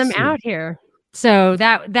dragging them out here. So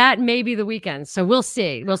that may be the weekend. So we'll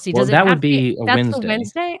see. Does that would be a Wednesday. The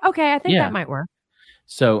Wednesday? Okay, I think that might work.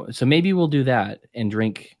 So maybe we'll do that and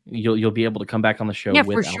drink. You'll be able to come back on the show. Yeah,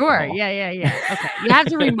 with for alcohol. Sure. Yeah. Okay. You have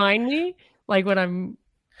to remind me, like when I'm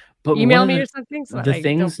email me or something. So the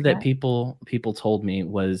things that people told me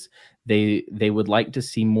was they would like to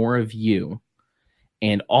see more of you.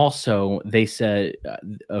 And also, they said,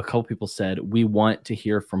 a couple people said, we want to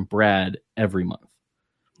hear from Brad every month.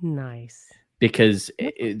 Nice. because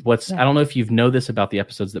I don't know if you know this about the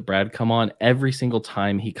episodes that Brad come on. Every single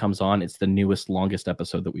time he comes on, it's the newest, longest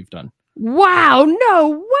episode that we've done. Wow,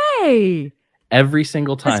 no way. Every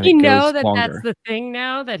single time. Does he know that longer. That's the thing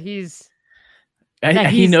now that he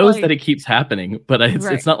knows that it keeps happening, but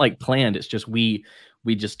it's not like planned. It's just we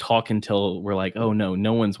just talk until we're like, oh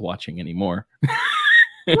no one's watching anymore.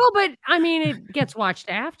 Well, but I mean, it gets watched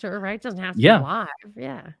after, right? It doesn't have to be live.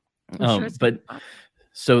 Yeah. But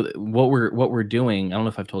so what we're doing, I don't know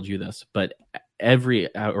if I've told you this, but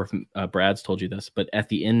or if Brad's told you this, but at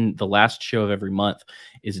the end, the last show of every month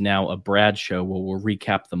is now a Brad show where we'll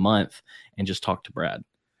recap the month and just talk to Brad.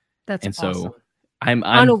 That's awesome. So I'm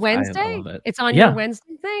on a Wednesday. It's on your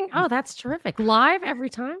Wednesday thing. Oh, that's terrific! Live every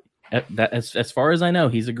time. That as far as I know,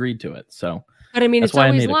 he's agreed to it. So, but I mean, it's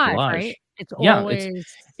always live, right?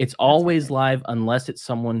 It's always live unless it's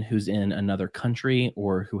someone who's in another country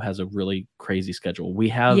or who has a really crazy schedule. We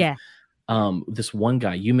have this one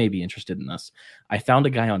guy. You may be interested in this. I found a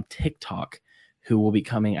guy on TikTok who will be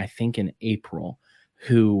coming, I think, in April,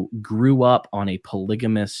 who grew up on a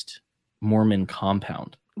polygamist Mormon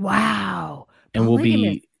compound. Wow. And will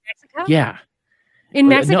be Mexico? In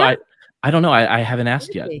Mexico? No, I don't know. I haven't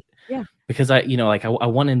asked yet. Yeah. Because I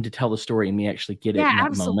want him to tell the story and me actually get it in that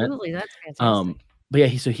absolutely. moment. That's fantastic. But yeah,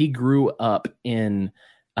 he grew up in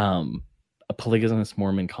a polygamous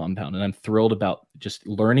Mormon compound, and I'm thrilled about just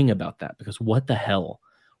learning about that, because what the hell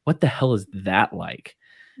is that like?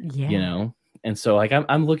 Yeah. You know? And so like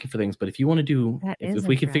I'm looking for things, but if you want to do, if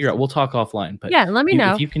we can figure out, we'll talk offline. But let me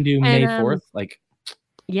know if you can do May 4th,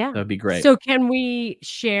 that would be great. So can we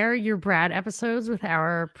share your Brad episodes with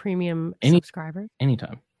our premium subscribers?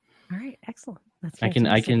 Anytime. All right, excellent. That's I can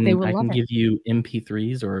give you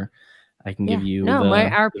MP3s, or I can give you. No,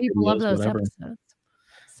 our people love those episodes,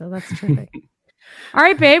 so that's terrific. All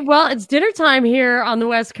right, babe. Well, it's dinner time here on the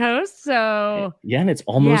West Coast, so and it's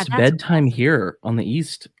almost bedtime here on the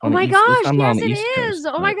East. Oh my gosh, yes, it is.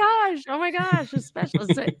 Oh my gosh,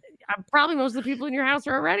 especially probably most of the people in your house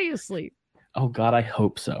are already asleep. Oh God, I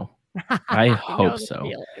hope so. I hope so.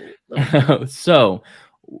 So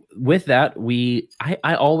with that,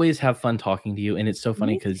 I always have fun talking to you, and it's so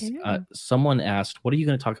funny because someone asked, what are you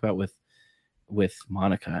going to talk about with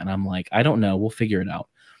Monica? And I'm like, I don't know, we'll figure it out.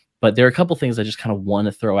 But there are a couple things I just kind of want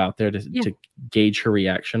to throw out there to gauge her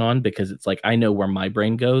reaction on, because it's like, I know where my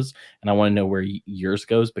brain goes and I want to know where yours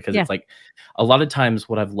goes, because it's like a lot of times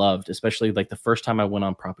what I've loved, especially like the first time I went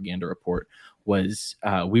on Propaganda Report, was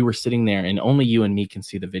we were sitting there and only you and me can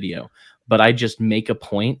see the video, but I just make a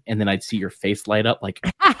point and then I'd see your face light up like,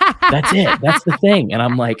 that's it. That's the thing. And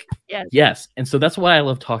I'm like, yes. And so that's why I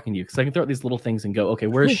love talking to you, because I can throw out these little things and go, okay,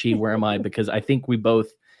 where is she? Where am I? Because I think we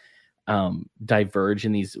both diverge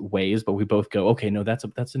in these ways, but we both go, okay, no, that's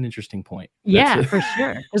an interesting point. For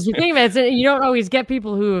sure. Because the thing is, you don't always get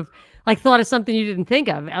people who have like thought of something you didn't think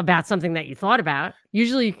of about something that you thought about.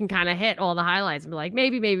 Usually you can kind of hit all the highlights and be like,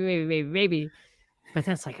 maybe. But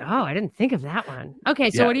that's like, oh, I didn't think of that one. Okay,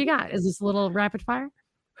 so what do you got? Is this a little rapid fire?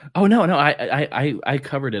 Oh no, I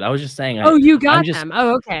covered it. I was just saying. You got them.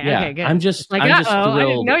 Oh, okay. Yeah, okay, good. I'm just thrilled. I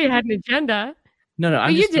didn't know you had an agenda. No,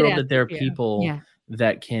 I'm just thrilled that there are people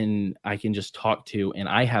that I can just talk to, and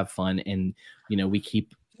I have fun, and we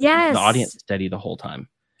keep the audience steady the whole time.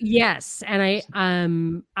 Yes,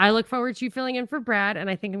 and I look forward to you filling in for Brad, and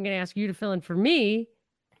I think I'm going to ask you to fill in for me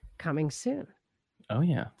coming soon. Oh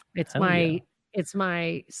yeah, it's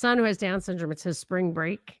my son who has Down syndrome. It's his spring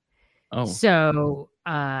break. Oh, so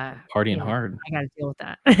partying hard. I got to deal with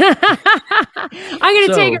that. I'm going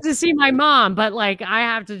to take him to see my mom, but like I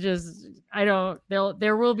have to just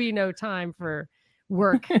there will be no time for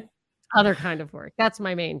work, other kind of work. That's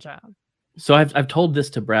my main job. So I've told this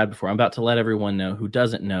to Brad before. I'm about to let everyone know who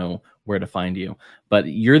doesn't know where to find you, but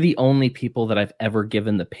you're the only people that I've ever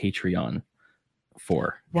given the Patreon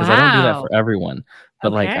for, because I don't do that for everyone.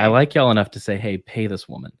 But like, I like y'all enough to say, hey, pay this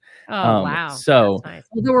woman. Oh, wow. So nice.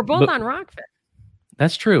 Well, we're both on Rockfit.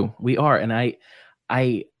 That's true. We are. And I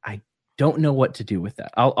don't know what to do with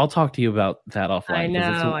that. I'll talk to you about that offline. I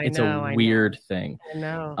know. It's a weird thing. I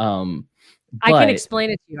know. But I can explain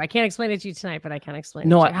it to you. I can't explain it to you tonight, but I can explain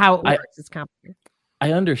to you how it works. It's complicated.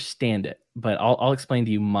 I understand it, but I'll explain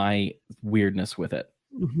to you my weirdness with it.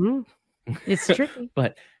 Mm-hmm. It's tricky.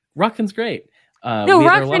 But Rockfin's great.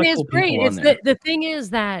 Rockfin is great. It's the thing is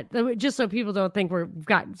that, just so people don't think we've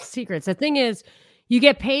got secrets, the thing is you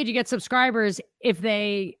get paid, you get subscribers if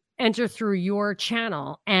they enter through your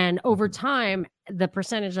channel, and over time the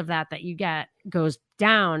percentage of that you get goes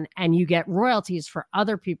down, and you get royalties for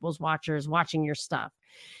other people's watchers watching your stuff.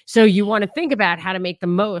 So you want to think about how to make the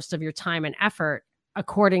most of your time and effort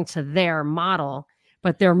according to their model,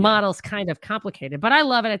 but their model's kind of complicated. But I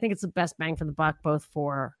love it. I think it's the best bang for the buck, both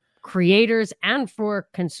for creators and for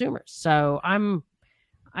consumers. So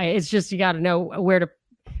it's just, you got to know where to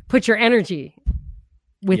put your energy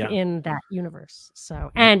within that universe.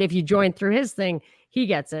 So, and if you join through his thing, he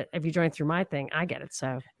gets it. If you join through my thing, I get it.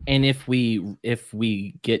 So, and if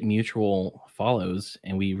we get mutual follows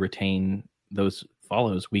and we retain those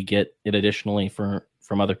follows, we get it additionally from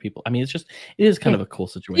other people. I mean, it is kind of a cool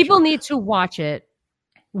situation. People need to watch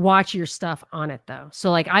your stuff on it though.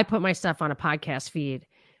 So like I put my stuff on a podcast feed,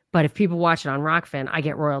 but if people watch it on Rockfin, I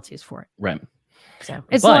get royalties for it. Right. So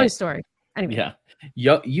it's a long story. Anyway. Yeah.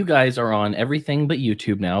 You guys are on everything but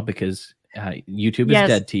YouTube now because YouTube is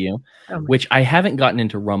dead to you, which I haven't gotten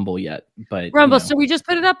into Rumble yet. But Rumble, so we just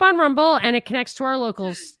put it up on Rumble and it connects to our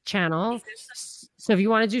Locals channel. So if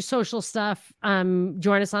you want to do social stuff,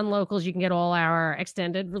 join us on Locals. You can get all our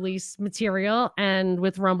extended release material. And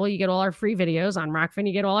with Rumble, you get all our free videos. On Rockfin,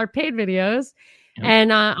 you get all our paid videos. Yep.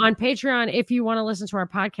 And on Patreon, if you want to listen to our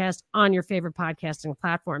podcast on your favorite podcasting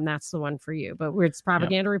platform, that's the one for you. But it's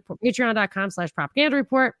Propaganda Report, patreon.com/propaganda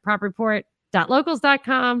report,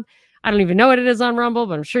 propreport.locals.com. I don't even know what it is on Rumble,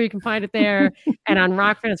 but I'm sure you can find it there. And on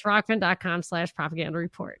Rockfin, it's rockfin.com/propaganda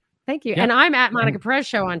report. Thank you. Yep. And I'm at Monica Perez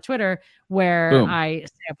Show on Twitter, where I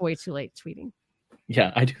stay up way too late tweeting.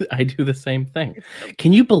 Yeah, I do the same thing.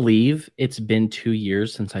 Can you believe it's been 2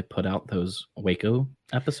 years since I put out those Waco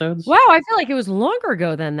episodes? Wow, I feel like it was longer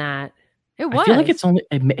ago than that. It was. I feel like it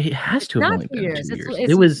has to have only been 2 years.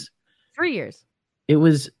 It was 3 years. I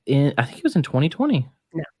think it was in 2020.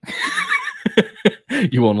 No.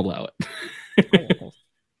 You won't allow it.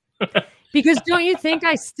 Because don't you think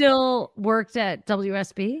I still worked at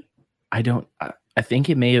WSB? I don't. I think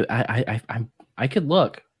it may have. I could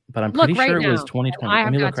look, but I'm pretty sure it was 2020. I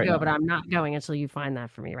have got to go, but I'm not going until you find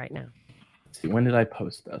that for me right now. Let's see, when did I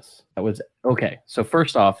post this? That was okay. So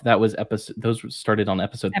first off, that was episode. Those started on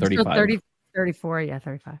episode 35. 34, yeah,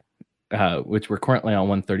 35. Which we're currently on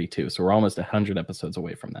 132. So we're almost 100 episodes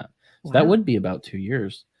away from that. So that would be about 2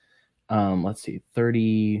 years. Let's see,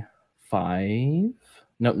 35.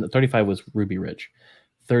 No, 35 was Ruby Ridge.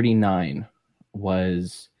 39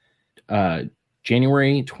 was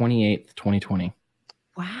January 28th, 2020.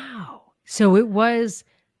 Wow. So it was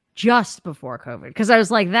just before COVID. Because I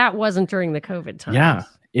was like, that wasn't during the COVID time. Yeah,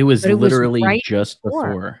 it was literally right just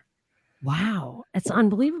before. Wow. It's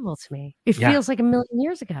unbelievable to me. It feels like a million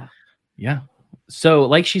years ago. Yeah. So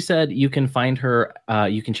like she said, you can find her.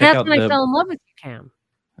 You can check out. That's when I fell in love with you, Cam.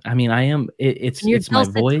 I mean, I am. It's my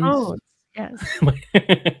voice. Tones. Yes.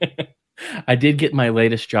 I did get my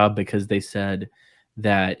latest job because they said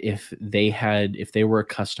that if they were a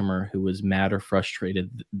customer who was mad or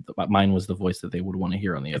frustrated, mine was the voice that they would want to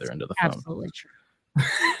hear on the other end of the phone. Absolutely true.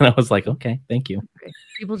 And I was like, okay, thank you.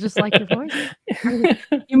 People just like your voice.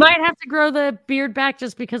 You might have to grow the beard back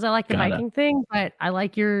just because I like the Viking thing, but I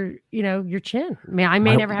like your chin. I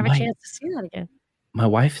may never have a chance to see that again. My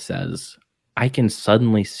wife says I can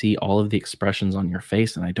suddenly see all of the expressions on your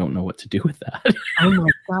face, and I don't know what to do with that. Oh my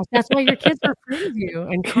gosh, that's why your kids are afraid of you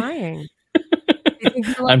and crying.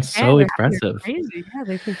 I'm so expressive. Crazy. Yeah,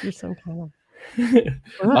 they think you're some kind of.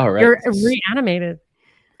 All right, you're reanimated.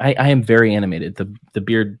 I am very animated. The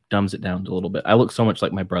beard dumbs it down a little bit. I look so much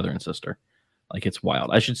like my brother and sister. Like, it's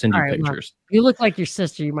wild. I should send you pictures. Look, you look like your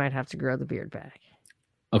sister. You might have to grow the beard back.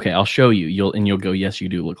 Okay, I'll show you. You'll go, yes, you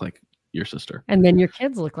do look like your sister. And then your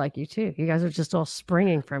kids look like you too. You guys are just all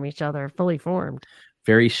springing from each other, fully formed.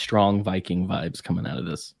 Very strong Viking vibes coming out of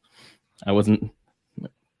this. I'll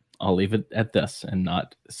leave it at this and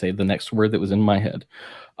not say the next word that was in my head.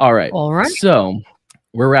 All right. So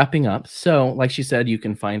we're wrapping up. So like she said, you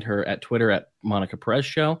can find her at Twitter at Monica Perez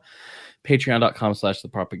Show,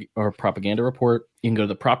 patreon.com/propaganda report. You can go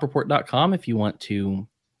to thepropreport.com if you want to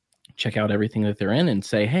check out everything that they're in and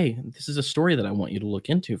say, hey, this is a story that I want you to look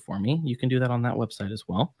into for me. You can do that on that website as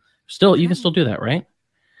well. You can still do that, right?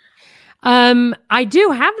 I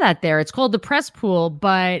do have that there. It's called the Press Pool,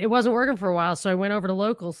 but it wasn't working for a while, so I went over to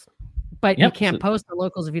Locals. But you can't post on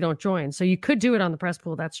Locals if you don't join. So you could do it on the Press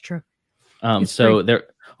Pool. That's true. So they're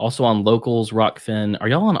also on Locals, Rockfin. Are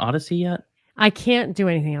y'all on Odyssey yet? I can't do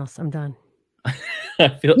anything else. I'm done.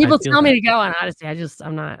 People tell me to go on Odyssey.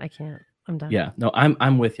 I'm not. I can't. I'm done. Yeah, no,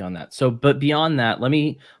 I'm with you on that. So, but beyond that, let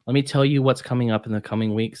me tell you what's coming up in the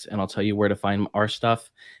coming weeks, and I'll tell you where to find our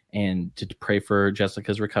stuff and to pray for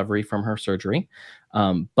Jessica's recovery from her surgery.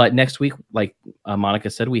 But next week, like Monica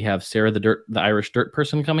said, we have Sarah the Irish Dirt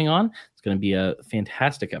person coming on. It's going to be a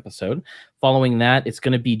fantastic episode. Following that, it's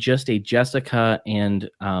going to be just a Jessica and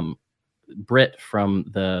Britt from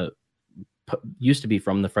the used to be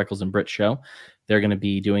from the Freckles and Brit show. They're going to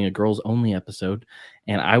be doing a girls only episode,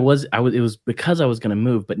 and it was because I was going to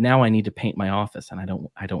move, but now I need to paint my office, and I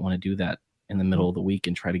don't want to do that in the middle of the week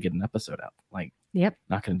and try to get an episode out. Like,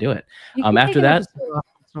 not going to do it. After that,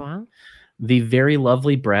 the very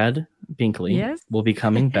lovely Brad Binkley will be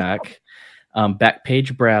coming back.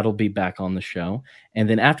 Backpage Brad will be back on the show. And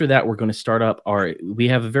then after that, we're going to start up we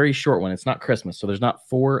have a very short one. It's not Christmas, so there's not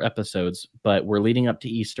 4 episodes, but we're leading up to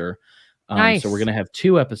Easter. Nice. So we're going to have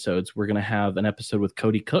 2 episodes. We're going to have an episode with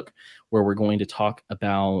Cody Cook, where we're going to talk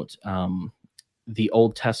about the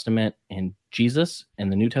Old Testament and Jesus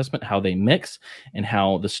and the New Testament, how they mix, and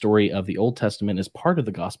how the story of the Old Testament is part of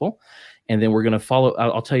the gospel. And then we're going to follow,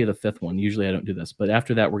 I'll tell you the 5th one. Usually I don't do this, but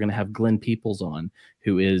after that, we're going to have Glenn Peoples on,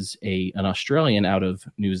 who is an Australian out of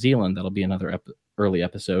New Zealand. That'll be another early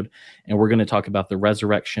episode. And we're going to talk about the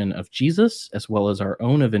resurrection of Jesus, as well as our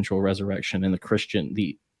own eventual resurrection and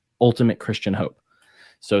the ultimate Christian hope.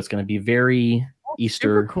 So it's going to be very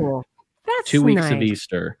Easter. Super cool. That's 2 weeks of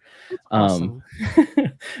Easter. Awesome.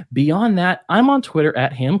 Beyond that, I'm on Twitter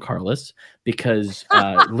at @HamCarlos because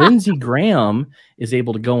Lindsey Graham is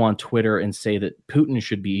able to go on Twitter and say that Putin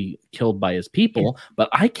should be killed by his people, but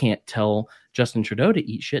I can't tell Justin Trudeau to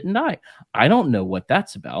eat shit and die. I don't know what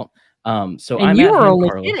that's about. So and I'm you at were only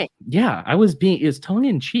Carlos. kidding. Yeah, I was it's tongue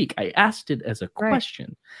in cheek. I asked it as a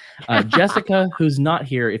question. Jessica, who's not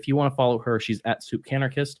here, if you want to follow her, she's at Soup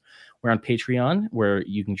Canarchist. We're on Patreon, where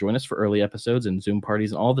you can join us for early episodes and Zoom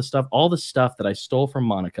parties and all the stuff that I stole from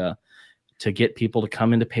Monica to get people to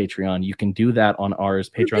come into Patreon. You can do that on ours,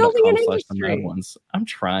 patreon.com/themadOnes. I'm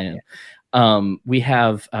trying. We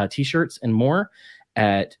have t-shirts and more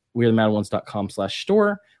at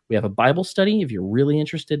wearethemadOnes.com/store. We have a Bible study if you're really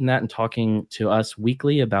interested in that and talking to us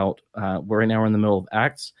weekly about right now we're in the middle of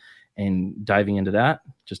Acts and diving into that.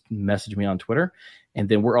 Just message me on Twitter. And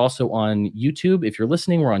then we're also on YouTube. If you're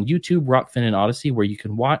listening, we're on YouTube, Rockfin and Odyssey, where you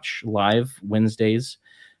can watch live Wednesdays,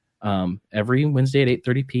 every Wednesday at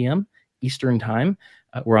 8:30 p.m. Eastern time.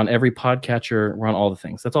 We're on every podcatcher. We're on all the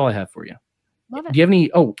things. That's all I have for you. Love it. Do you have any?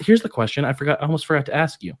 Oh, here's the question. I almost forgot to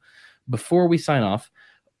ask you before we sign off.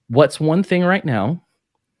 What's one thing right now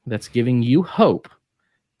that's giving you hope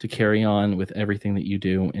to carry on with everything that you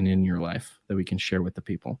do and in your life that we can share with the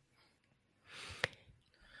people?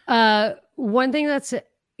 One thing that's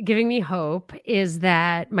giving me hope is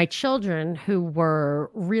that my children, who were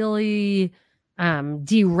really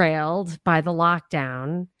derailed by the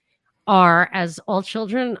lockdown, are, as all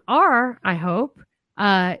children are, I hope,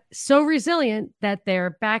 so resilient that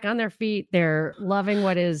they're back on their feet. They're loving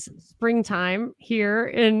what is springtime here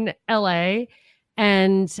in LA.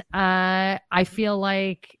 And I feel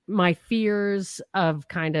like my fears of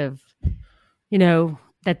kind of,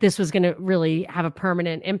 that this was going to really have a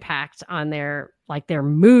permanent impact on their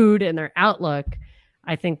mood and their outlook.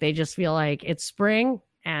 I think they just feel like it's spring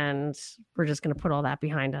and we're just going to put all that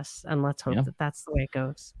behind us. And let's hope that that's the way it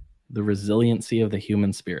goes. The resiliency of the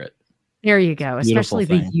human spirit. There you go. Especially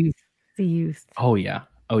the youth. Oh yeah.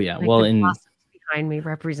 Like well, and behind me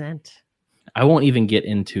represent. I won't even get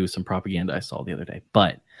into some propaganda I saw the other day,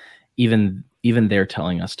 but even they're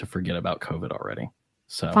telling us to forget about COVID already.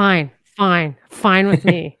 So fine with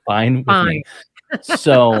me. Fine with me.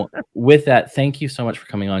 So with that, thank you so much for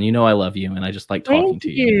coming on. I love you, and I just like talking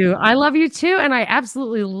to you. I love you too, and I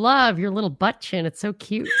absolutely love your little butt chin. It's so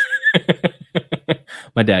cute.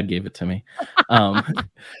 My dad gave it to me.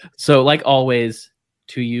 So like always,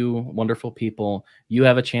 to you wonderful people, you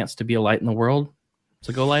have a chance to be a light in the world,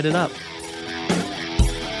 so go light it up.